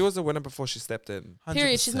anything, she was a winner before she stepped in.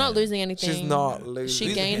 Period. She's not 100%. losing anything. She's not losing.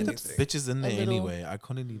 She gained anything. Bitches in a there little- anyway. I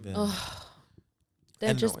couldn't even. They're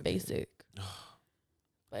And just no idea. basic.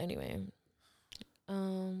 But anyway,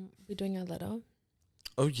 we're doing our letter.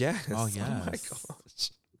 Oh yes. Oh, Oh my yes.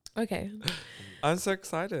 gosh. Okay. I'm so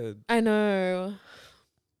excited. I know.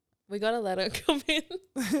 We got a letter come in.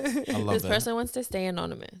 I love This it. person wants to stay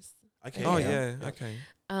anonymous. Okay. Oh Yeah. yeah. Okay.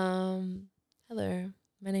 Hello.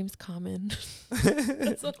 My name's Carmen.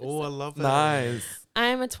 That's what Oh, I love it. Nice. I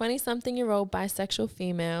am a 20-something-year-old bisexual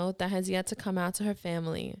female that has yet to come out to her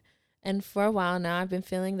family. And for a while now, I've been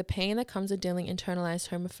feeling the pain that comes with dealing internalized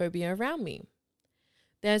homophobia around me.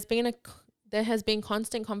 There has been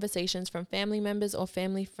constant conversations from family members or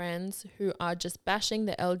family friends who are just bashing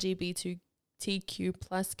the LGBTQ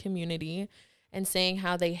plus community and saying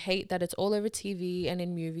how they hate that it's all over TV and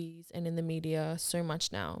in movies and in the media so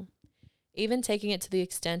much now. Even taking it to the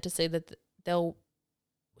extent to say that they'll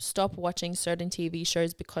stop watching certain TV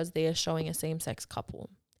shows because they are showing a same-sex couple.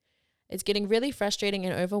 It's getting really frustrating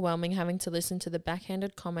and overwhelming having to listen to the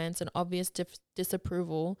backhanded comments and obvious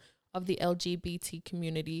disapproval of the LGBT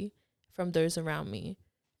community from those around me.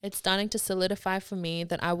 It's starting to solidify for me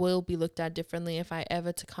that I will be looked at differently if I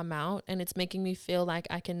ever to come out, and it's making me feel like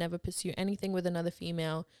I can never pursue anything with another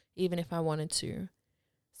female, even if I wanted to.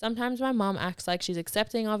 Sometimes my mom acts like she's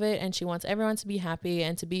accepting of it and she wants everyone to be happy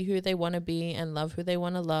and to be who they want to be and love who they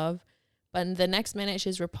want to love. But in the next minute,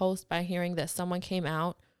 she's repulsed by hearing that someone came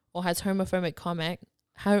out or has homophobic comments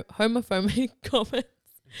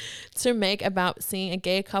to make about seeing a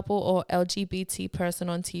gay couple or LGBT person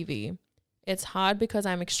on TV. It's hard because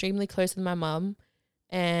I'm extremely close with my mum.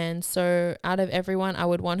 And so out of everyone, I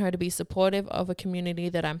would want her to be supportive of a community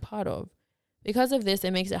that I'm part of. Because of this,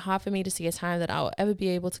 it makes it hard for me to see a time that I will ever be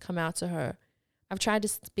able to come out to her. I've tried to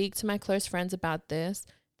speak to my close friends about this.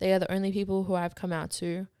 They are the only people who I've come out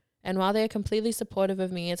to. And while they are completely supportive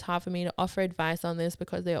of me, it's hard for me to offer advice on this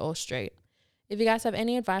because they're all straight. If you guys have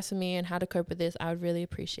any advice for me on how to cope with this, I would really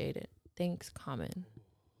appreciate it. Thanks, Carmen.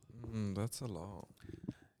 That's a lot.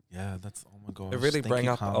 Yeah, that's, oh my gosh. It really Thank bring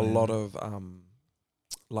you, up a Carmen. lot of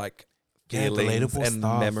like Yeah, feelings relatable and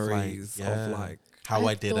stuff, memories like, yeah. of like how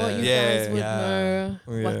I did thought it. you Yeah. guys would know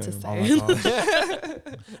what to Yeah. say. Oh my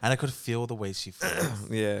gosh. And I could feel the way she feels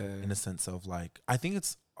yeah. in a sense of like, I think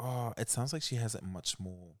it sounds like she has it much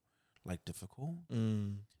more like difficult.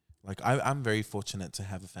 Like I'm very fortunate to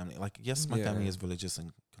have a family. Like, yes, my family Yeah. is religious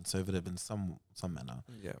and conservative in some manner,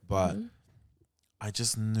 Yeah. but Mhm. I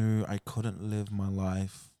just knew I couldn't live my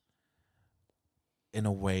life in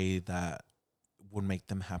a way that would make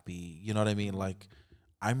them happy. You know what I mean? Like,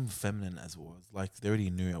 I'm feminine as well. Like, they already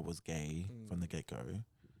knew I was gay from the get go.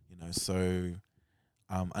 You know, so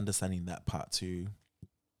understanding that part too,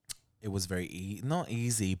 it was very not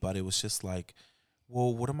easy, but it was just like,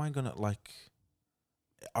 well, what am I gonna like?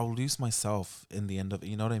 I'll lose myself in the end of it.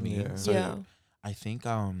 You know what I mean? Yeah. So Yeah. I think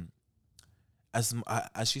as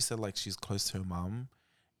she said, like, she's close to her mum,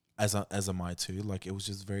 as am I too. Like, it was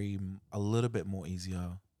just a little bit more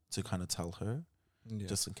easier to kind of tell her, Yeah.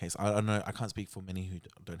 just in case. I don't know. I can't speak for many who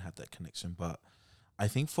don't have that connection, but I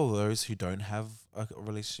think for those who don't have a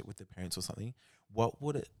relationship with their parents or something, what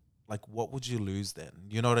would you lose then?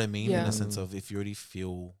 You know what I mean? In Yeah. the sense of, if you already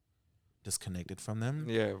feel disconnected from them.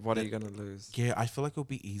 Yeah. What are you gonna lose? Yeah, I feel like it'll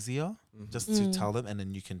be easier just to tell them, and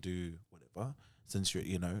then you can do whatever, since you're,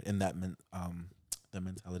 in that the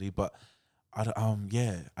mentality. But I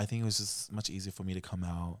think it was just much easier for me to come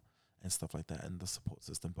out and stuff like that, and the support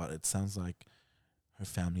system. But it sounds like her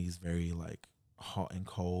family is very like hot and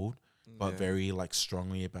cold, but Yeah. very like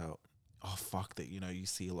strongly about, oh fuck that, you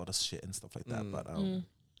see a lot of shit and stuff like that. But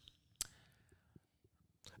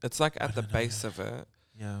It's like I at the don't know. base of it,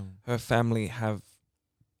 yeah, her family have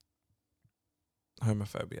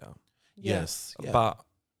homophobia. yes, yeah. But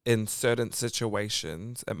in certain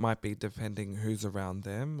situations, it might be depending who's around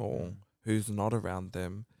them or who's not around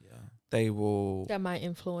them, Yeah. they will, That might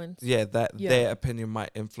influence. their opinion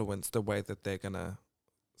might influence the way that they're going to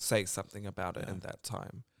say something about it Yeah. in that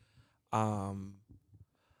time.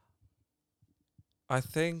 I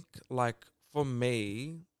think, like, for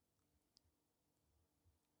me,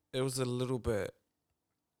 it was a little bit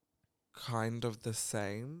kind of the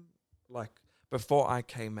same. Like, before I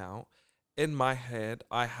came out, in my head,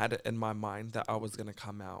 I had it in my mind that I was going to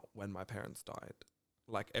come out when my parents died.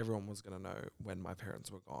 Like, everyone was going to know when my parents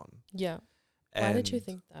were gone. Yeah. Why did you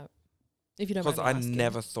think that? If you don't mind Because me I asking.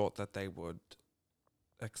 never thought that they would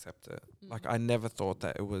accept it. Like, I never thought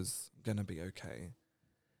that it was going to be okay.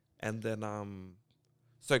 And then,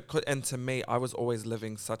 and to me, I was always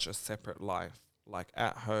living such a separate life. Like,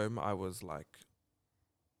 at home, I was like,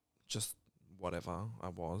 just whatever I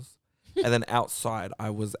was. And then outside, I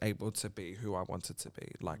was able to be who I wanted to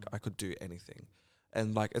be. Like, I could do anything.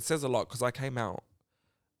 And, like, it says a lot because I came out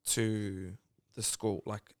to the school.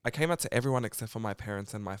 Like, I came out to everyone except for my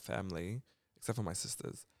parents and my family, except for my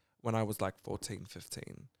sisters, when I was, like, 14,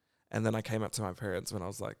 15. And then I came out to my parents when I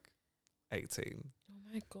was, like, 18. Oh,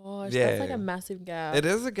 my gosh. Yeah. That's like a massive gap. It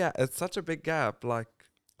is a gap. It's such a big gap. Like,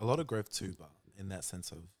 A lot of growth too, but in that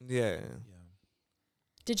sense of yeah.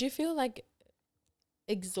 Did you feel like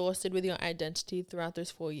exhausted with your identity throughout those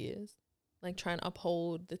 4 years? Like trying to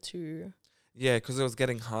uphold the two? Yeah, because it was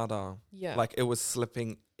getting harder. Yeah. Like, it was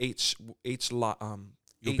slipping You're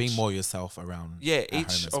being more yourself around. Yeah, at each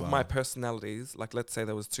home as of my well. personalities, like, let's say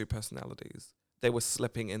there was 2 personalities, they were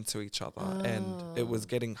slipping into each other, and it was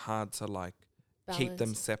getting hard to, like, keep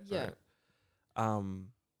them Balance. separate.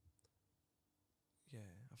 Yeah,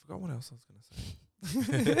 I forgot what else I was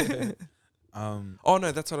gonna say. Oh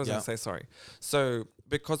no, that's what I was gonna say. Sorry. So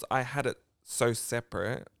because I had it so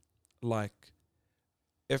separate, like,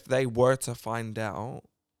 if they were to find out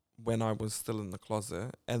when I was still in the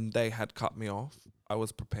closet and they had cut me off, I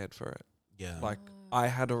was prepared for it. Yeah. Like, I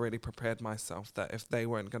had already prepared myself that if they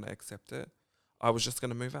weren't going to accept it, I was just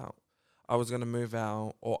going to move out. I was going to move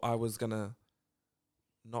out, or I was going to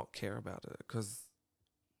not care about it because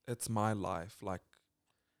it's my life. Like,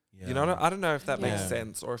 you know, I don't know if that makes Yeah.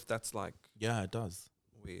 sense or if that's, like, Yeah, it does.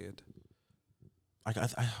 weird. Like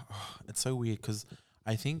it's so weird because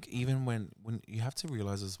I think even when you have to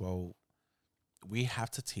realize as well, we have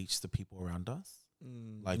to teach the people around us.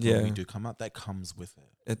 Like, when we do come out, that comes with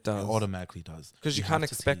it. It does. It automatically does. Because you can't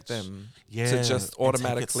expect them Yeah, to just and take it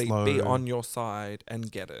automatically slow. be on your side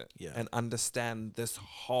and get it. Yeah. And understand this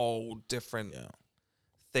whole different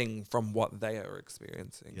thing from what they are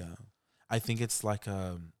experiencing. Yeah. I think it's like,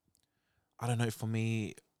 I don't know, for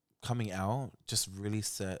me, coming out just really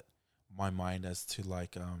set my mind as to,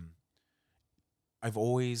 like, I've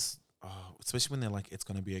always, especially when they're like, it's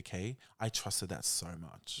going to be okay, I trusted that so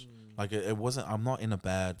much. Like, it wasn't, I'm not in a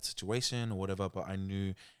bad situation or whatever, but I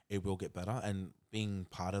knew it will get better. And being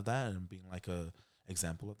part of that and being like a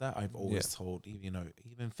example of that, I've always told,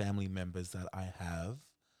 even family members that I have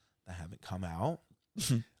that haven't come out,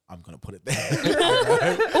 I'm going to put it there.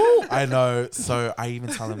 I know. So I even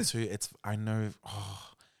tell them too, I know,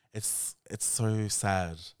 it's so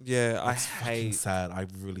sad. Yeah, I It's fucking hate. sad. I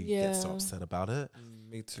really get so upset about it.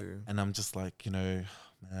 Me too. And I'm just like,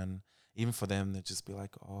 man, even for them, they'd just be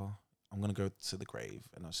like, oh, I'm going to go to the grave.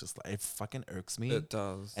 And I was just like, it fucking irks me. It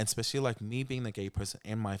does. And especially like me being the gay person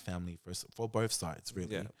and my family for both sides,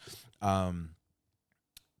 really. Yeah.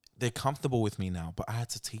 They're comfortable with me now, but I had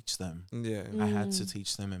to teach them. Yeah. I had to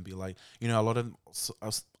teach them and be like, a lot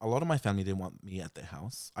of my family didn't want me at their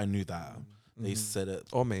house. I knew that. They said it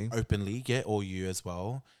Or me. openly, or you as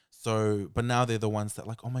well. So, but now they're the ones that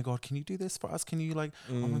like, oh my God, can you do this for us? Can you like,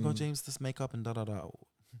 oh my God, James, this makeup and da-da-da.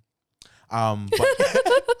 But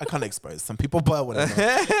I can't expose some people, but whatever.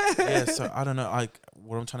 Yeah, so I don't know. Like,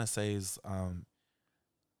 what I'm trying to say is,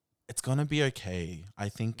 it's gonna be okay. I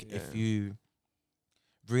think if you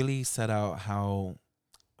really set out how,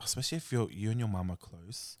 especially if you and your mom are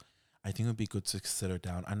close, I think it would be good to sit her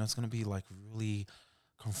down. I know it's gonna be like really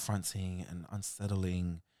confronting and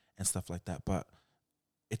unsettling and stuff like that, but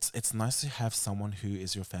it's nice to have someone who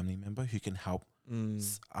is your family member who can help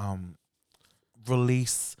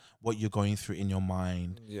release what you're going through in your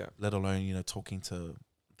mind, let alone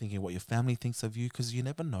thinking what your family thinks of you, because you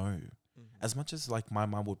never know. As much as like my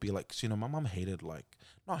mom would be like, my mom hated, like,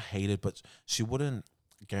 not hated, but she wouldn't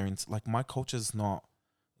guarantee, like, my culture's not,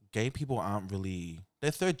 gay people aren't really,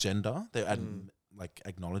 they're third gender, they like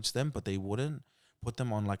acknowledge them, but they wouldn't put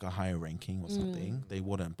them on like a higher ranking or something. They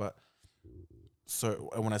wouldn't. But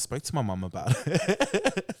so when I spoke to my mum about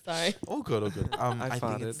it, sorry, all good. I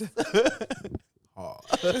farted.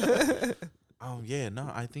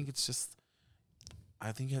 I think it's just,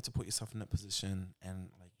 I think you have to put yourself in that position and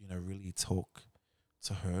like, you know, really talk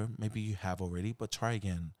to her. Maybe you have already, but try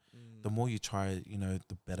again. The more you try, you know,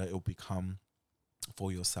 the better it'll become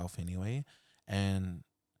for yourself anyway. And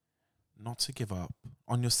not to give up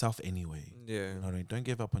on yourself anyway. Yeah. You know what I mean? Don't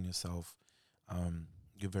give up on yourself.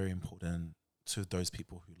 You're very important to those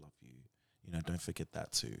people who love you. You know, don't forget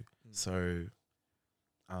that too. So,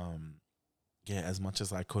 yeah, as much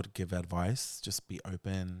as I could give advice, just be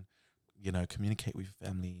open, you know, communicate with your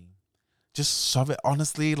family. Just shove it.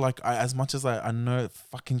 Honestly, like, as much as I know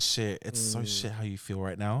fucking shit, it's so shit how you feel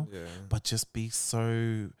right now. Yeah. But just be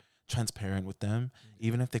so transparent with them.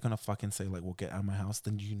 Even if they're going to fucking say, like, we'll get out of my house,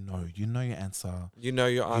 then you know your answer. You know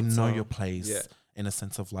your answer. You know your place. Yeah. In a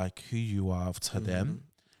sense of, like, who you are to them.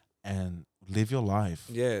 And live your life.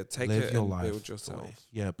 Yeah, take live it your and life build yourself.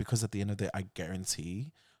 Yeah, because at the end of the day, I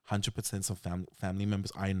guarantee 100% of family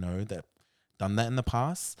members I know that done that in the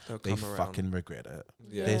past, they fucking regret it.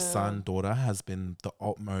 Yeah. Their son, daughter has been the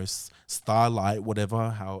utmost starlight,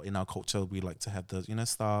 whatever, how in our culture we like to have the, you know,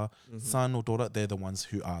 star son or daughter. They're the ones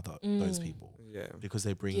who are those people. Yeah. Because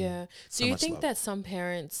they bring So you think that some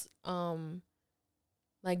parents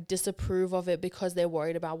like disapprove of it because they're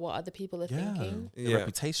worried about what other people are thinking? The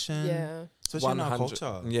reputation. Yeah. Especially in our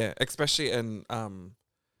culture. Yeah, especially in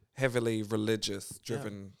heavily religious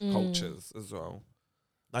driven cultures as well.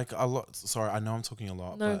 Like a lot. Sorry, I know I'm talking a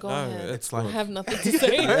lot. No, but go ahead. It's like I have nothing to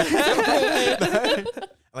say.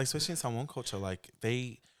 Like especially in Samoan culture, like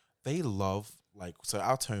they love, like, so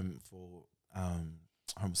our term for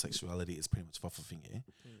homosexuality is pretty much whafafinge.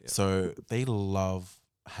 Yeah. So they love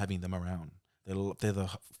having them around. They're the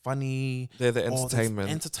funny. They're the entertainment.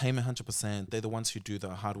 Entertainment, 100%. They're the ones who do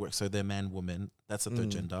the hard work. So they're man, woman. That's a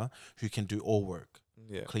third gender who can do all work.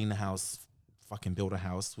 Yeah. Clean the house, fucking build a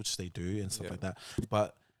house, which they do and stuff like that.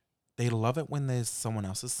 But they love it when there's someone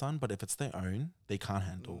else's son. But if it's their own, they can't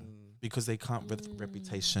handle because they can't with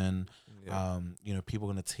reputation. You know, people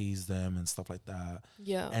are gonna tease them and stuff like that.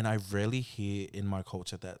 Yeah. And I rarely hear in my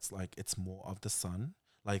culture that's like it's more of the son,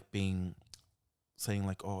 like saying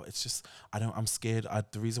like, oh, it's just I'm scared.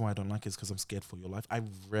 The reason why I don't like it is because I'm scared for your life. I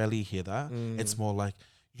rarely hear that. It's more like,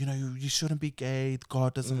 you know, you shouldn't be gay.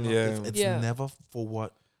 God doesn't love this. It's never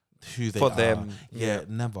for who they for are. them. Yeah,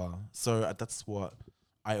 never. So that's what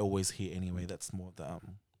I always hear anyway. That's more the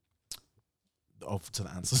to the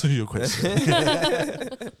answer to your question.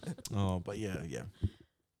 Oh, but yeah.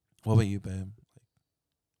 What about you, babe?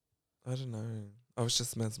 I don't know. I was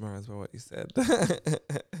just mesmerized by what you said.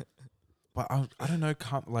 But I don't know.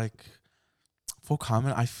 For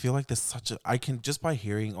Carmen, I feel like there's such I can just by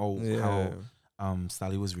hearing how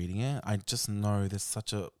Sally was reading it, I just know there's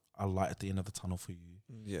such a light at the end of the tunnel for you.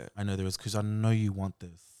 Yeah, I know there is, because I know you want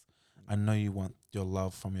this. I know you want your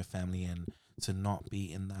love from your family and to not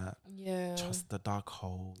be in that just the dark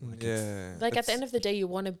hole. Like at the end of the day, you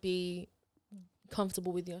want to be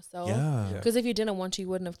comfortable with yourself. Yeah. Because if you didn't want to, you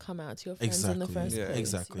wouldn't have come out to your friends in the first place.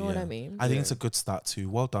 Exactly. You know what I mean? I think it's a good start too.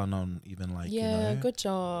 Well done on even like, you know. Good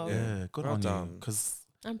job. Yeah, good well on done. you. Because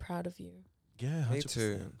I'm proud of you. Yeah, 100%. Me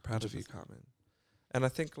too. Proud of you, Carmen. And I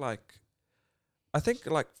think like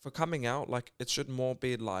for coming out, like it should more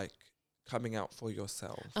be like coming out for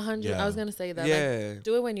yourself. 100. Yeah. I was gonna say that. Yeah. Like,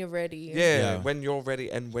 do it when you're ready. Yeah, when you're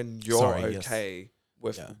ready and when you're okay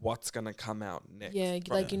with what's gonna come out next. Yeah,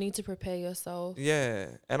 like you need to prepare yourself. Yeah,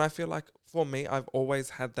 and I feel like for me, I've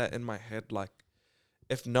always had that in my head. Like,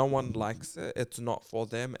 if no one likes it, it's not for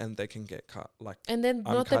them, and they can get cut. Like, and then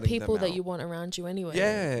I'm not the cutting people them that out. you want around you anyway.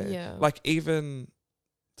 Yeah. Like even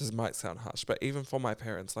this might sound harsh, but even for my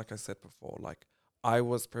parents, like I said before, like I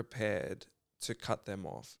was prepared to cut them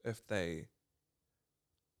off if they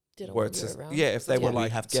didn't were want you to, around. if they were we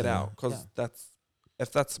like have get to. out, because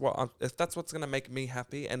if that's what's gonna make me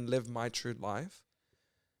happy and live my true life,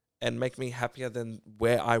 and make me happier than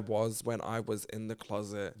where I was when I was in the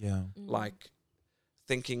closet, like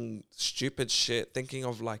thinking stupid shit, thinking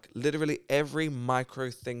of like literally every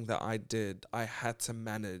micro thing that I did, I had to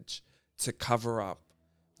manage to cover up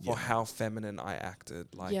for how feminine I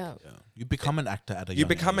acted. Like, you become an actor at a you young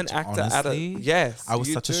become age. an actor Honestly, yes. I was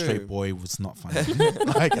you such do. a straight boy. Was not funny.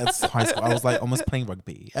 Like at high school, I was like almost playing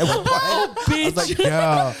rugby. At one point. I was like,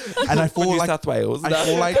 and I For feel New like South Wales. I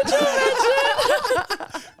feel like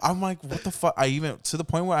I'm like, what the fuck? I even to the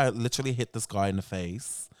point where I literally hit this guy in the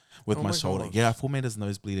face with my shoulder. gosh. Yeah, I full made his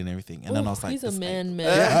nose bleed and everything. And then I was like, he's a this man.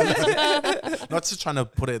 not just trying to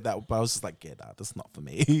put it that, but I was just like, get out. That's not for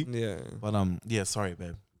me. Yeah. But yeah, sorry,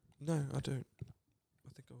 babe. No, I don't. I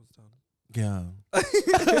think I was done. Yeah.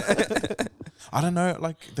 I don't know.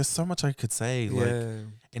 Like, there's so much I could say. Like, Yeah.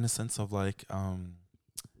 in a sense of like,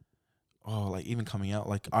 like even coming out,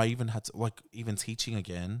 like I even had to, like even teaching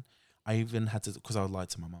again. I even had to, because I lied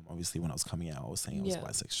to my mum, obviously, when I was coming out. I was saying I was Yeah.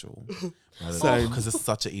 bisexual. Same. Because it's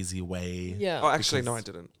such an easy way. Yeah. Oh, actually, no, I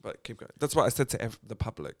Because- didn't. But keep going. That's what I said to the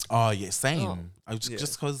public. Oh, yeah, same. Oh. I was Yeah.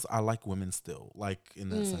 just because I like women still, like in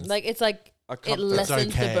that sense. Like it's like I it come lessens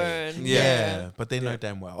okay. the burn. Yeah, but they know Yeah.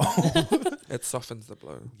 damn well. It softens the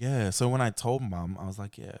blow. Yeah, so when I told mum, I was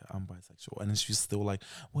like, yeah, I'm bisexual. And then she's still like,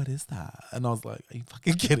 what is that? And I was like, are you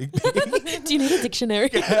fucking kidding me? Do you need a dictionary?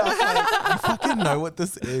 Yeah, I was like, you fucking know what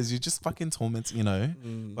this is. You just fucking torment, you know?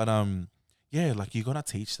 Mm. But yeah, like you're gonna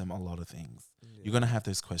teach them a lot of things. You're gonna have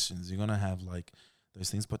those questions. You're gonna have like those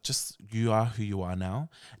things. But just you are who you are now.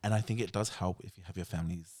 And I think it does help if you have your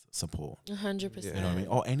family's support. 100%. You know what I mean?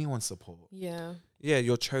 Or anyone's support. Yeah. Yeah,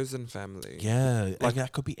 your chosen family. Yeah. Like- Like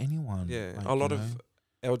that could be anyone. Yeah, Like, a lot you of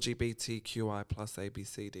know? LGBTQI plus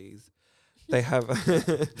ABCDs. They have You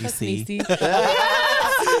That's see. Nisi.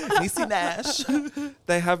 Niecy Nash.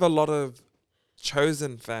 they have a lot of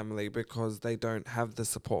chosen family because they don't have the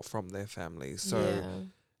support from their family. So yeah.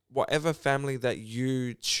 whatever family that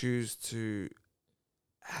you choose to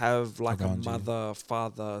have like Around a you. mother,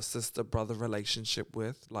 father, sister, brother relationship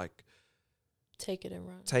with, like Take it and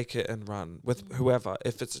run. take it and run with Mhm. whoever.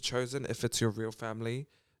 If it's a chosen, if it's your real family,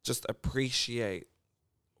 just appreciate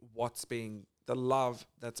the love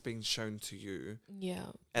that's being shown to you, Yeah.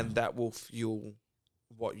 and that will fuel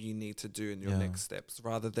what you need to do in your Yeah. next steps,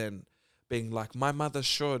 rather than being like, my mother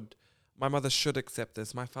should accept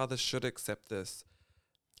this, my father should accept this.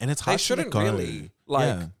 And it's They hard to let shouldn't go. really,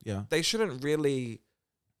 like, yeah. they shouldn't really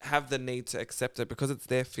have the need to accept it because it's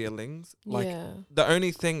their feelings. Like, yeah. the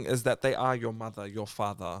only thing is that they are your mother, your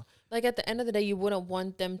father. Like at the end of the day, you wouldn't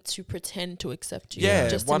want them to pretend to accept you. Yeah,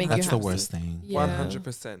 Just to make you That's happy. the worst thing. Yeah.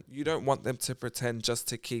 100%. You don't want them to pretend just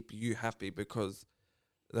to keep you happy, because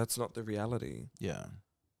that's not the reality. Yeah.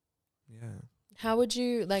 Yeah. How would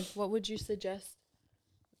you, like, what would you suggest?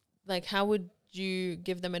 Like, how would you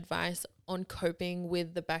give them advice on coping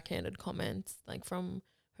with the backhanded comments, like from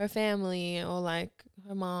her family or like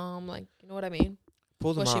her mom, like, you know what I mean?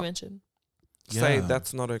 Pull them What she up. mentioned. Say Yeah.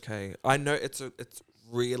 that's not okay. I know it's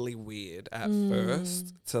really weird at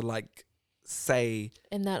first to like say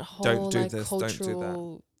And that whole Don't do like this, don't do that.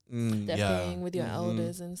 cultural mm, stepping with your Mhm.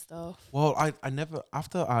 elders and stuff. Well, I never,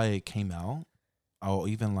 after I came out or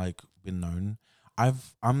even like been known, I'm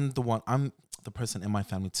the person in my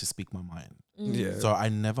family to speak my mind. Yeah. So I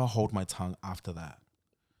never hold my tongue after that.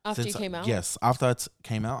 After Since you came out? Yes, after it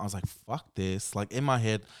came out, I was like, fuck this. Like in my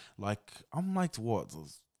head, like I'm like what,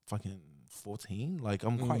 fucking 14? Like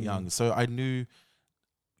I'm quite young. So I knew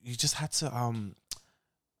you just had to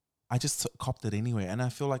I just copped it anyway. And I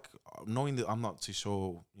feel like knowing that, I'm not too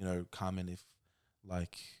sure, you know, Carmen, if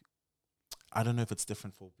like I don't know if it's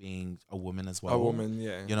different for being a woman as well. a woman,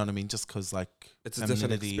 yeah. You know what I mean? Just because like It's a different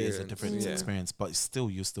femininity is a different experience. Yeah. experience, but still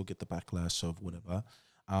you still get the backlash of whatever.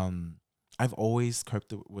 I've always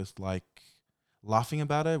coped it with like laughing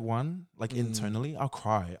about it. One, like internally, I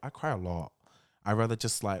cry a lot. I rather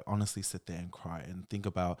just like honestly sit there and cry and think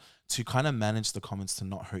about, to kind of manage the comments to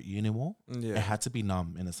not hurt you anymore. Yeah. It had to be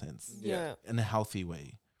numb in a sense, Yeah. in a healthy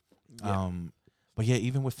way. Yeah. But yeah,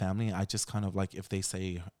 even with family, I just kind of like, if they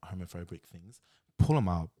say homophobic things, pull them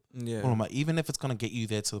up. Yeah. Pull them up. Even if it's going to get you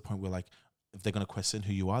there to the point where like, if they're going to question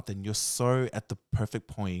who you are, then you're so at the perfect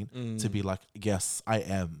point to be like, yes, I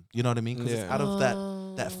am. You know what I mean? Because it's Yeah. out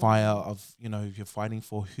of that fire of, you know, you're fighting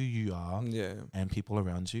for who you are Yeah. and people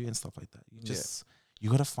around you and stuff like that. You just, you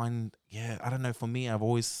got to find, I don't know. For me, I've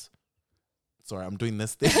always, sorry, I'm doing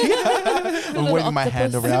this thing. I'm little waving my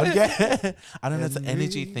hand octopus. around. Yeah. I don't know. It's an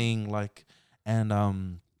energy Henry. thing. Like,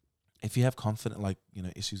 and if you have like, you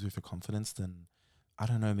know, issues with your confidence, then I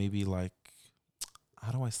don't know, maybe like,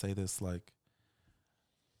 how do I say this? Like,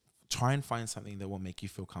 try and find something that will make you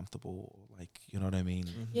feel comfortable. Like, you know what I mean?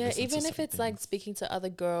 Yeah, Listen to even if certain it's like things. speaking to other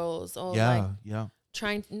girls or Yeah, like yeah.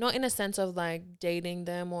 trying, not in a sense of like dating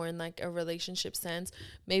them or in like a relationship sense,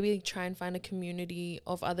 maybe try and find a community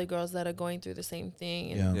of other girls that are going through the same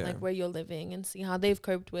thing and Yeah. Yeah. like where you're living and see how they've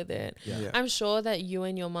coped with it. Yeah. Yeah. I'm sure that you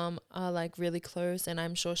and your mom are like really close and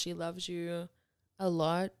I'm sure she loves you a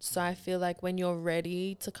lot. So I feel like when you're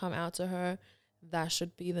ready to come out to her, that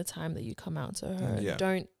should be the time that you come out to her. Yeah.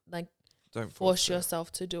 Don't like Don't force it.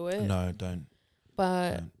 yourself to do it. No, don't.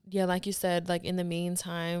 But Don't. yeah, like you said, like in the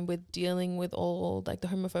meantime, with dealing with all like the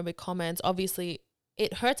homophobic comments, obviously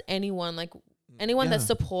it hurts anyone, like anyone that Yeah.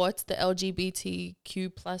 supports the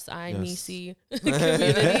LGBTQ plus I Yes. Nisi community.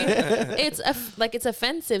 It's it's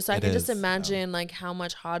offensive. So I It can just is, yeah. imagine like how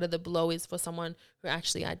much harder the blow is for someone who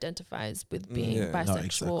actually identifies with being Yeah. No,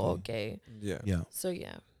 bisexual or exactly. gay. Yeah. Yeah. So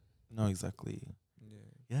yeah. No, exactly. Yeah.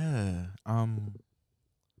 Yeah.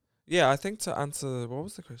 Yeah, I think to answer, what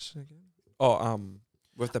was the question again? Oh,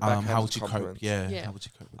 with the backhanded How would you cope? compliments. Yeah. Yeah. How would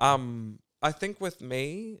you cope? With that? I think with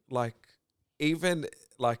me, like, even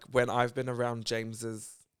like when I've been around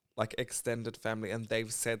James's like extended family and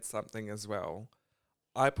they've said something as well,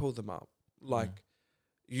 I pull them up. Like,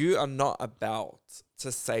 you are not about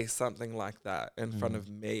to say something like that in front of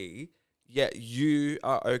me, yet you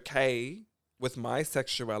are okay with my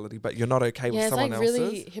sexuality, but you're not okay with Yeah, it's someone like else's.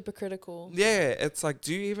 really hypocritical. Yeah, it's like,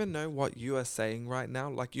 do you even know what you are saying right now?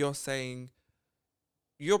 Like, you're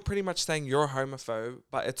pretty much saying you're a homophobe,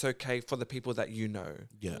 but it's okay for the people that you know.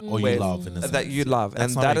 Yeah. Or you With- love in a sense. that you Yeah. love,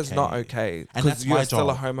 That's and that is not okay. okay. And Because that's you're my still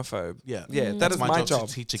a job. homophobe. Yeah. Yeah, Mm. that That's is my my job to job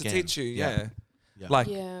teach to again. teach you. Yeah. Yeah. Like,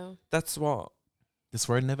 Yeah. that's what. This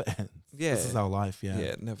word never ends. Yeah. This is our life. Yeah, Yeah.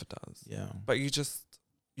 it never does. Yeah. But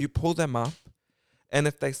you pull them up, and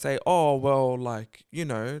if they say, oh, well, like, you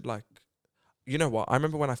know what? I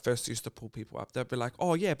remember when I first used to pull people up, they'd be like,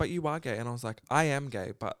 oh, yeah, but you are gay. And I was like, I am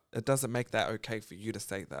gay, but it doesn't make that okay for you to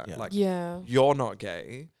say that. Yeah. Like, Yeah. you're not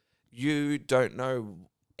gay. You don't know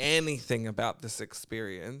anything about this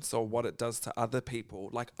experience or what it does to other people.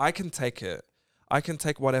 Like, I can take it. I can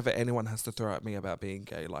take whatever anyone has to throw at me about being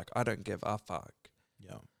gay. Like, I don't give a fuck.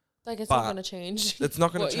 Yeah. Like it's But not gonna change. It's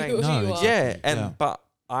not going what to you- change. who No, you are. exactly. Yeah, and Yeah. but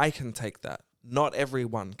I can take that. Not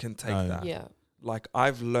everyone can take No. that. Yeah. Like,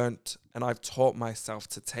 I've learnt and I've taught myself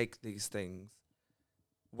to take these things,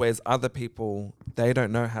 whereas other people, they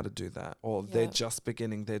don't know how to do that, or they're Yeah. just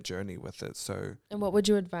beginning their journey with it. So And what would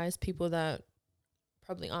you advise people that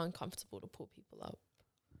probably aren't comfortable to pull people up?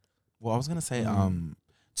 Well, I was gonna say,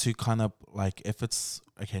 to kind of like, if it's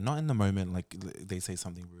okay, not in the moment, like they say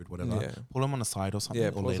something rude, whatever, yeah, pull them on the side or something, yeah,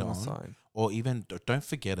 or pause later on on, the side. or even don't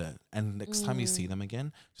forget it. And next time you see them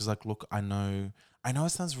again, just like, look, I know it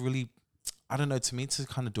sounds really, I don't know, to me to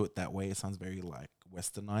kind of do it that way, it sounds very like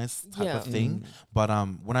westernized type Yeah. of thing. Mm. But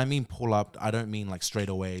when I mean pull up, I don't mean like straight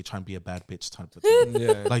away try and be a bad bitch type of thing.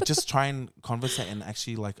 Yeah, Like, just try and conversate and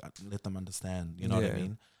actually like let them understand. You know what I Yeah.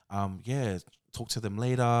 mean? Yeah, talk to them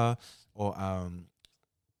later, or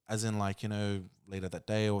as in like, you know, later that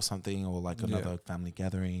day or something, or like another family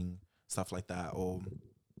gathering, stuff like that, or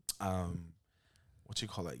what you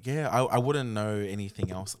call it? Yeah, I wouldn't know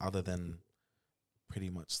anything else other than pretty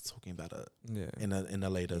much talking about it yeah. in a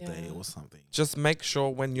later day Yeah. or something. Just make sure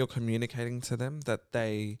when you're communicating to them that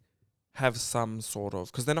they have some sort of,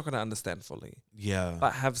 because they're not going to understand fully, Yeah,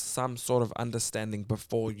 but have some sort of understanding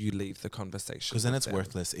before you leave the conversation. because then with it's them.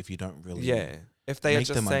 worthless if you don't really. Yeah. If they are make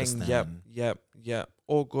just them saying, understand. yep,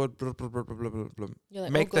 all good, blah, blah, blah, blah, blah, blah, blah. You're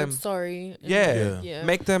like, Make oh God, them- sorry. And Yeah. like, yeah.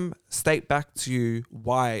 Make them state back to you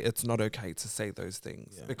why it's not okay to say those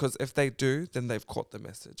things. Yeah. Because if they do, then they've caught the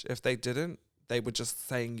message. If they didn't, they were just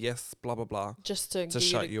saying yes, blah, blah, blah. just to get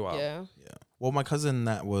shut you up. Yeah. Yeah. Well, my cousin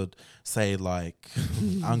that would say like,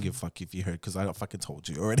 I don't give a fuck if you heard, because I fucking told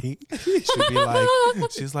you already. She'd be like,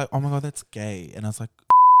 she's like, oh my God, that's gay. And I was like,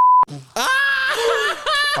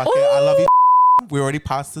 fuck it, I love you. We already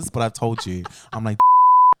passed this, but I've told you. I'm like,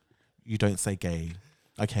 you don't say gay.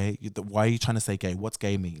 Okay, why are you trying to say gay? What's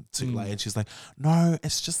gay mean? Like, and she's like, no,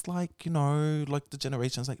 it's just like, you know, like the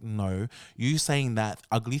generation's like, no, you saying that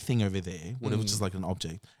ugly thing over there, whatever, just like an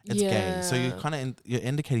object, it's gay. So you're Yeah. kind of you're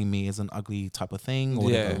indicating me as an ugly type of thing, or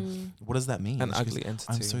whatever. What does that mean? An And she ugly goes,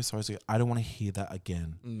 entity. I'm so sorry. I don't want to hear that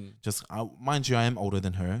again. Mm. Just mind you, I am older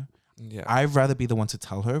than her. Yeah. I'd rather be the one to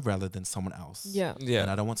tell her rather than someone else. Yeah. yeah.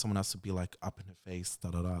 And I don't want someone else to be like up in her face, da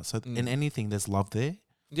da da. So Mm. in anything, there's love there.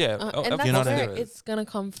 Yeah. And that's you know what I where mean? it's gonna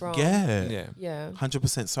come from. Yeah. Yeah. Yeah.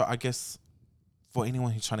 100%. So I guess for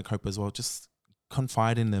anyone who's trying to cope as well, just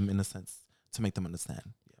confide in them in a sense to make them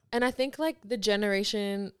understand. And I think like the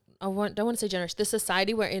generation, don't want to say generation, the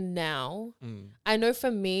society we're in now, Mm. I know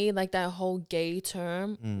for me, like that whole gay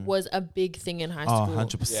term was a big thing in high Oh, school.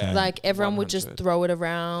 100%. Like everyone would just 100. throw it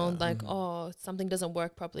around, Yeah. like, oh, something doesn't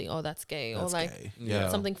work properly. Oh, that's gay. That's or like gay. Yeah.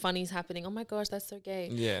 something funny is happening. Oh my gosh, that's so gay.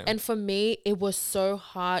 Yeah. And for me, it was so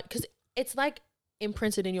hard because it's like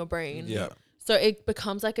imprinted in your brain. yeah. So it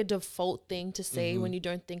becomes like a default thing to say when you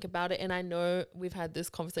don't think about it. And I know we've had this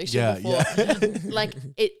conversation before. Like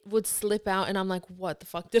it would slip out and I'm like, what the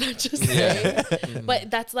fuck did I just say?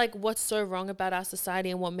 But that's like what's so wrong about our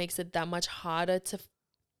society and what makes it that much harder to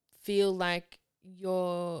feel like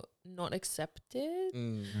you're not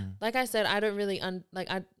accepted. Like I said, I don't really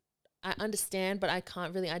I understand, but I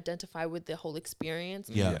can't really identify with the whole experience.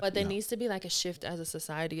 Yeah. But there yeah. needs to be like a shift as a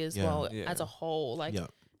society as Yeah. well, Yeah. as a whole. Like Yeah.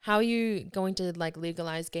 how are you going to like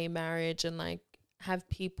legalize gay marriage and like have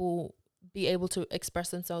people be able to express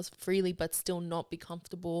themselves freely but still not be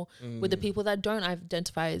comfortable with the people that don't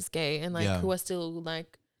identify as gay and like Yeah. who are still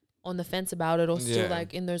like on the fence about it or still Yeah.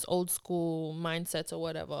 like in those old school mindsets or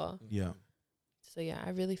whatever. Yeah. So yeah, I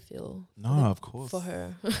really feel No, of course. for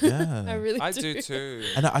her. Yeah. I really I do too.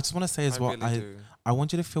 And I just want to say as I well, really do. I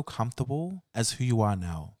want you to feel comfortable as who you are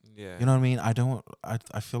now. Yeah. You know what I mean?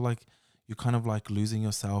 I feel like you're kind of like losing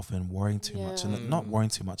yourself and worrying too much. And not worrying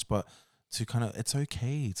too much, but to kind of, it's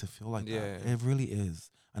okay to feel like that. It really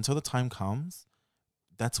is. Until the time comes,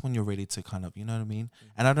 that's when you're ready to kind of, you know what I mean?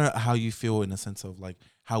 And I don't know how you feel in the sense of like,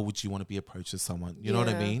 how would you want to be approached as someone? You know what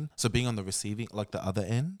I mean? So being on the receiving, like the other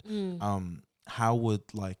end, how would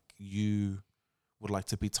like you would like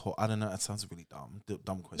to be taught? I don't know. It sounds really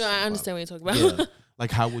dumb question. No, I understand what you're talking about. Yeah.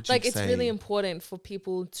 Like how would you like say? it's really important for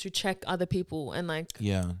people to check other people and like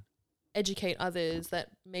educate others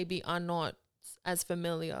that maybe are not as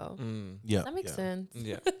familiar. Yeah. That makes sense.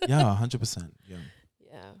 Yeah. Yeah, 100%. Yeah.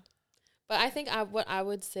 Yeah. But I think what I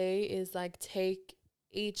would say is like take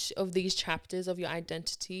each of these chapters of your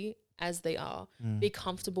identity as they are. Be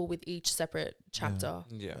comfortable with each separate chapter.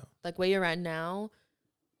 Yeah. Like where you're at now,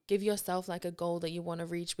 give yourself like a goal that you want to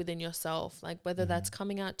reach within yourself. Like whether that's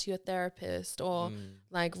coming out to your therapist or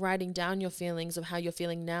like writing down your feelings of how you're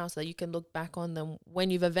feeling now so that you can look back on them when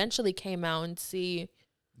you've eventually came out and see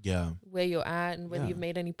where you're at and whether you've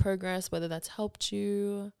made any progress, whether that's helped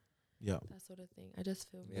you. Yeah. That sort of thing. I just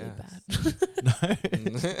feel really bad.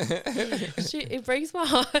 It breaks my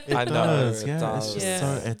heart. I know. It does. It's just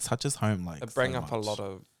so, it touches home like it brings so up much. a lot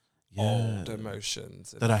of old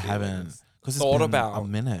emotions that I haven't because it's thought been about a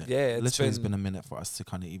minute. Yeah, it's been a minute for us to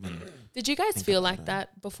kind of even. Did you guys feel like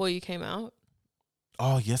that before you came out?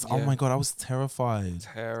 Oh yes! Yeah. Oh my god! I was terrified.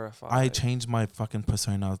 I changed my fucking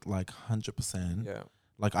persona like 100%. Yeah.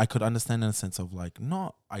 Like I could understand in a sense of like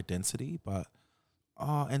not identity, but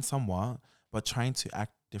and somewhat, but trying to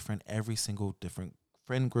act different every single different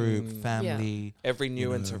friend group, family, every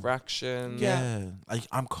new interaction. Yeah. Like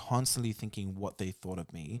I'm constantly thinking what they thought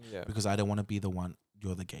of me because I don't want to be the one.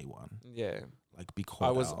 You're the gay one. Yeah. Like be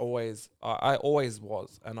called out. I always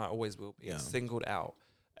was, and I always will be singled out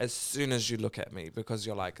as soon as you look at me because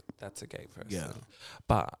you're like, that's a gay person. Yeah.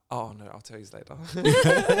 But, oh no, I'll tell you later.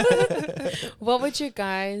 What would you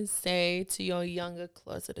guys say to your younger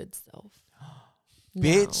closeted self?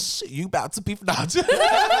 Bitch, you about to be You about to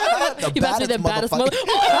be the baddest mother.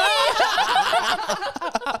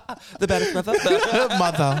 The baddest mother.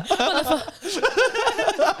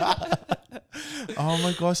 Oh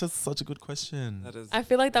my gosh, that's such a good question. That is I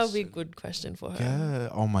feel like that would be a good question for her. Yeah.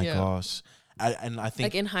 Oh my gosh. And I think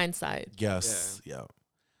like in hindsight. Yes. Yeah.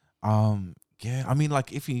 Yeah. I mean,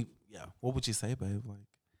 like if you what would you say, babe?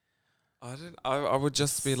 Like I would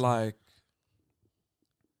just be like,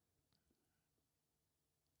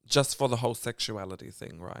 just for the whole sexuality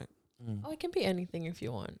thing, right? Oh, it can be anything if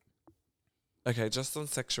you want. Okay, just on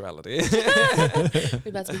sexuality. We're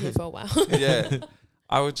about to be here for a while. Yeah.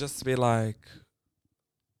 I would just be like,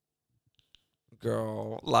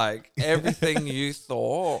 girl, like everything you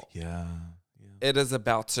thought, it is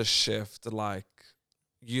about to shift. Like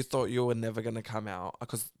you thought you were never going to come out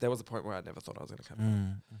because there was a point where I never thought I was going to come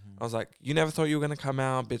out. I was like, you never thought you were going to come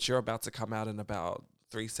out, bitch. You're about to come out in about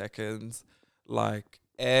 3 seconds. Like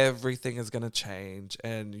everything is going to change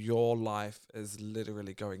and your life is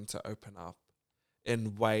literally going to open up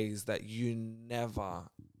in ways that you never,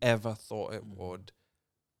 ever thought it would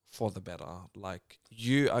for the better. Like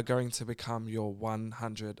you are going to become your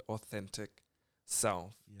 100 authentic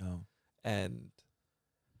self. Yeah. And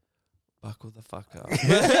buckle the fuck up.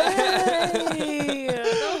 Hey,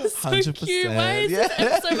 that was so 100%. cute. Why is this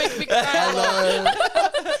episode making me cry? I love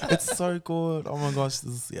it. It's so good. Oh my gosh,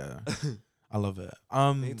 I love it.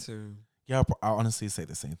 Me too. Yeah, I honestly say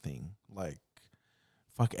the same thing. Like,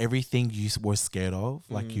 fuck everything you were scared of.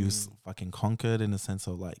 Like you fucking conquered in the sense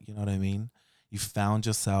of like, you know what I mean? You found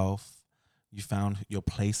yourself. You found your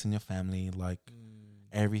place in your family. Like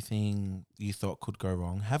everything you thought could go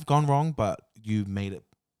wrong have gone wrong, but you made it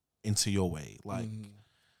into your way. Like,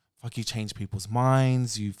 fuck, you changed people's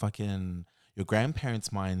minds. You fucking your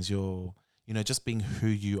grandparents' minds. You're, you know, just being who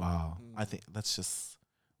you are. I think that's just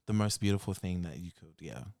the most beautiful thing that you could,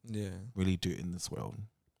 really do in this world.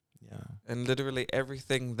 Yeah. And literally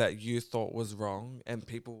everything that you thought was wrong and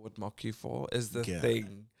people would mock you for is the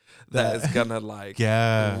thing that is gonna like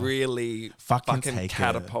really fucking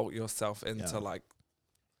catapult yourself into like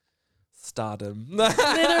stardom.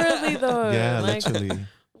 Literally though. Yeah, like, literally.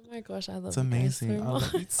 Oh my gosh, I love It's you guys amazing. so I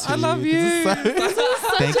love much. you too. I love you. This was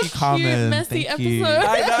such Thank a you, Carmen. cute, messy Thank you. episode.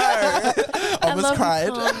 I know. I I almost love cried.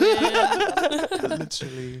 You, Carmen.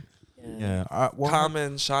 Literally. Yeah.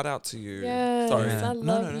 Carmen, shout out to you. Yes, Sorry. I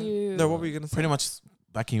love No. you. No, what were you gonna say? Pretty much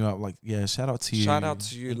backing you up. Like, shout out to you. Shout out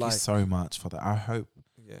to you. Thank like you so much for that. I hope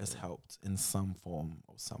has helped in some form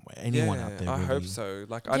or some way. Anyone out there? I really. hope so.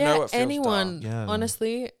 Like I know it feels anyone. dark. Yeah.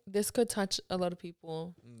 Honestly, this could touch a lot of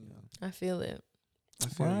people. Mm. I feel it. I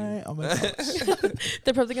feel Right? you. Oh my gosh.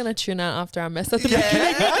 They're probably gonna tune out after I mess at the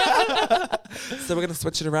beginning. So we're gonna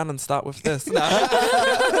switch it around and start with this. No.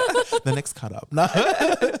 The next cut up. No.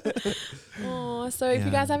 Oh, so if you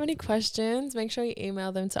guys have any questions, make sure you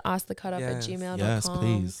email them to askthecutup@gmail.com. Yes,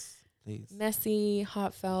 please. Please. Messy,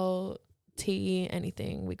 heartfelt, tea,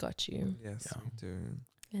 anything, we got you. Yes, Yeah. we do.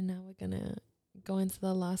 And now we're gonna go into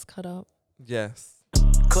the last cut up. Yes.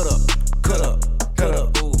 Cut up, cut up, cut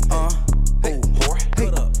up. Ooh, hey, whore.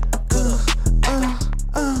 Cut up.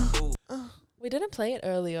 We didn't play it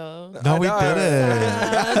earlier. No, I we know.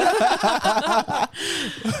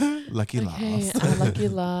 didn't. Lucky Okay, last. our lucky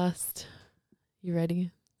last. You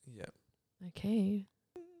ready? Yeah. Okay.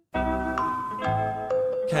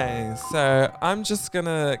 Okay, so I'm just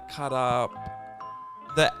gonna cut up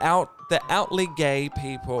the outly gay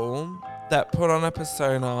people that put on a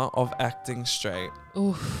persona of acting straight.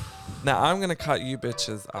 Oof. Now I'm gonna cut you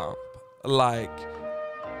bitches up. Like,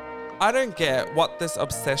 I don't get what this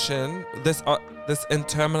obsession, this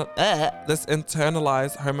internalized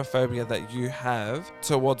homophobia that you have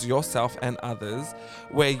towards yourself and others,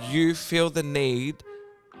 where you feel the need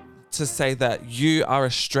to say that you are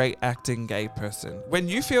a straight acting gay person. When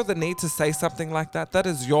you feel the need to say something like that, that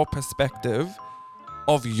is your perspective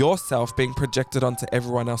of yourself being projected onto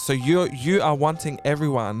everyone else. So you are wanting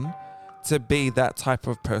everyone to be that type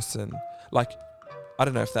of person. Like, I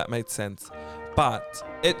don't know if that made sense, but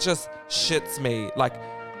it just shits me. Like,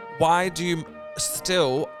 why do you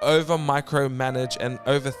still over micromanage and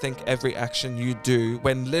overthink every action you do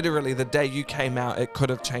when literally the day you came out, it could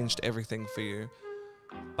have changed everything for you?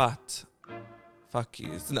 But fuck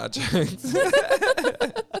you. It's not jokes.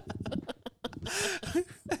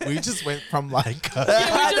 We just went from like.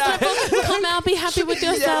 Come out, be happy with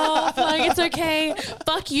yourself. Like, it's okay.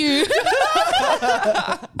 Fuck you.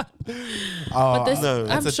 But this, no,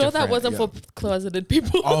 I'm it's sure a that wasn't different- for closeted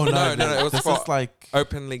people. Oh No, no, it was this for is like.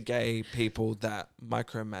 openly gay people that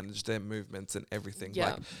micromanage their movements and everything.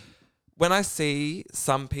 Yeah. Like, when I see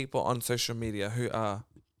some people on social media who are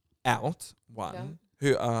out,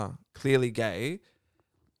 who are clearly gay,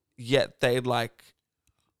 yet they like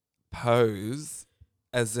pose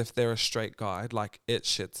as if they're a straight guy, like, it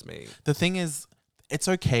shits me. The thing is, it's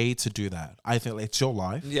okay to do that. I think it's your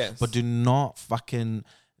life. Yes. But do not fucking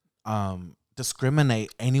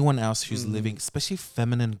discriminate anyone else who's living, especially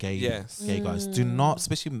feminine gay guys. Do not,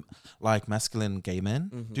 especially like masculine gay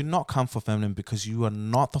men, do not come for feminine because you are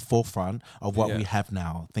not the forefront of what we have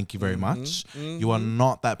now. Thank you very much. You are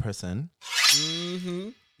not that person.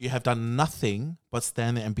 You have done nothing but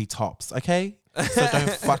stand there and be tops, okay? So don't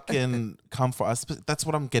fucking come for us. That's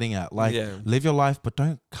what I'm getting at. Like, live your life, but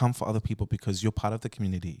don't come for other people because you're part of the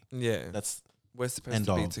community. Yeah. We're supposed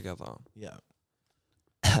to be together. Yeah.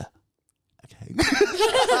 Okay.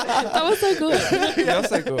 That was so good. You're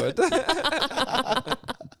so good.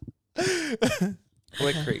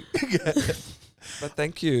 We're creep. But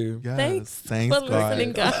thank you. Yes. Thanks for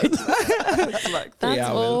listening, guys. It's like 3 That's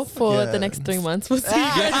hours. all for the next 3 months. We'll see you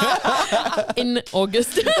guys in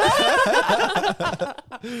August.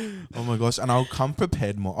 Oh my gosh. And I'll come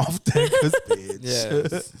prepared more often because bitch.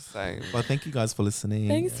 Yes, same. But thank you guys for listening.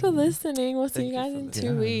 Thanks for listening. We'll see you Thank guys you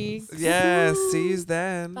in for 2 weeks. Yeah, see you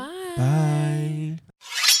then. Bye. Bye.